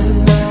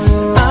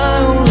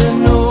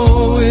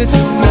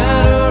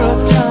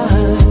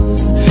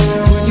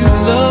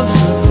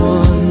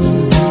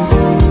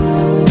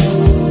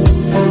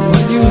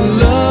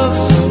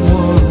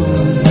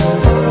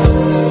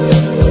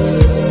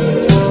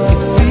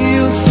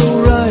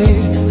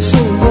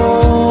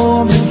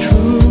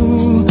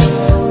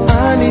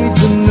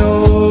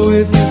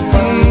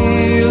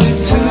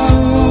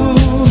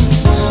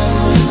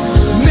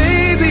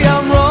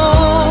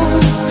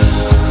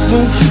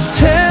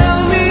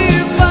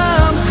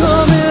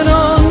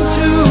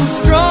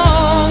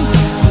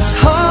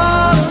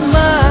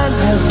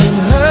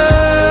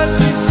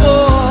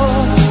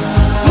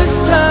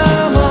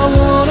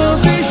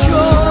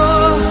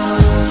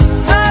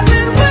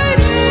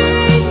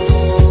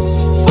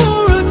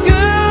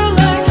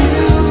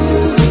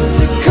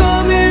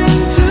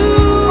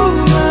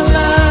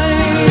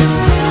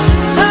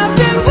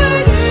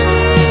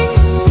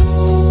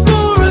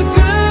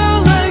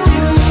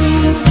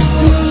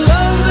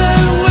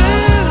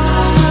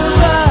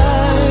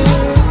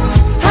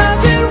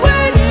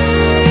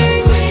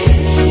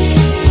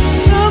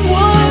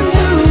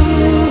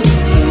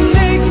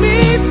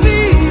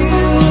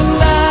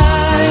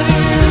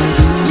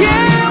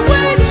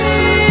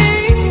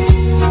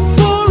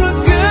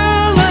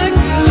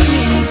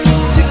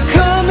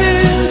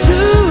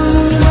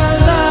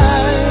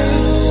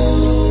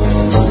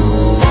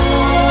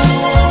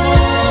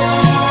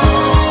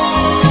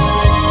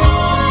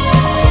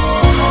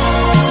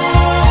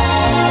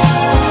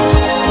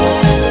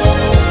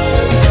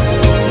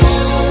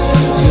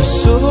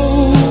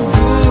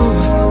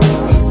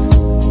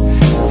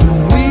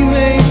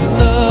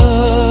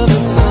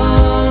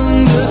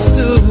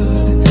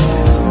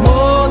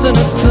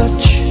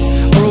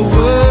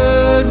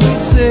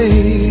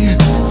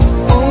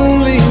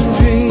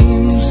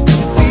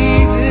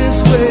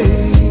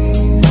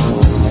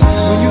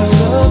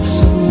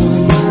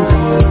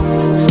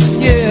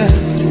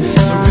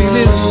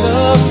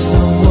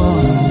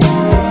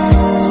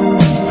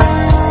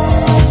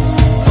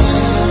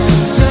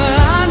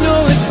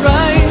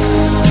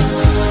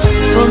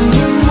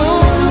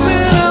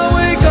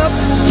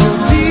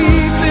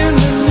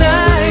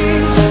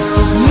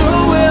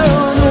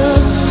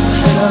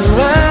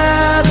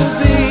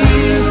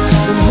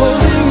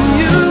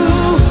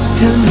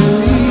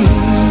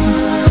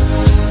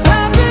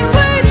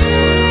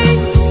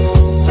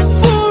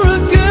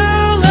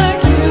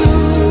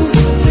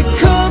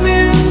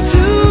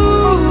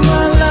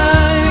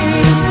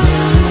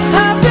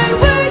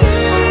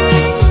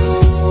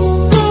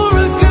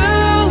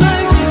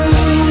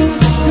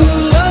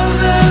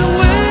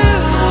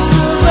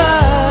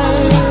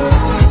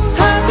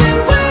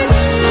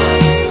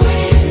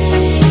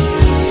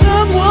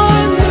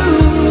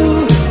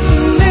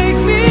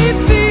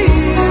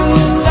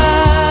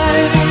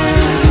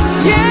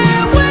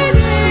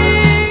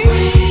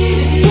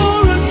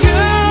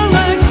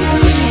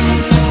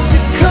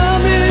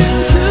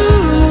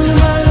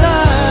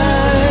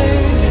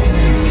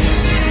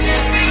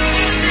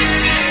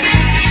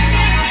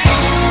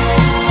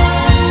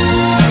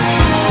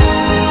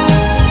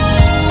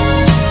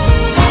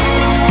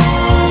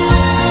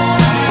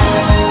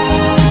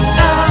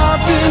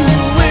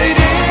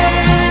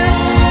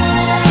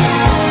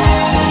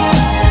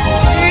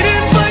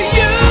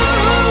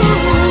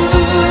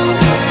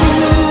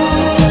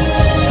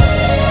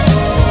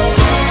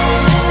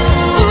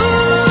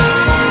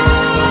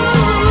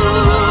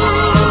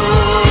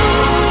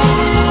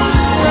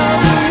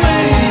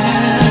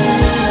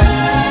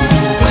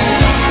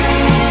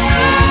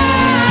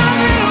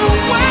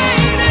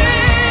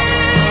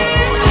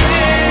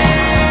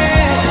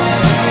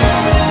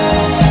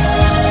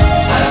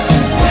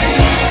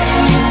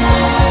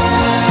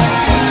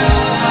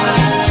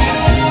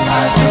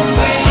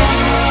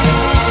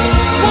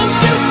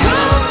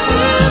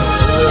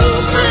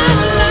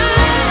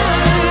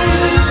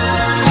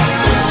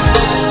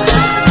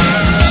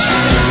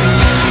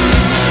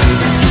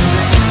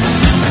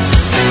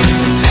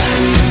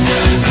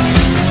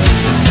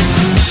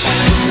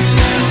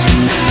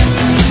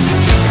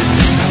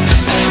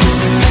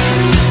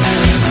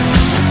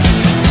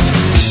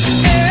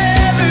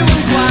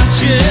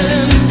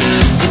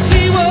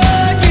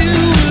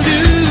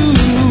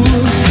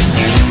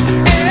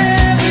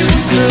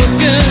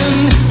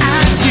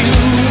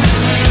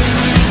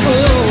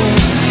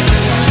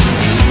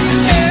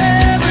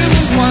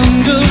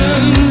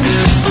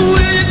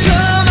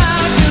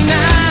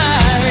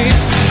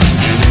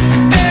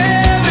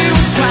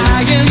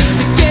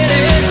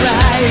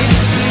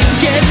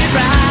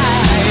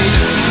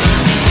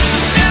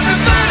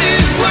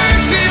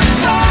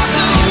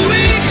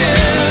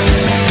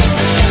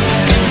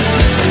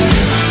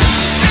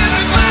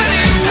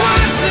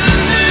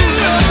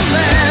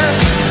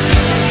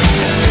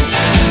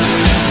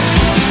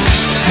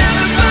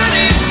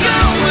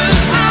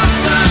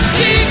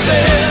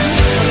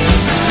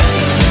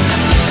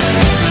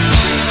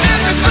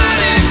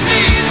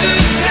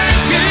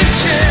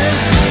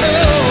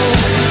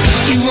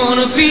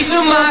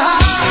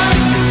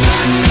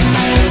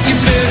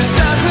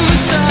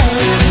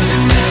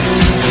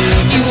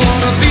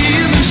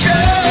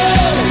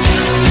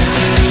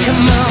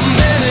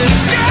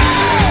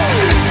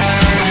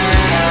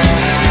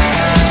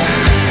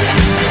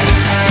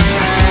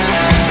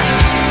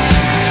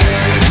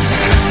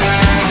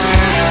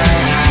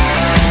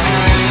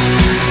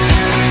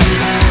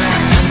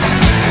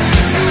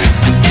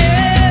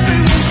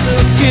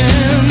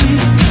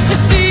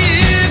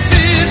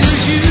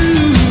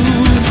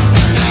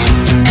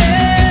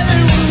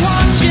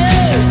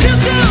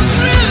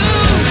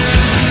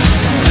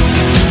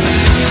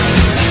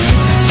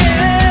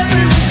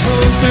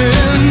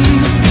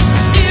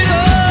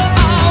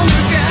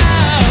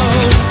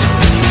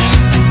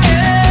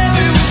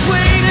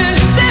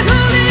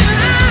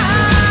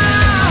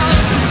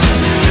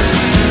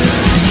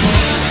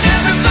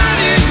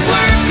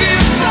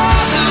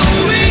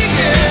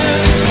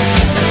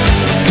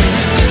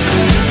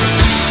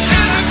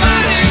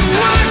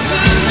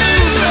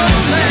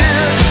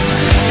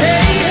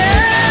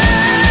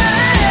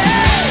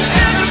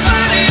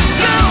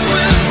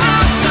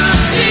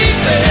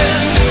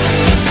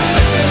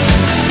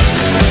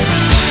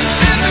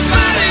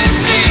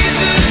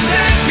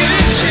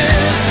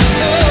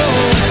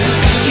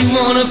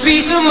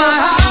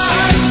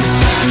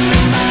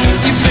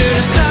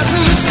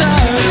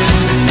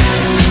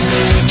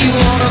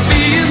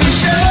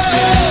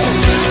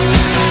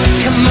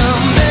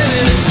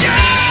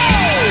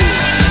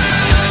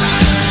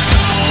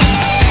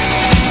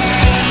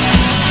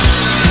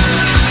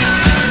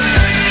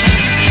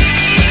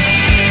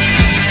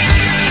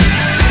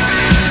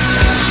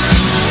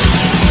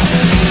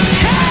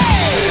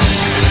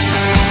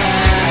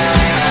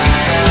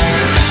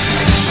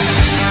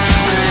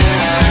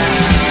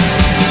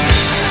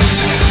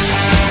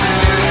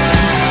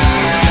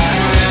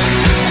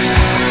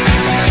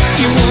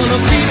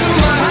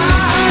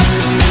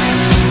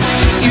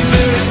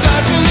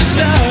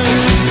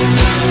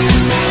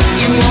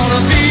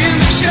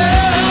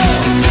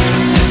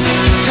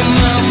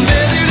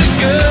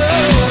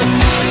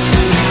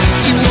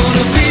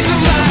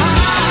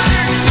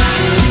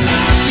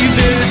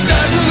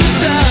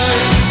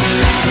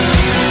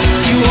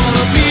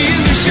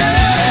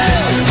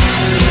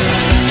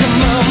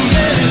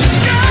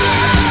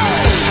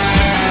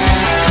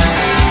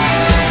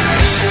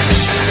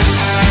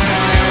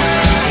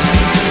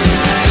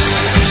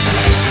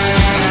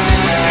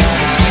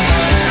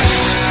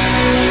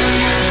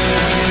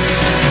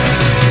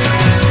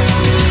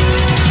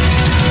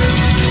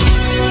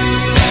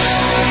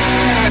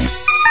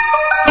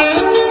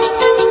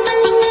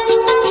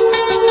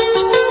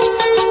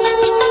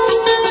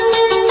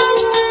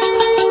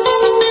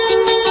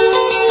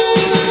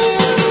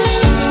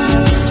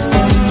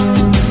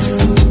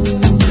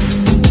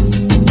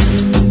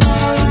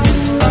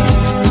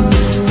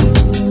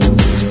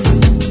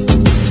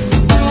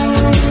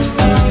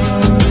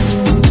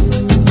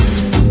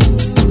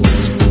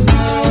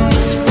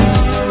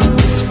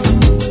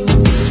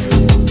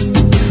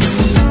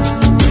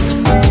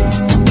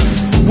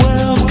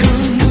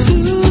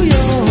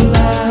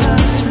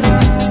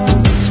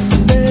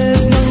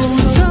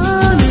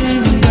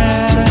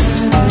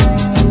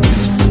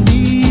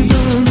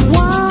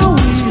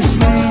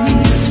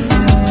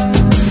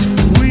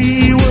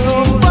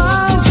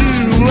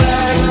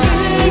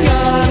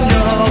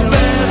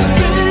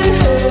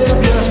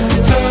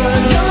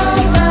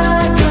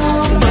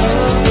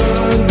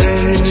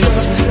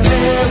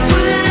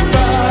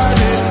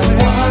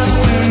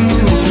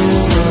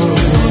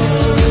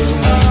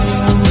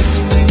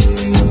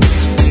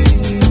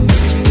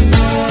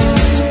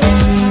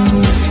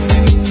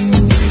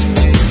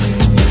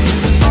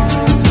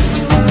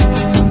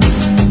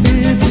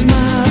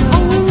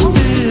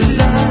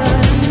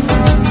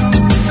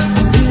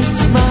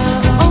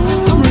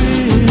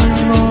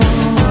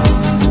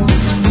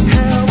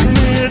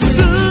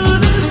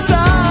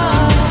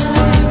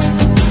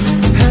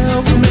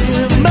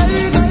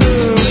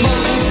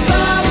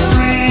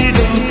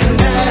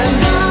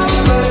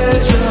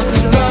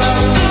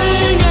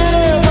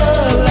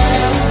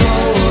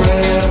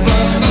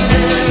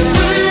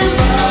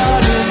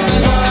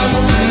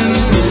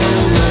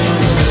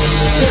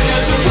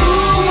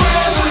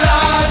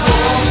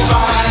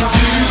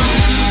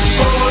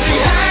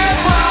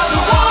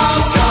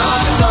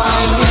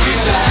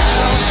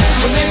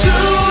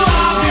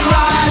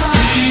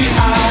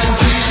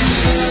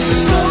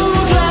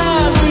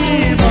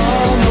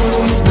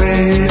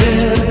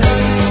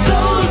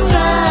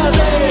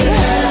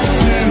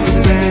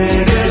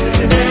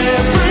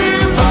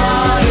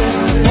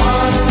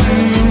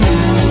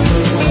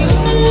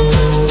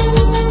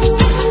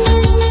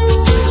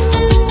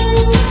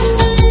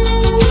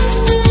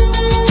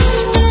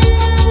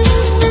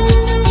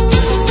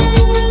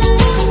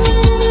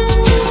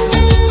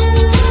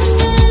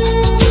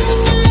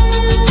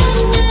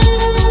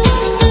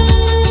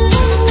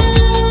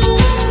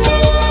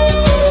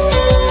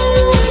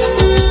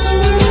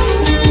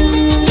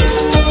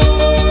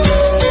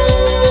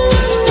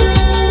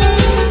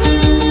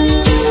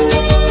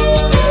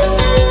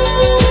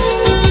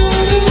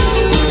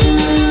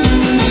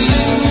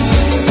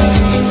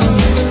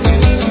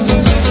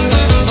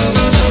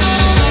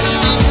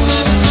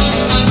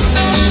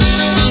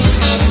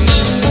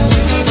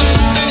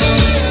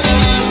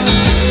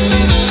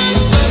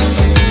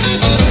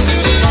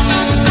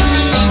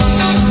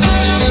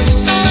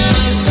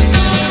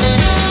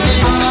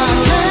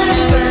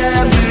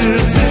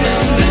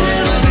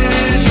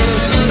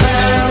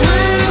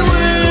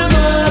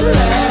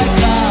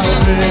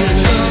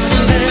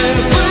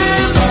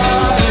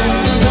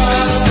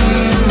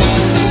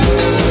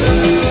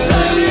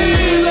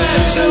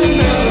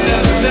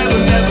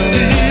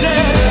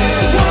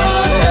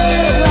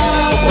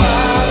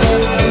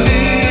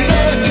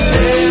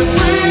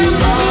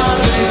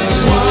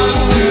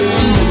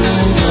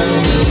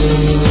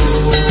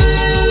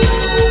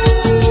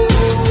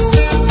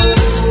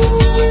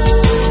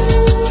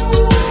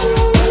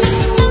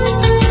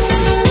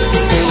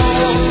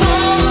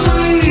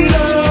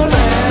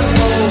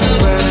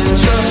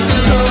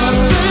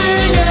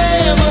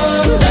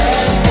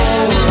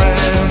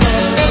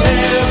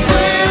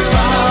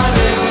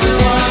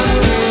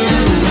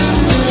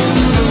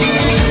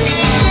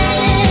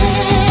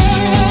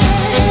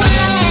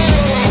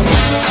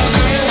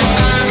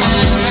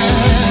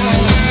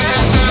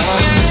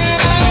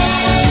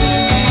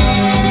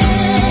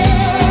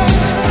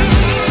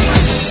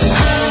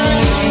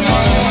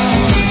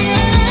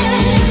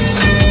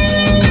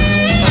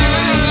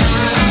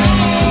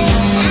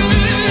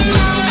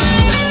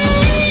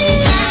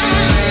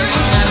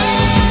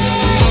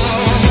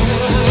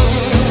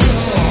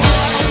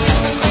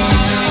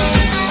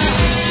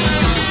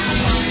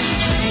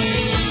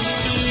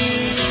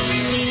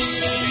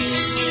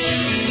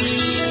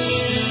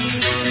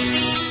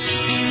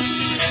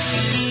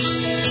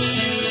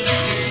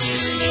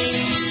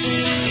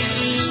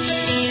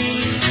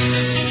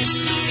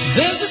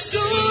There's a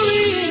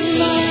story in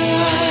my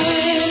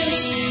eyes.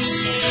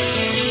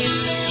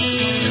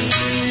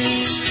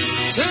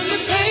 Turn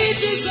the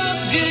pages of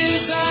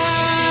desire.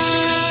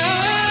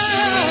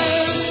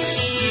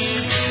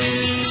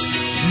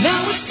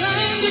 Now it's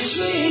time to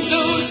trade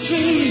those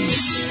dreams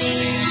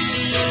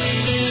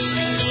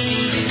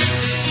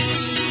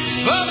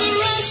for the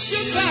rush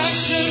of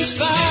passion's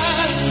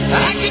fire.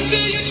 I can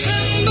feel you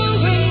tremble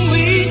when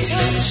we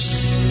touch,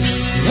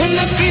 when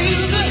I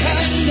feel the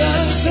hand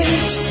of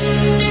fate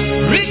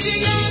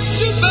reaching out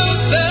to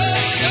both of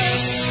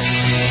us.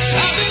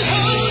 I've been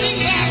holding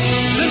back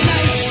the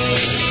night.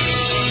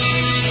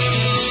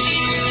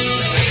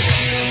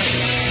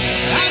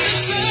 I've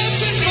been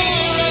searching for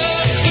a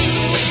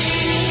clue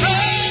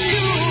from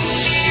you.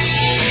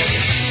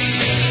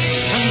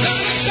 I'm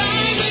gonna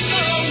try with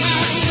all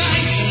my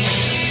might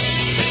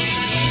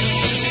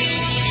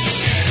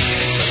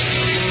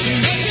to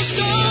make the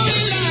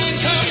storyline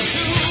come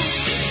true.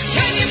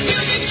 Can you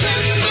feel me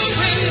tremble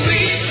when we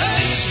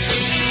touch?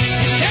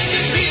 Can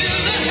you feel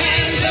the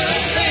hand of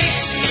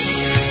fate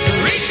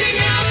reaching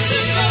out to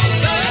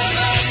both of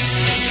us?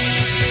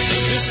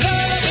 This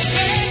love is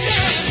dead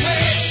that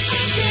way.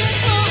 I can't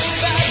hold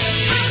back.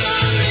 I'm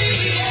on the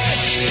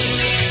edge.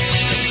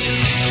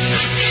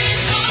 I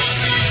can't hold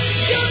back.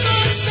 Your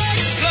voice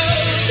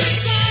explodes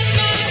inside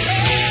my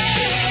head.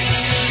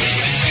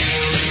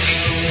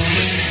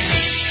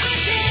 I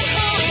can't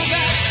hold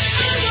back.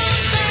 I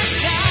won't back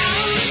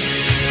down.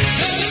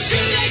 'Cause it's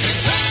too late to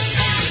turn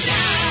back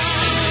now.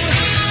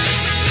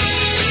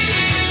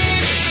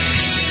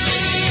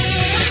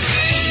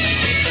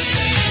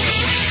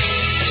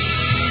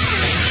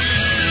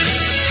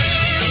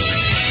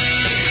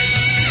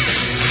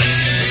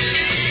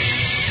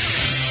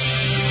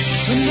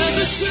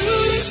 Another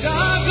shooting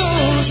star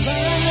goes by,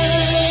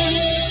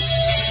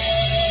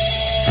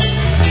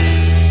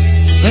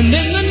 and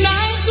in the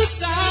night the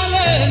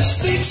silence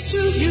speaks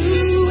to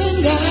you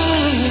and I.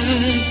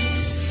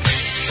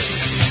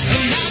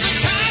 And now the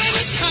time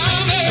has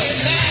come at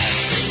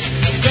last.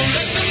 Don't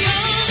let the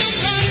moment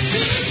run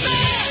too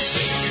fast.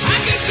 I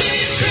can feel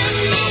you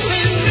tremble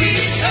when we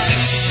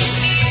touch,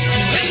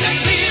 when I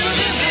feel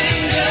the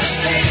hand of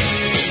fate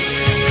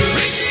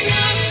reaching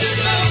out to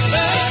both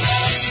of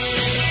us.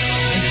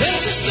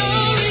 There's a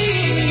story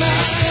in my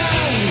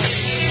eyes.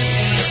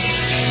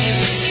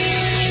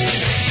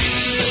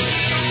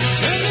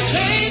 Turn the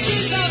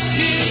pages of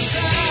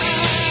desire.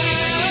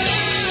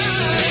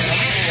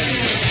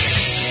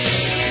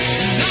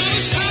 Now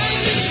it's time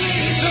to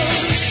trade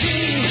those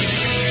dreams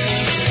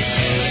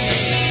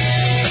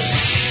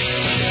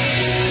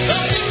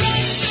for the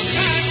rush of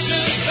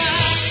passion's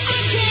fire. I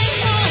can't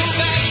hold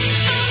back.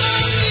 I'm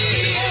on the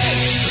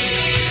edge.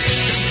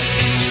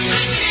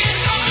 I can't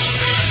hold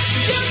back.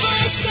 Your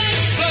voice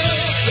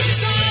explodes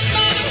inside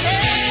my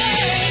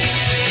head.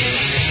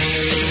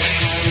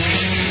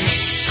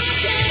 I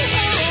can't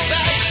hold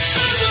back.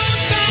 I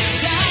won't back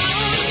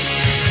down.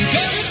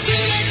 Girl, it's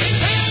too late to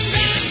turn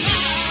back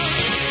now.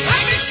 I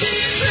can see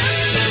you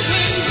tremble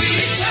when we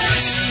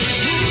touch.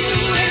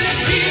 Ooh, and I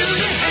feel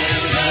the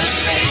hand of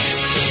fate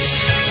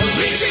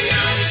reaching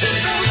out to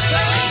both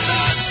of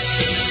us.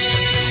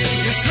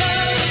 This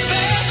love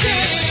affair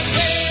can't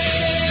wait.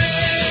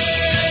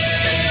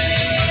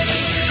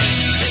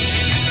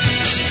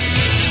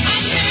 I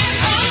can't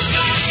hold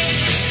back.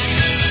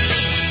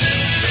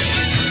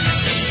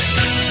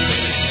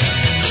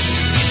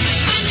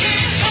 I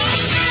can't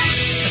hold back.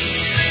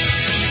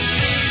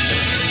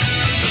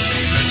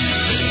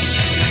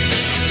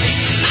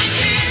 I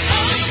can't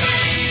hold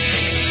back.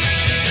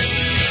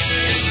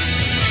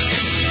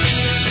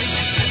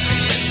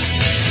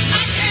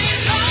 I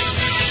can't hold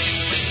back.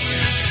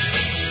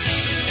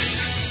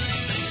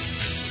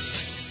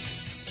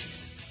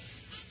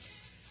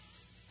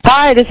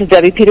 Hi, this is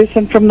Debbie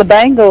Peterson from the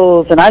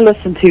Bangles, and I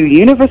listen to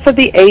Universe of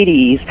the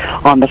 80s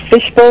on the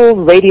Fishbowl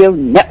Radio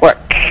Network.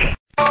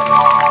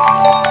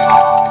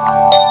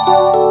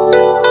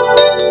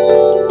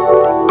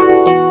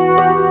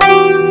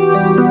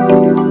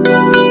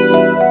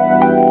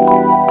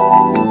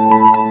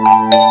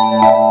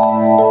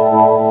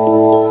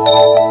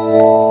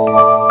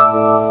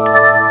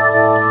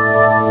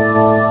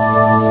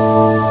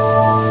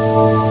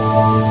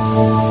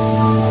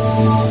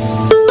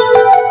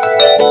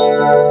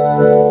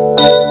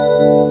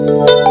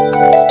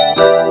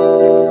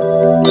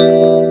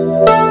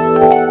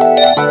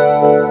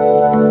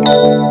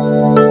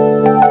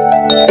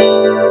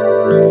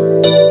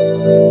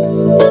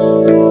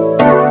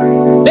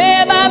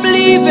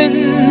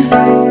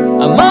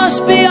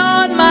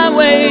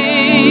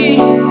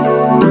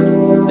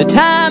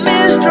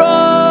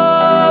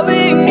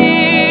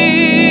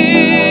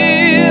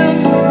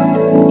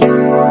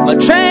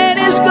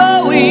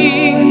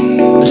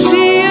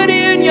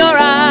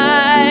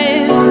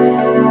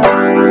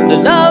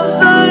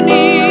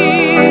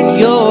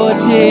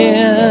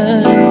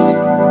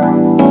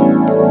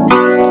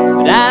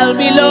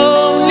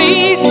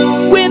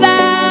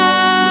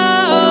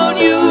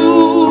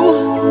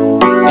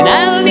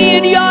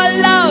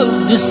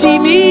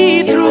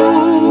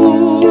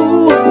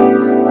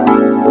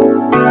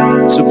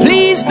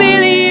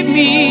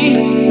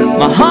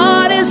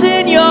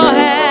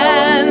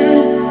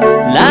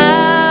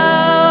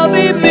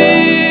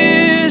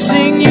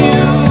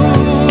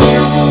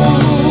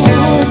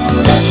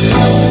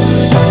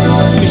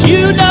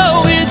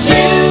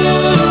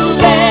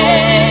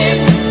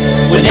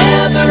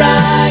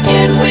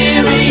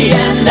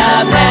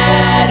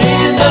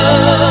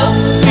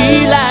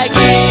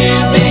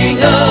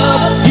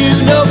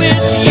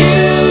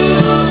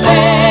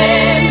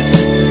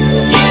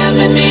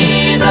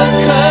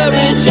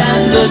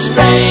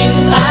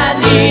 strength I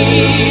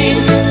need.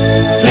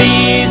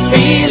 Please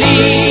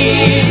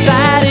believe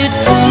that it's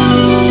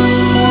true.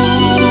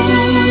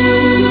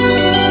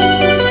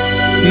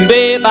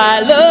 Babe,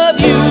 I love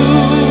you.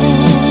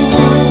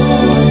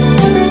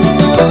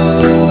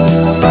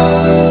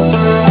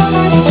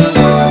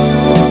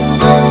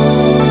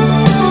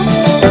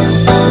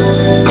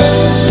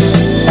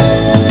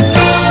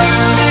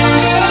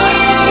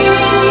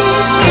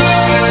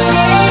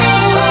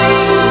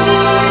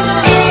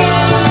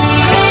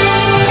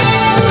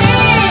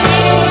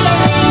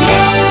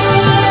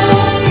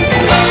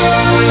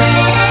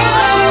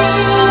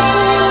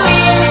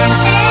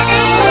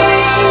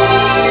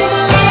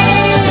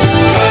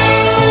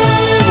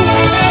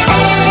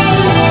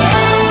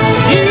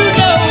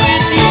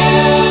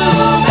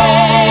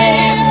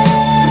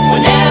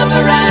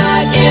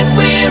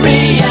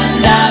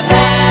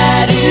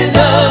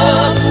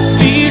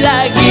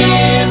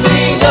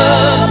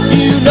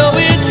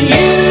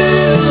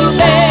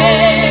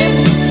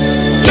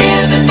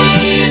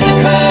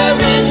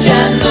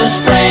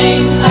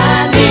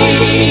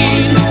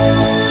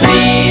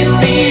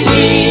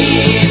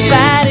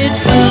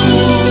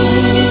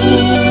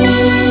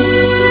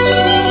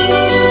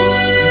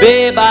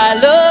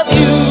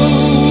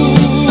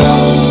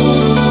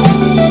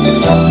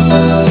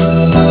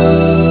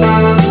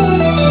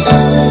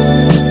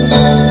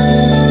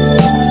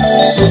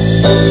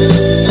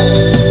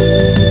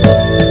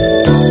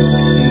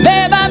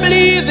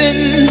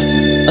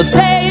 I'll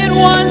say it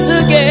once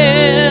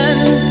again,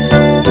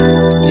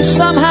 and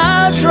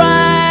somehow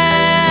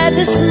try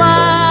to smile.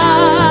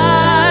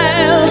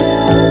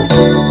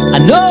 I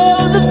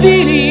know the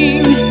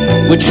feeling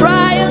we're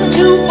trying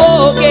to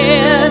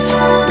forget,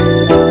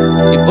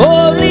 if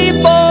only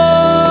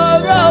for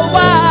a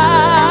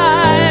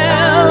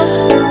while.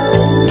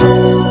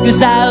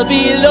 'Cause I'll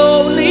be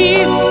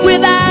lonely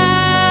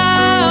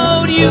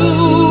without you,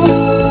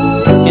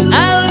 and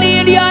I'll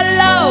need your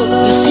love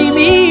to see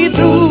me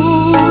through.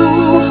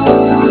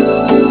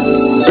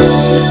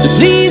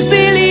 Please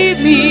believe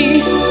me,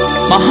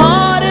 my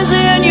heart is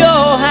in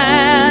your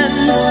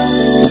hands,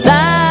 'cause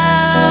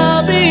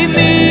I'll be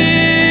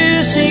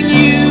missing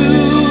you.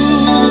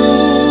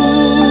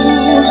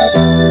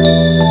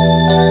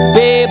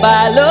 Babe,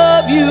 I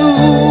love you.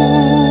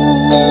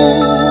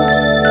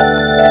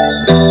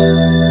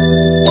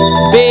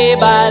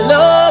 Babe, I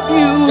love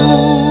you.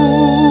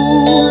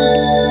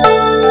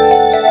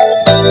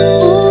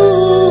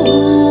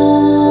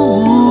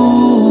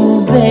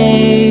 Ooh,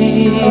 babe.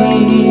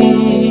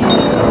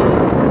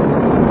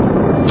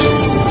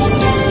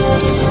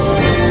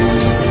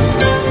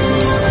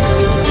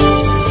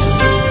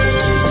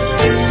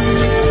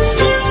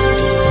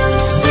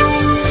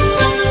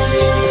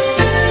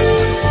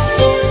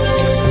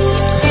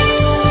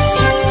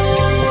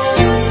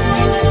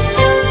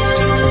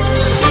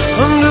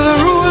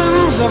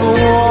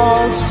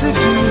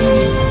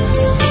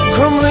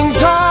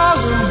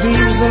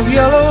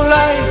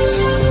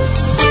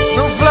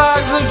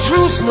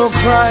 No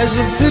cries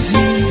of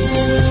pity.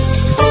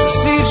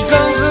 Siege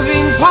guns are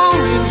being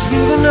pounded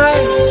through the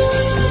night.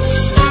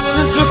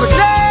 It took a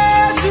day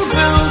to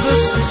build the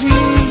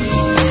city.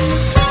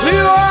 We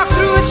walked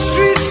through its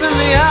streets in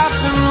the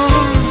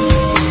afternoon.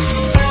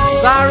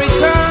 As I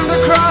returned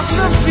across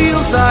the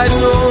fields I'd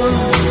known,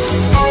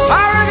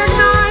 I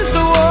recognized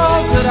the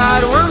walls that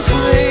I'd once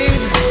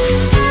made.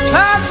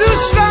 Had to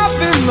stop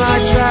in my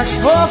tracks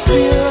for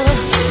fear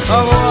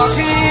of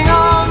walking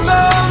on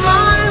the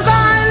mines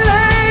I lay.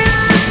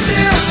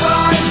 If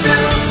I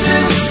built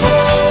this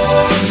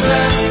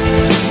fortress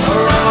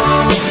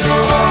around the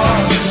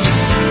world,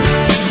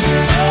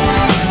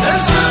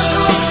 there's no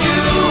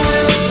you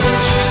in the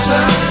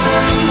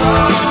children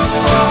of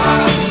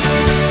wild.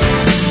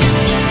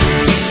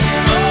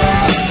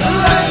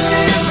 Let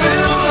me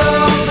build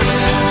a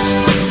bridge,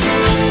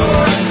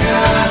 or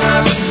can I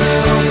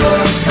build a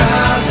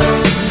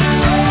castle?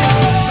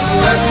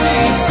 Let me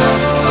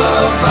set the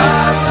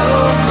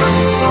battle.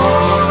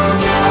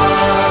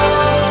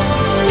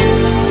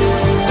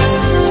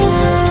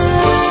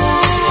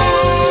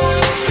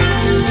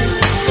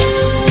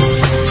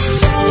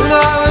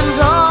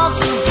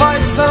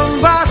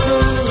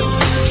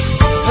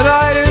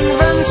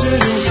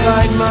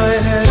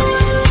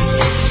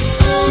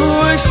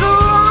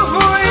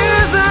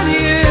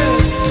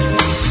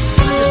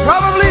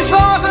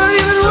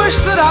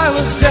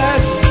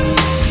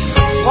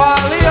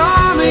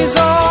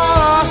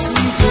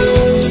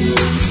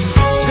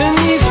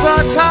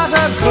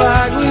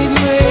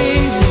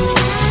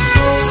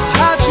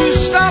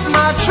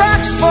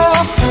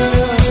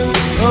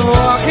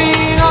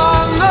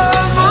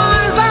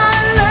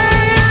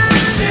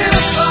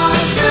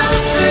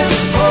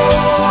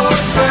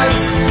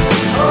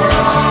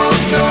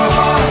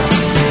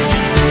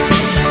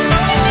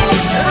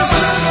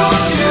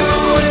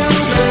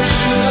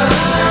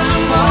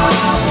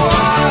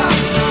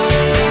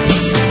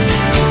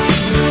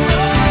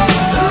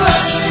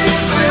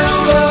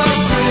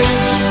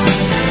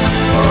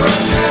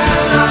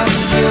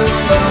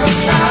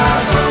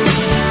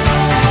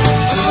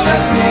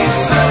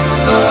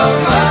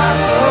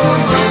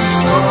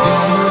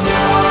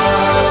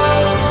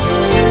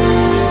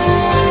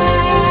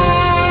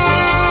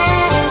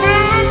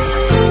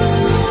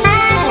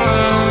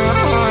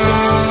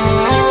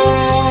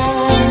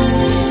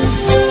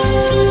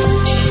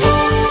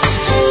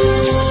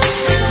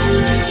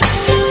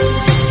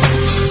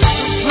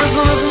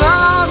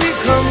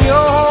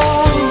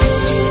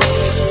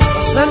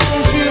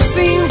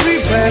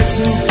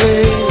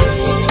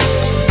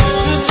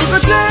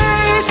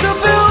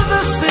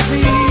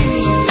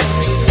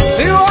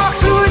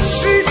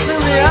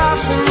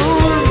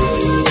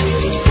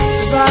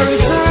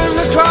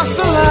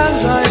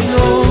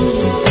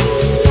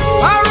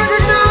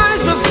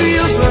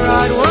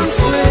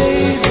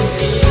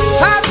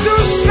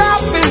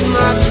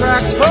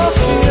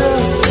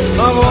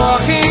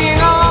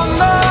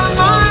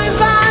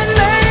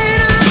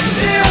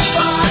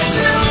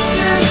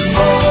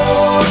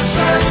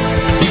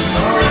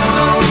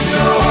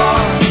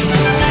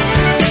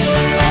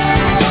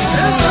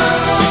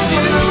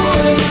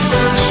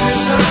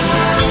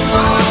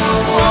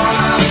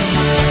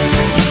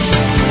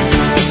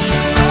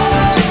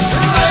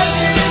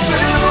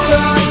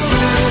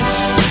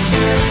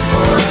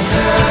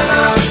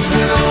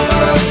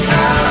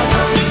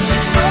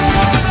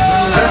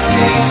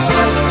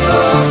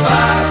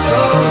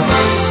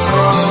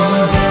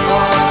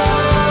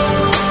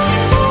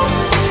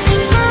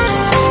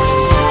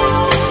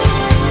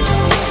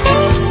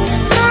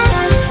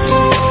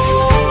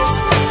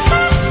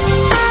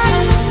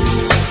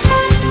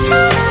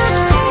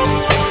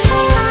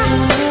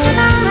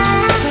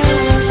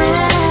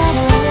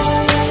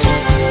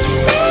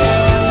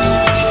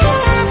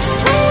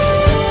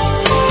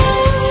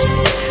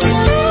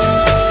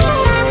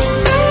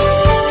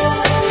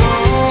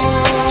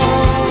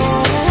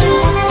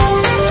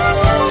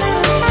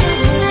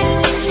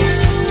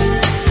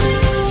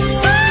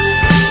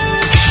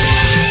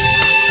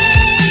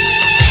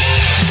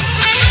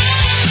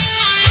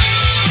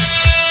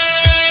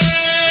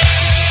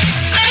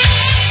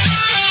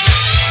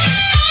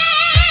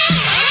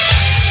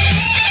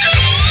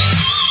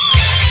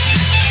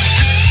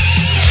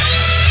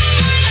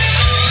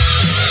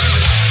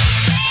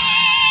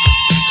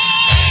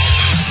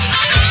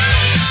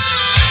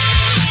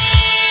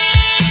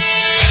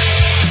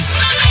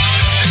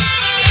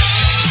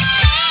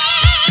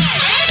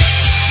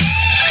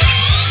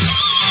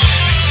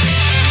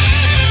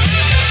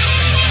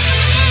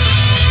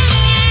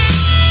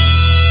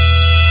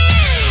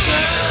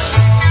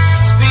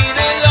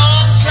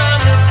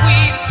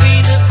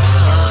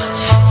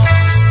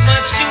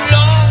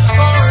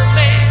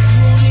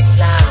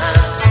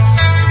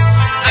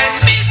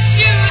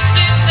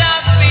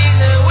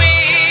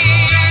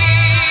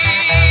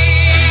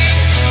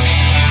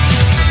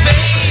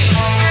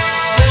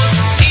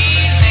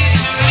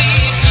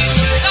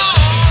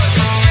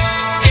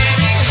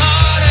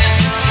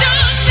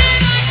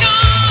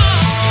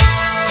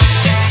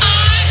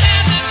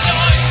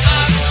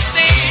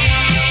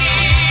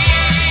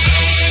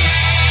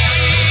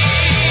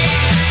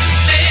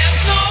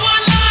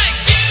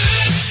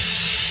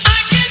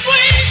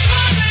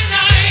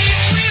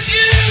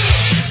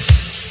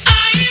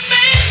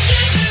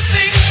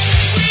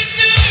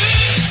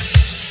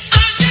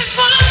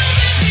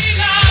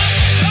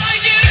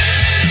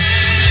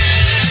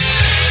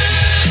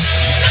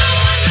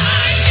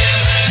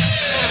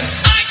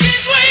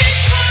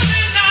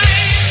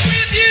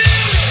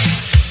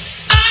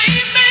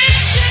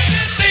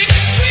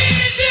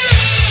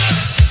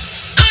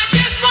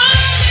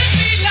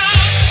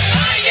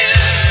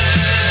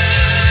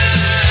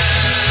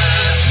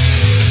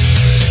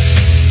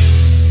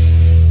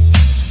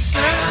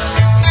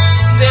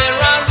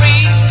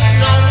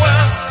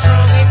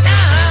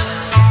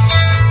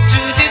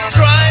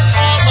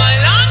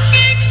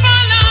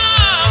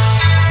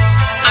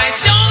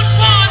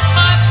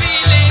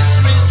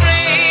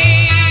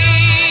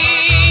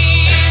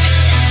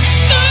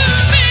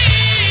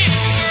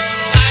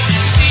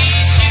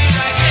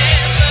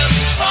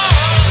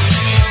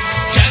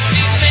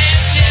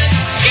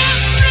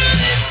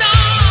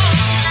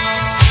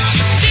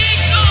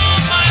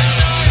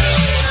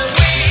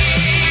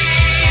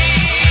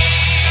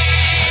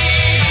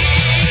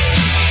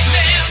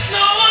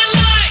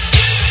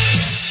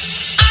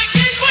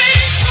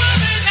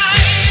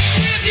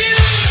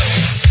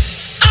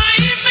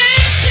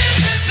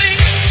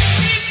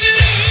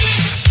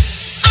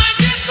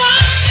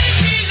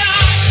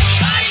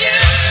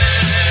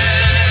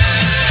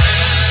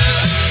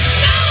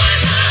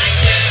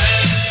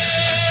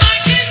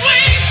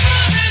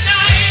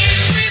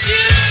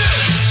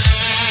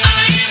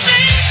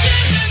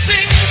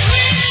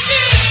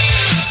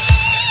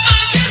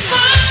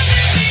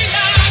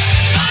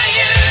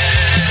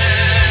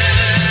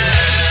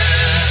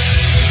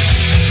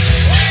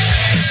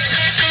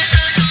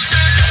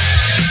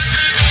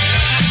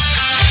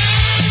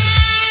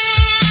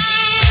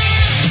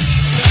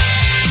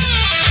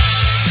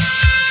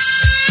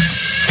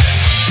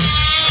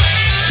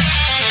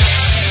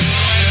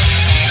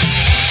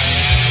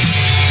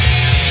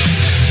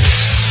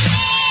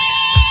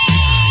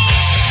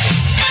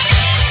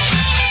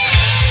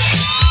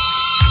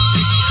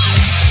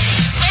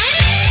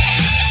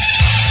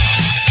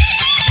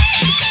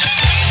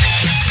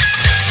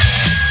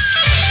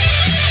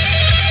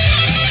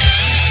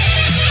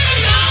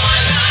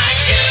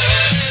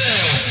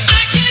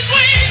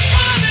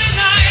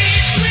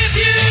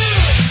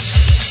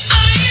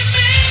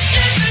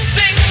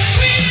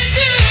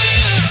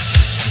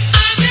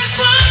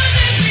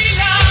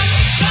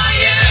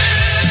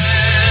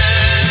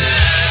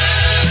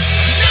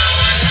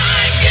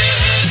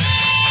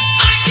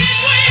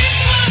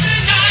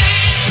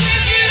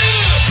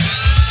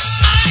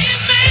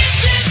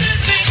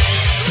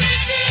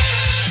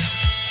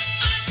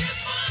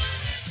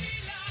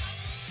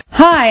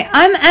 Hi,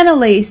 I'm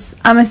Annalise.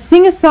 I'm a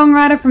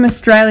singer-songwriter from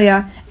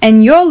Australia,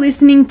 and you're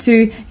listening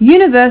to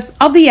Universe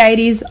of the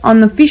 80s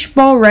on the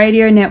Fishbowl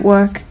Radio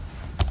Network.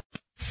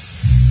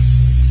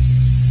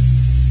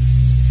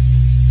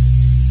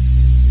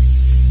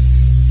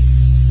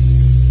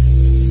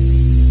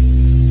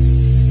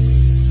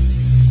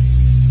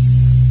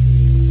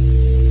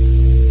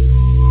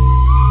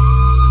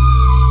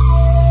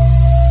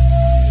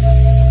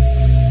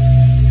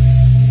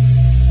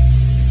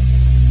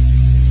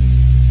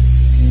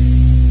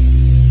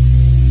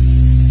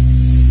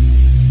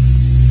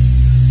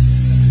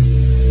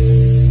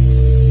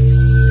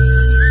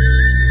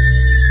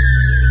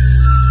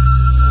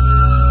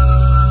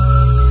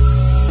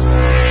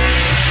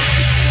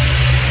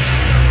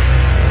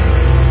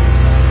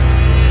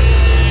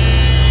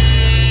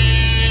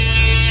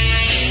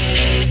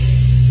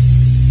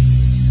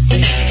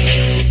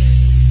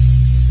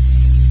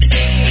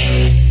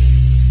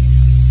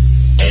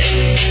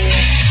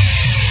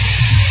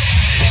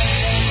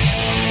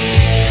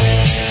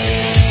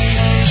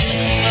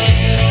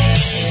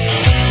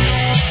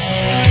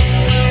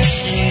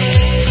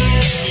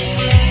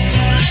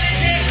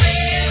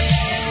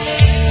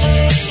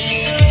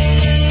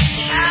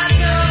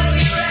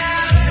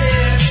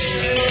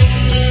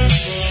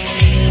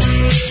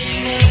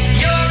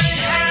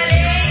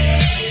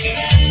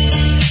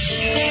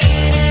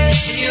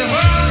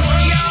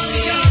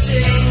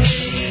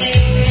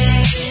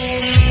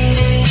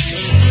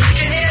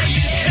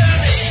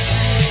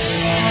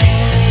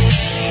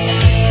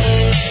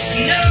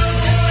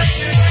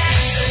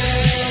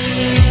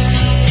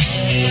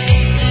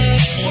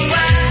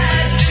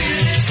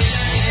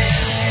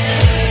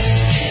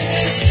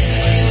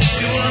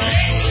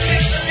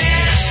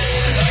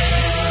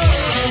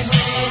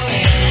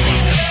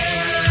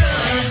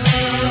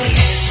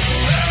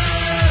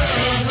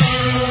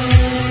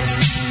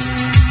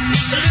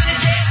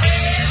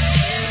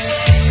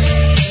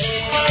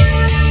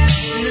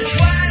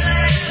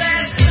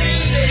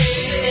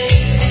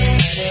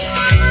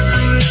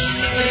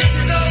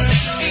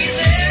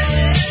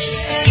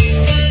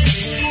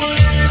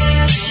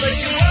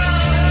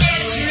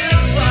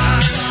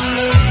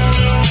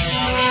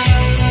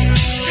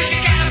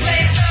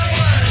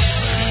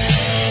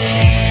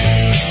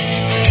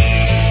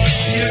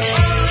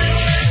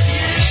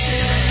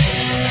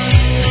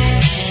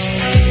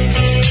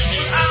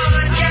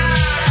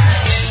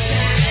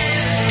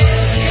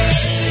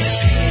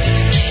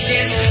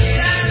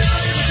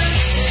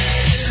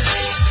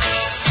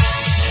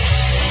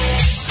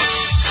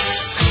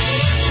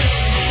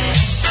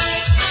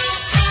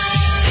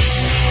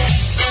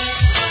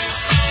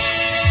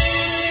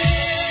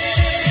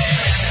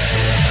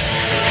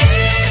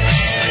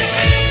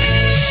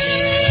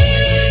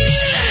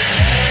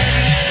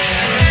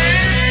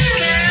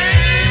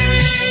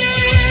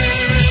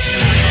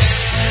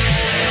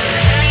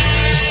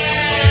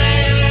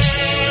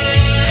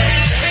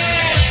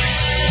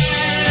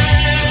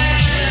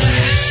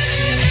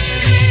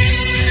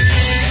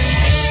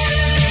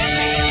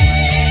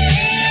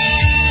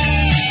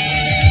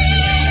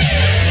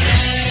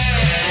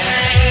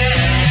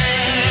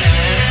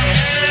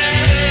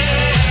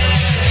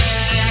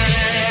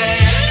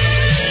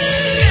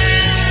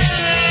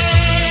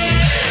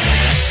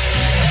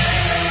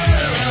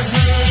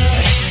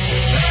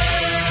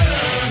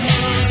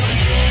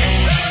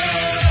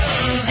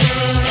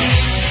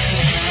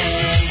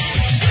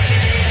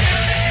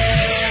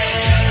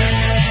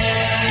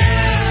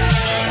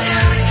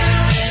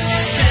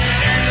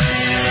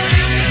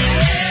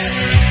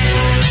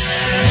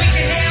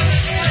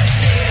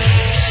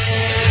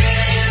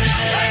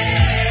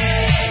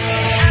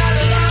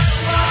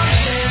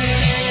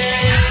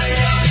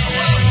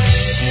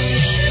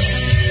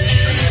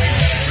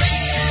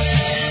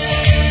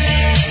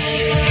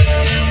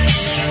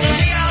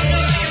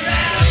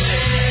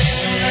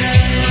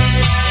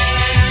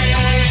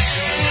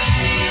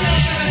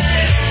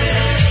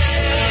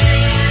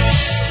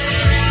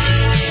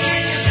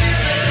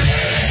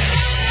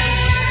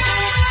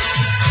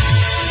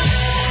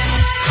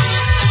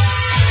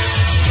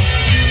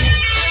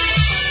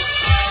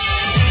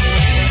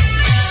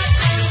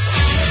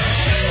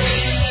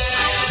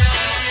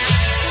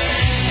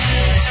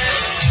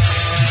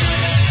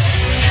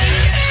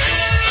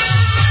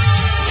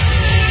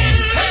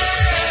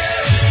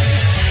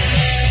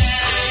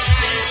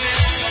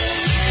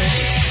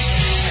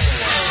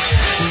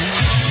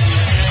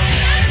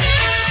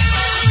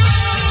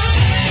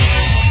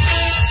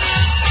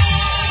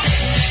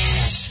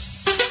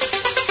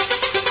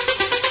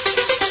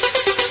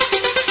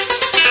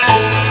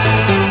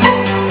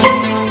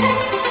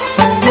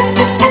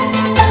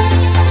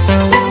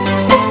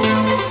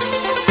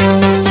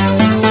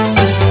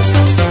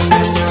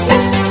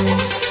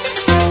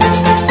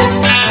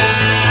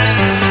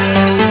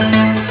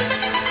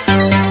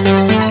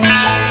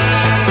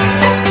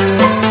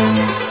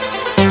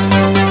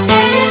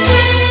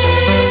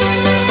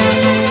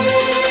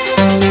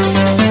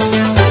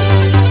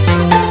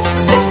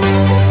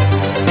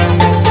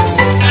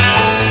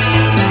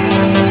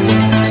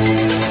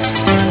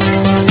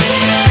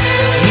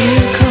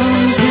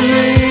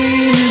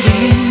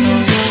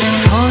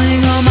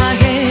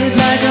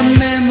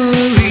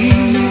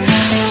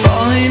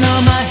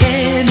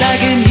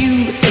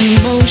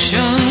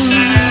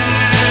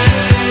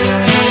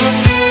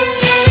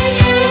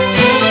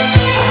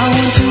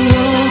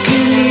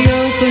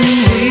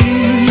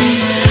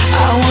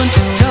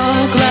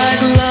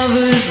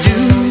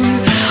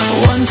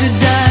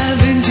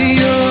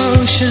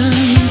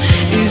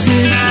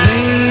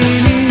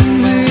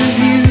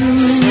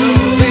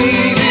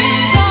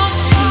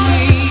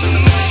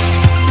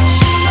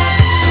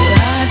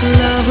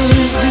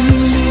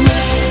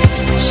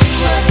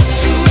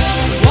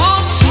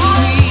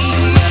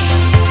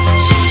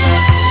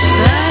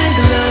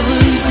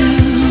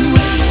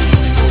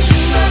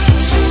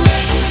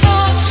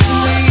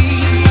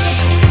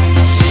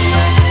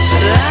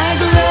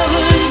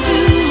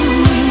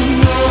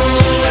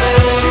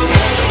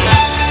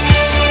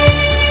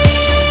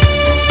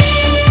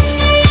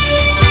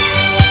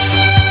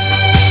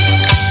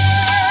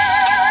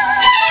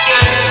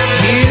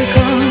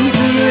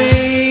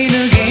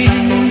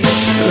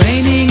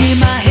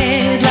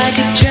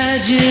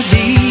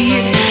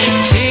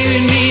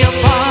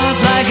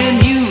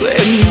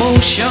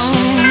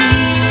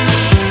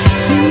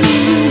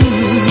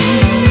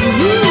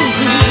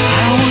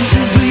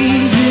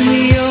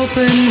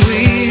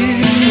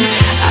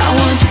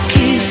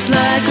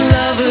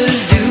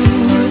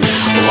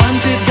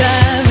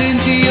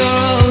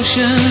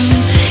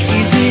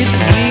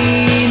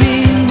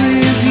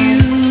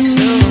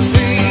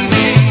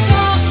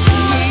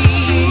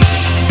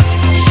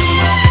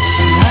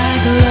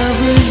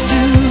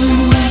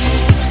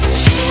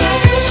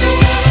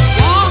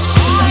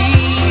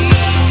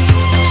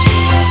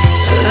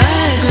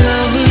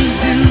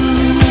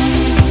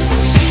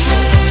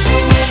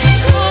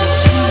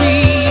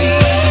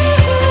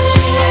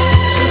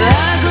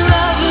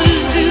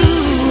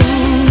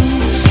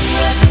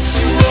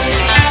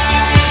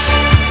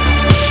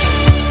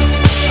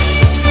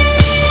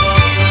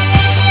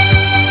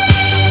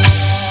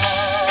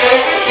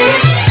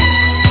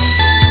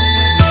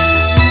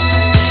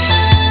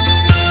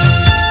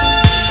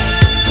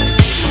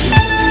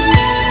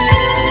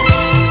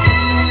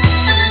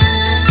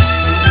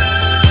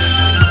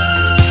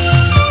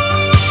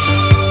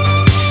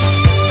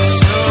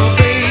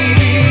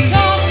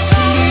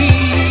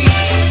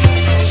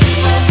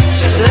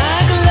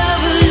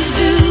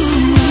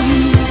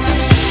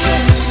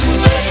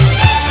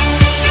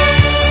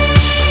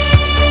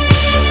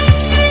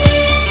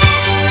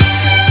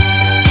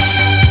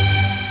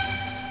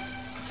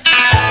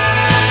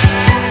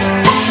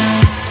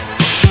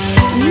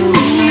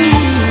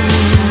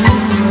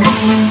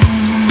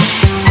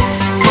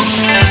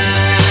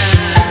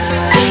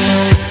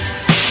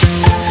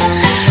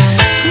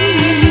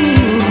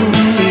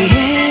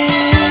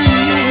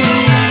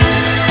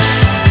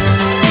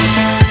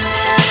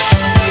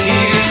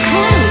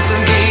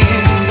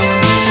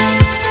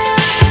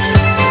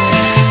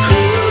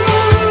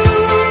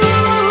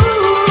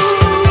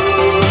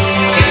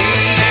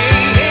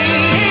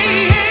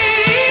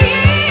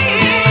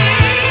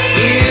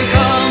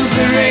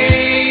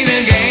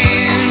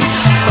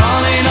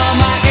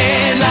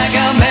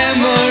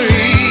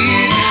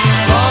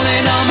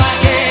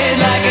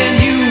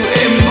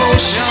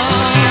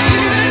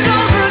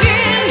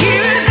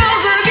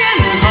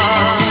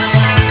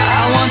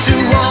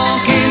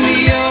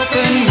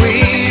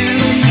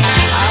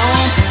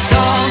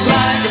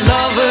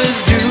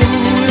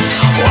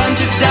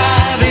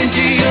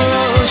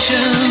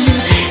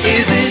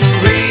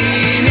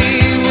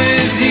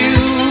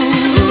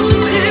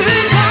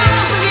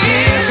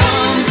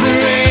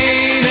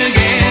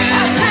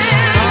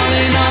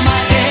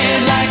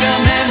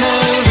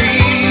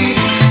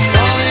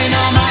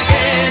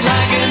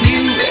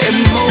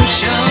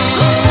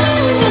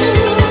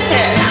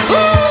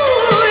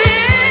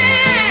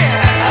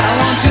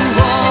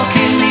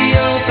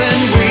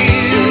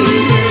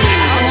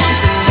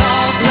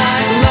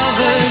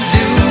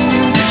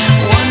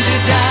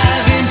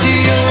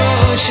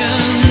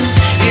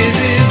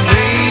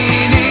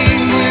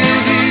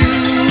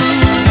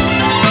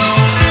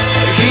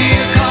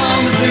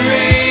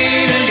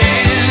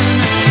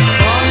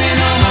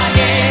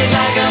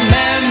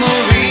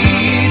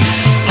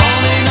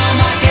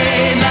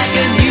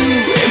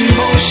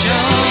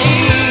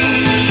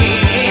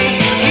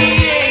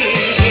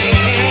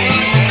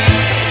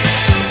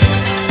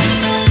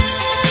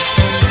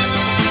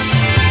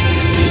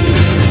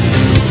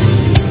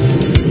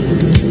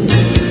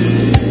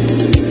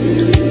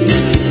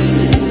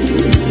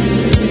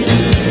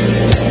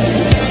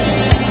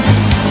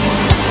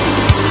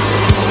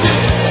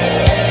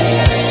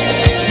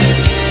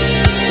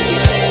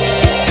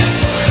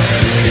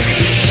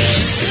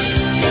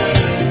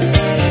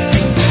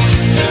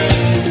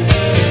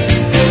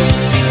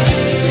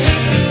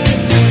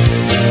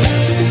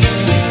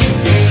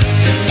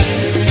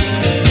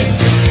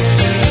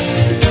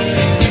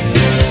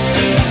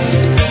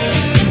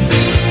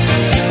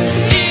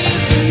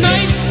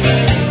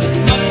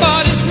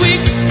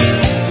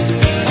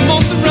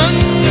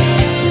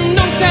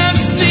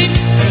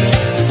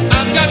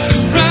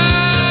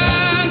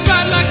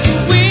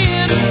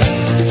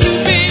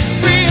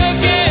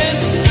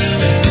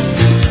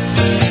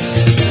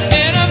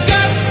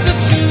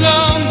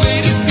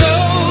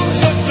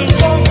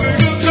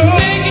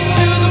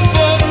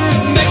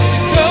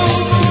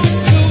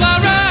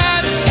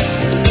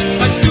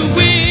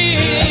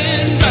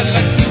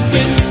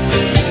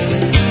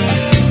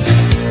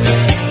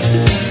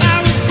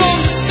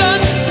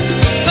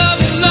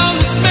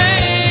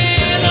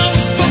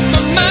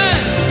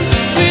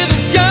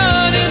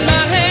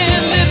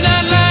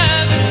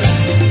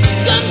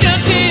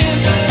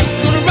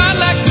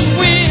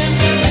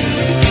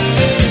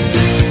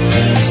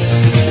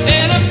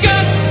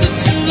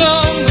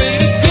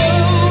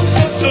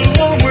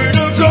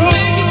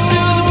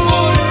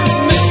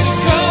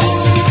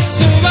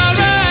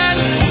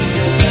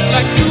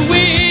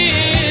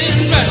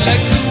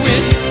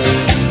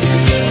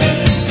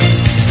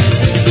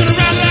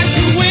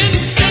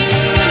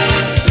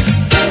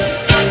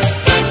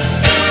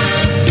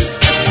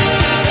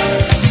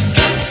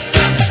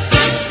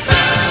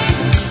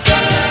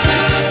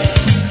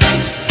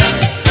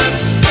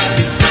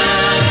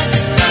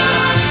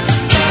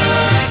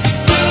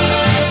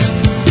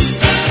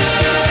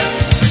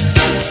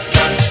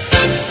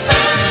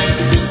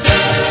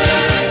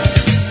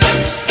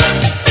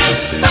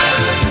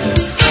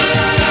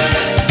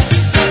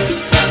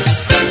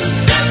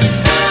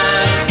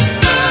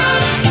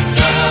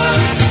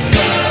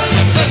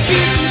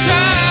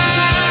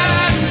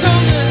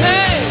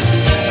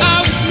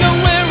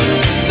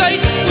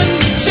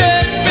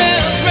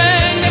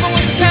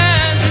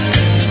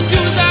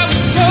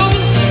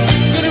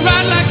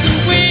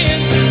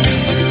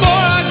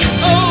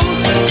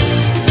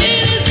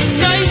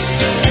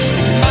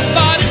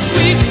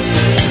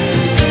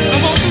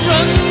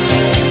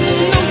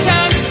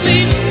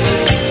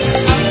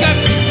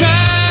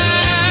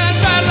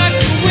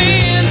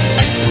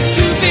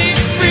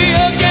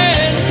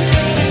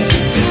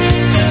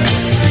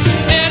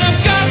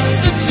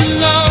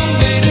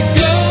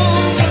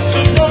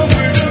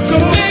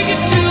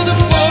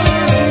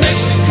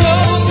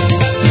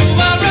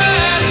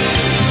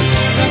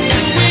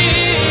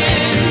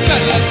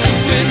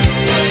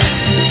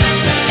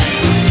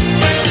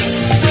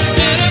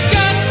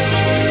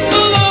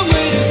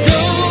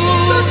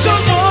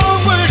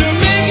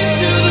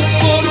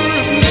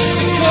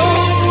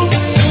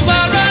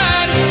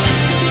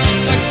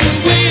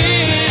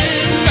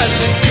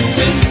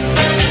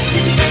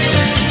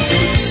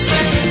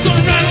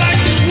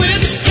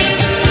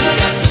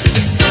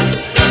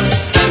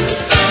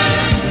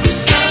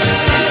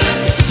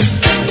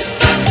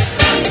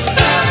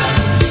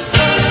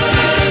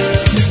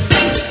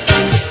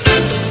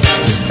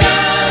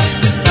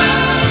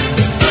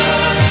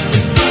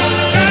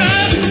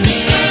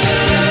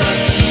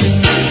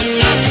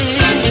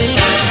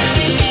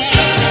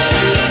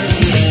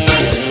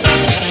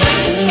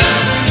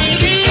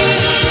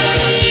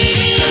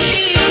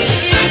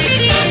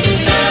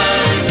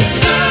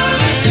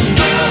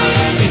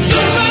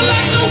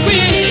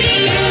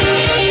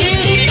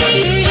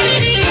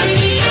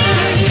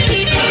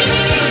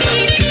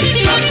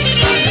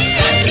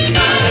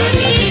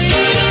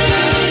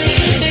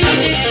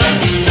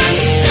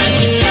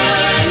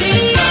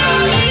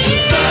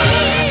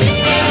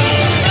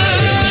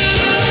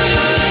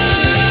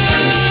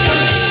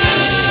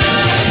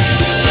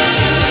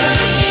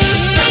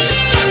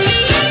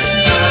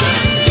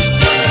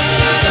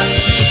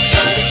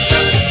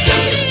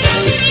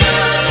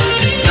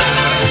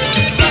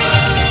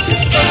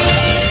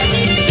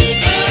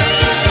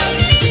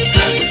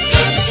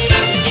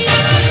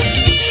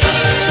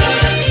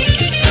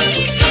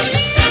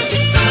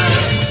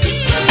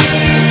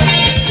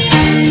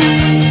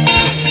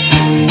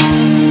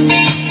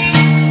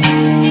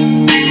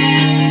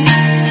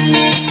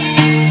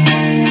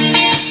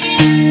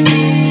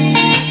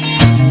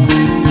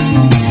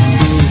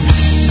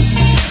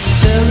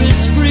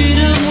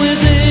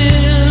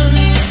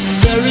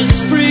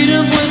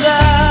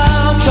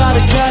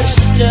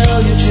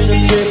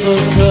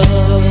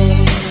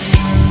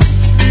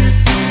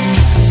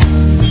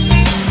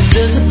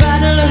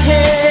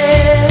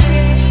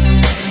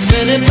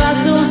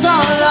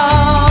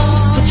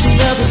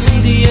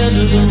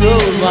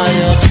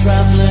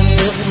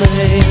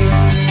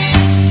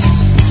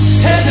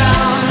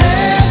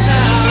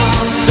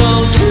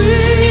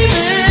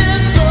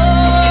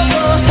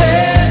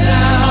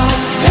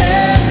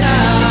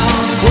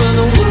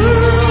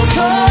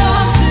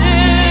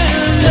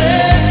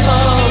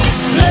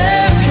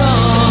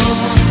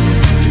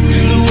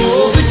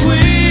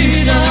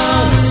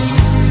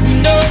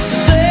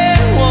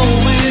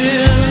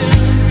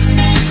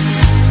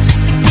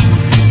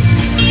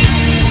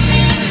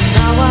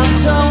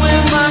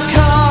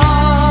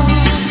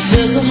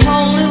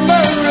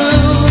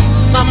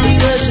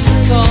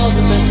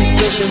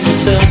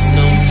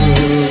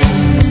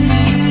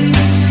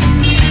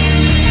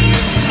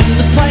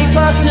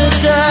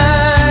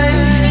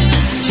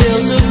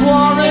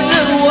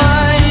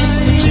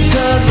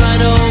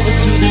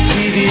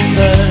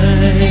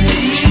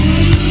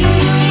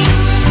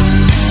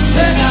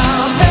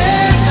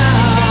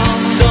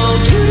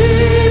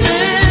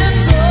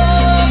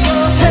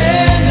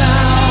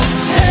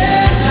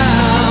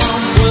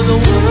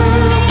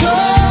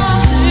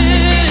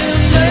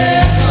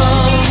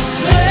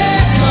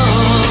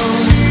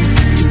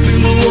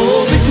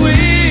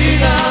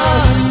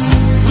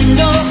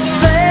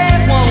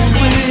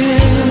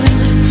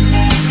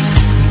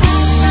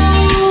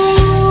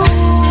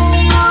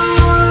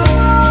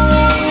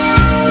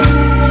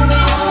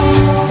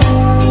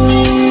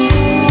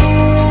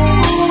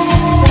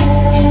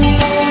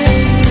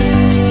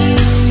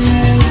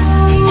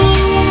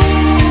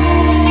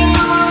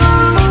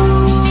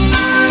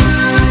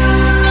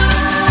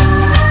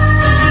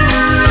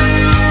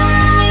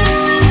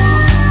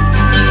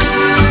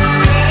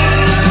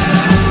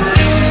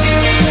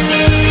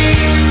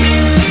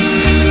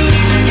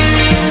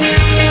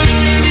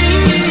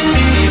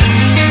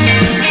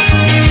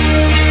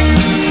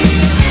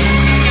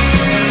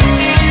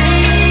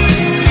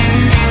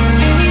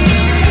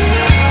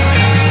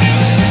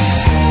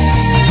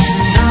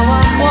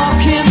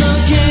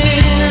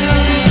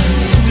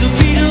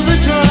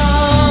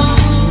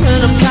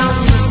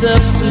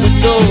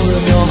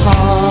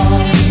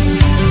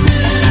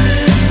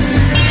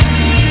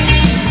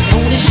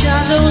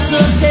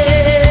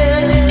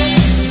 ahead,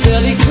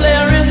 fairly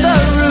clear in the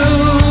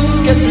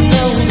room. Get to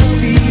know the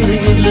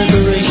feeling of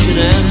liberation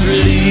and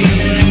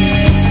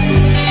release.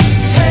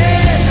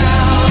 Hey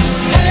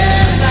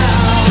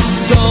now,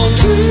 don't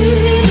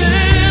dream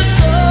it's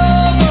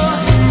over.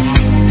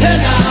 Hey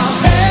now,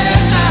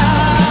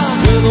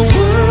 when the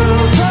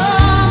world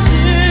comes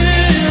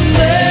in,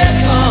 they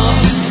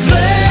come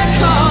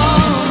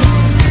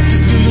to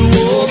do the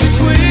war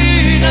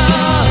between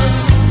us.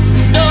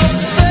 No,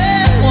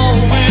 they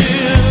won't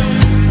win.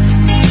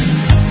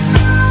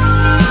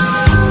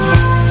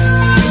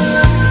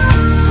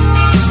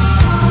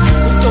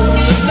 Don't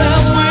let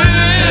them win.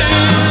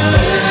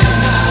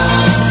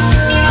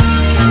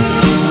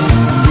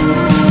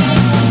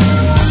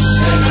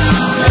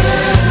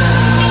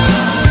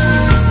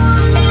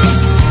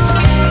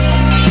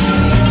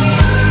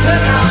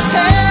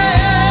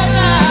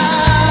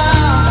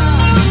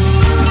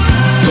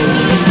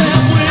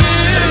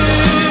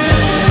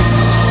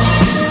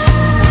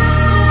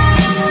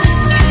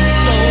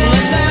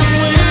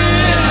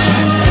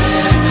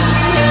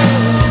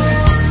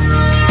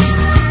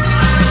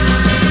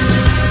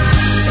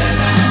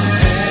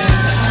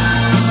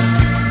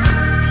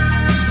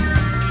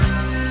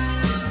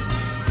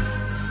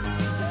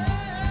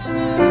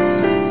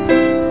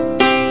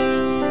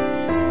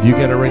 You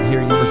got it right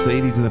here, University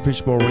of the 80s and the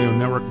Fishbowl Radio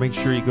Network. Make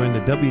sure you go into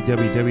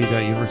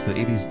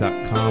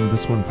www.university80s.com.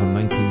 This one from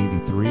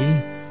 1983,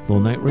 Little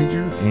Night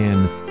Ranger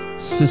and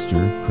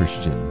Sister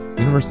Christian.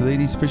 University of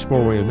the 80s,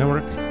 Fishbowl Radio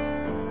Network.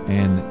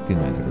 And good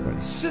night, everybody.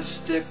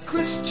 Sister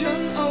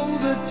Christian, oh,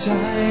 the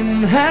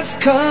time has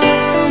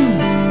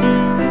come,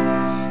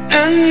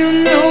 and you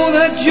know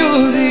that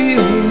you're the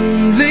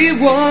only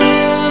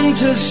one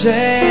to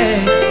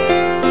say,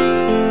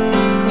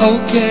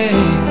 okay.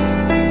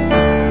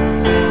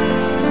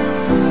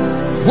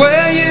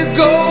 Where you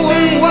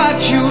going,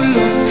 what you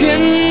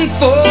looking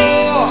for?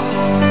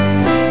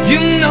 You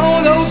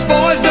know those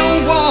boys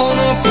don't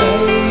wanna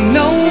play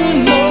no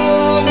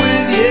more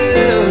with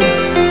you.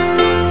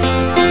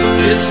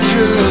 It's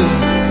true.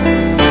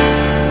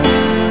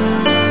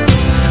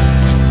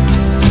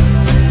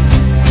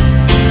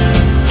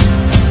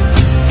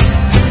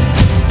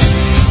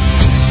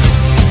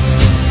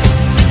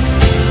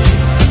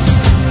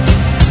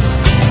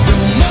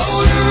 Your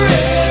motor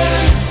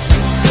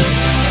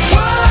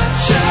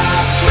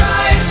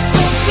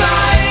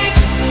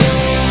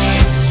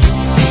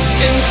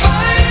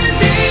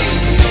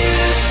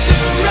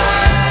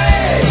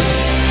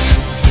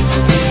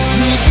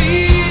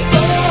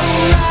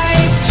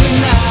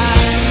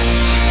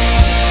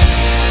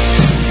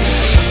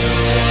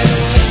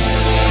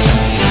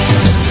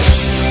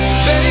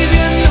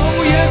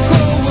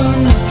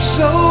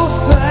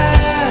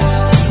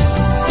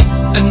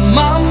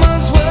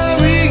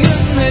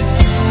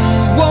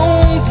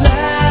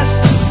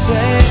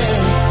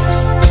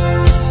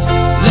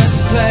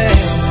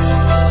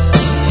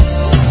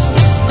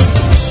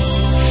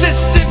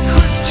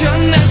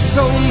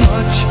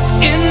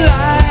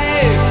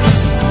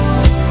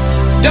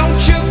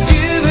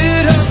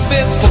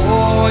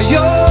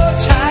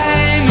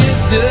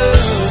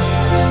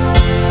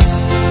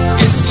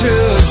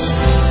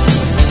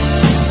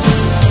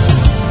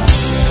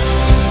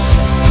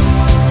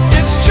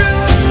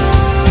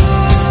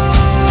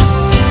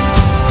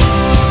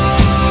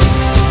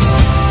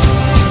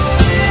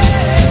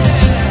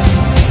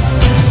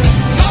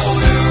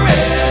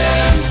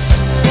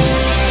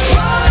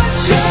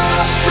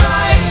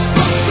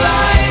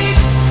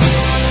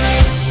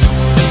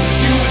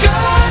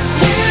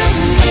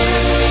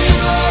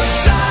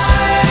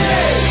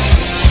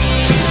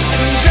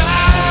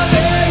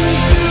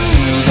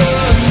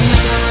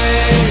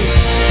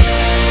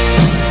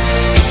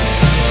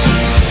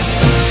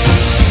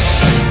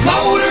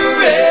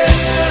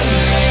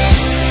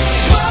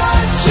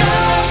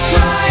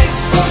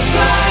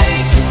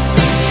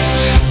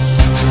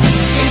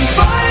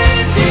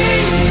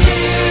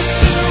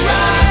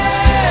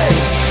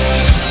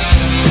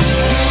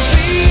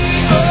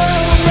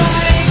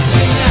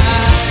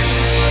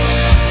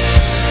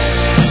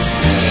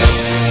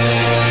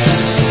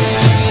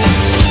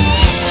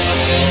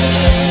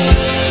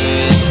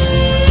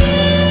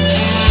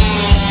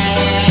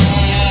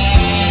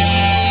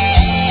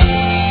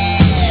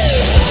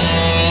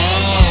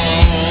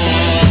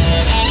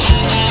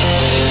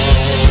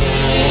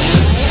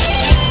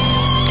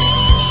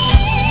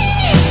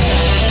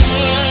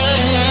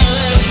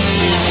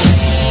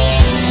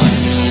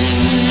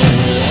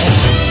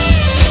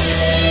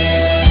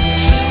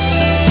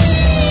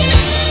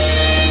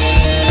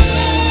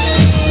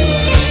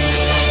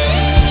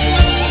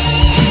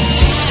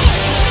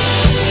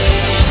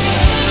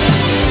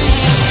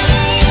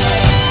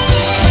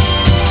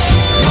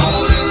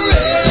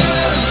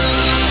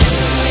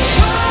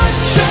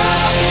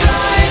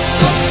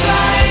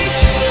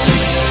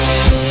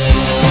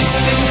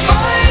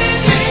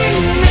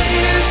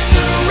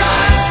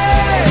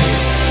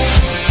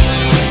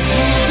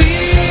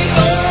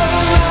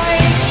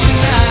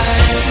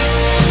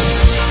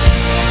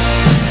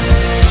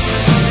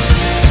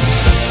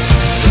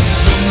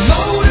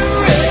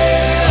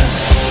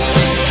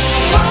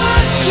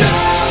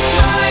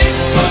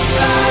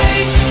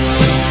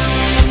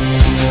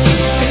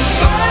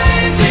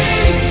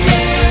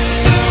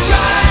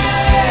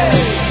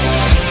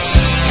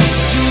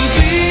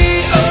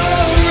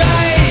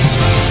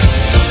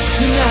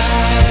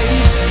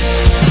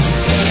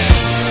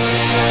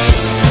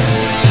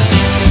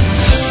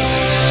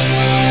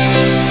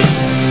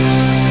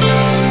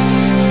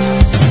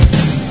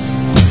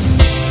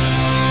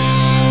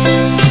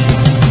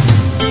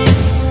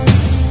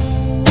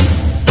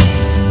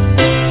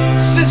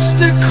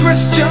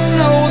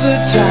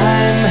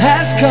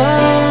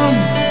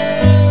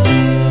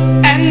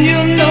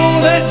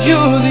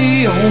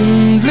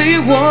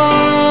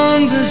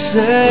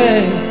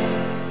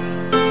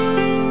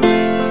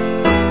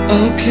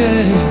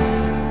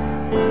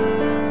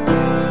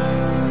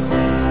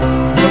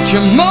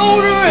your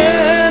motor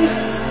and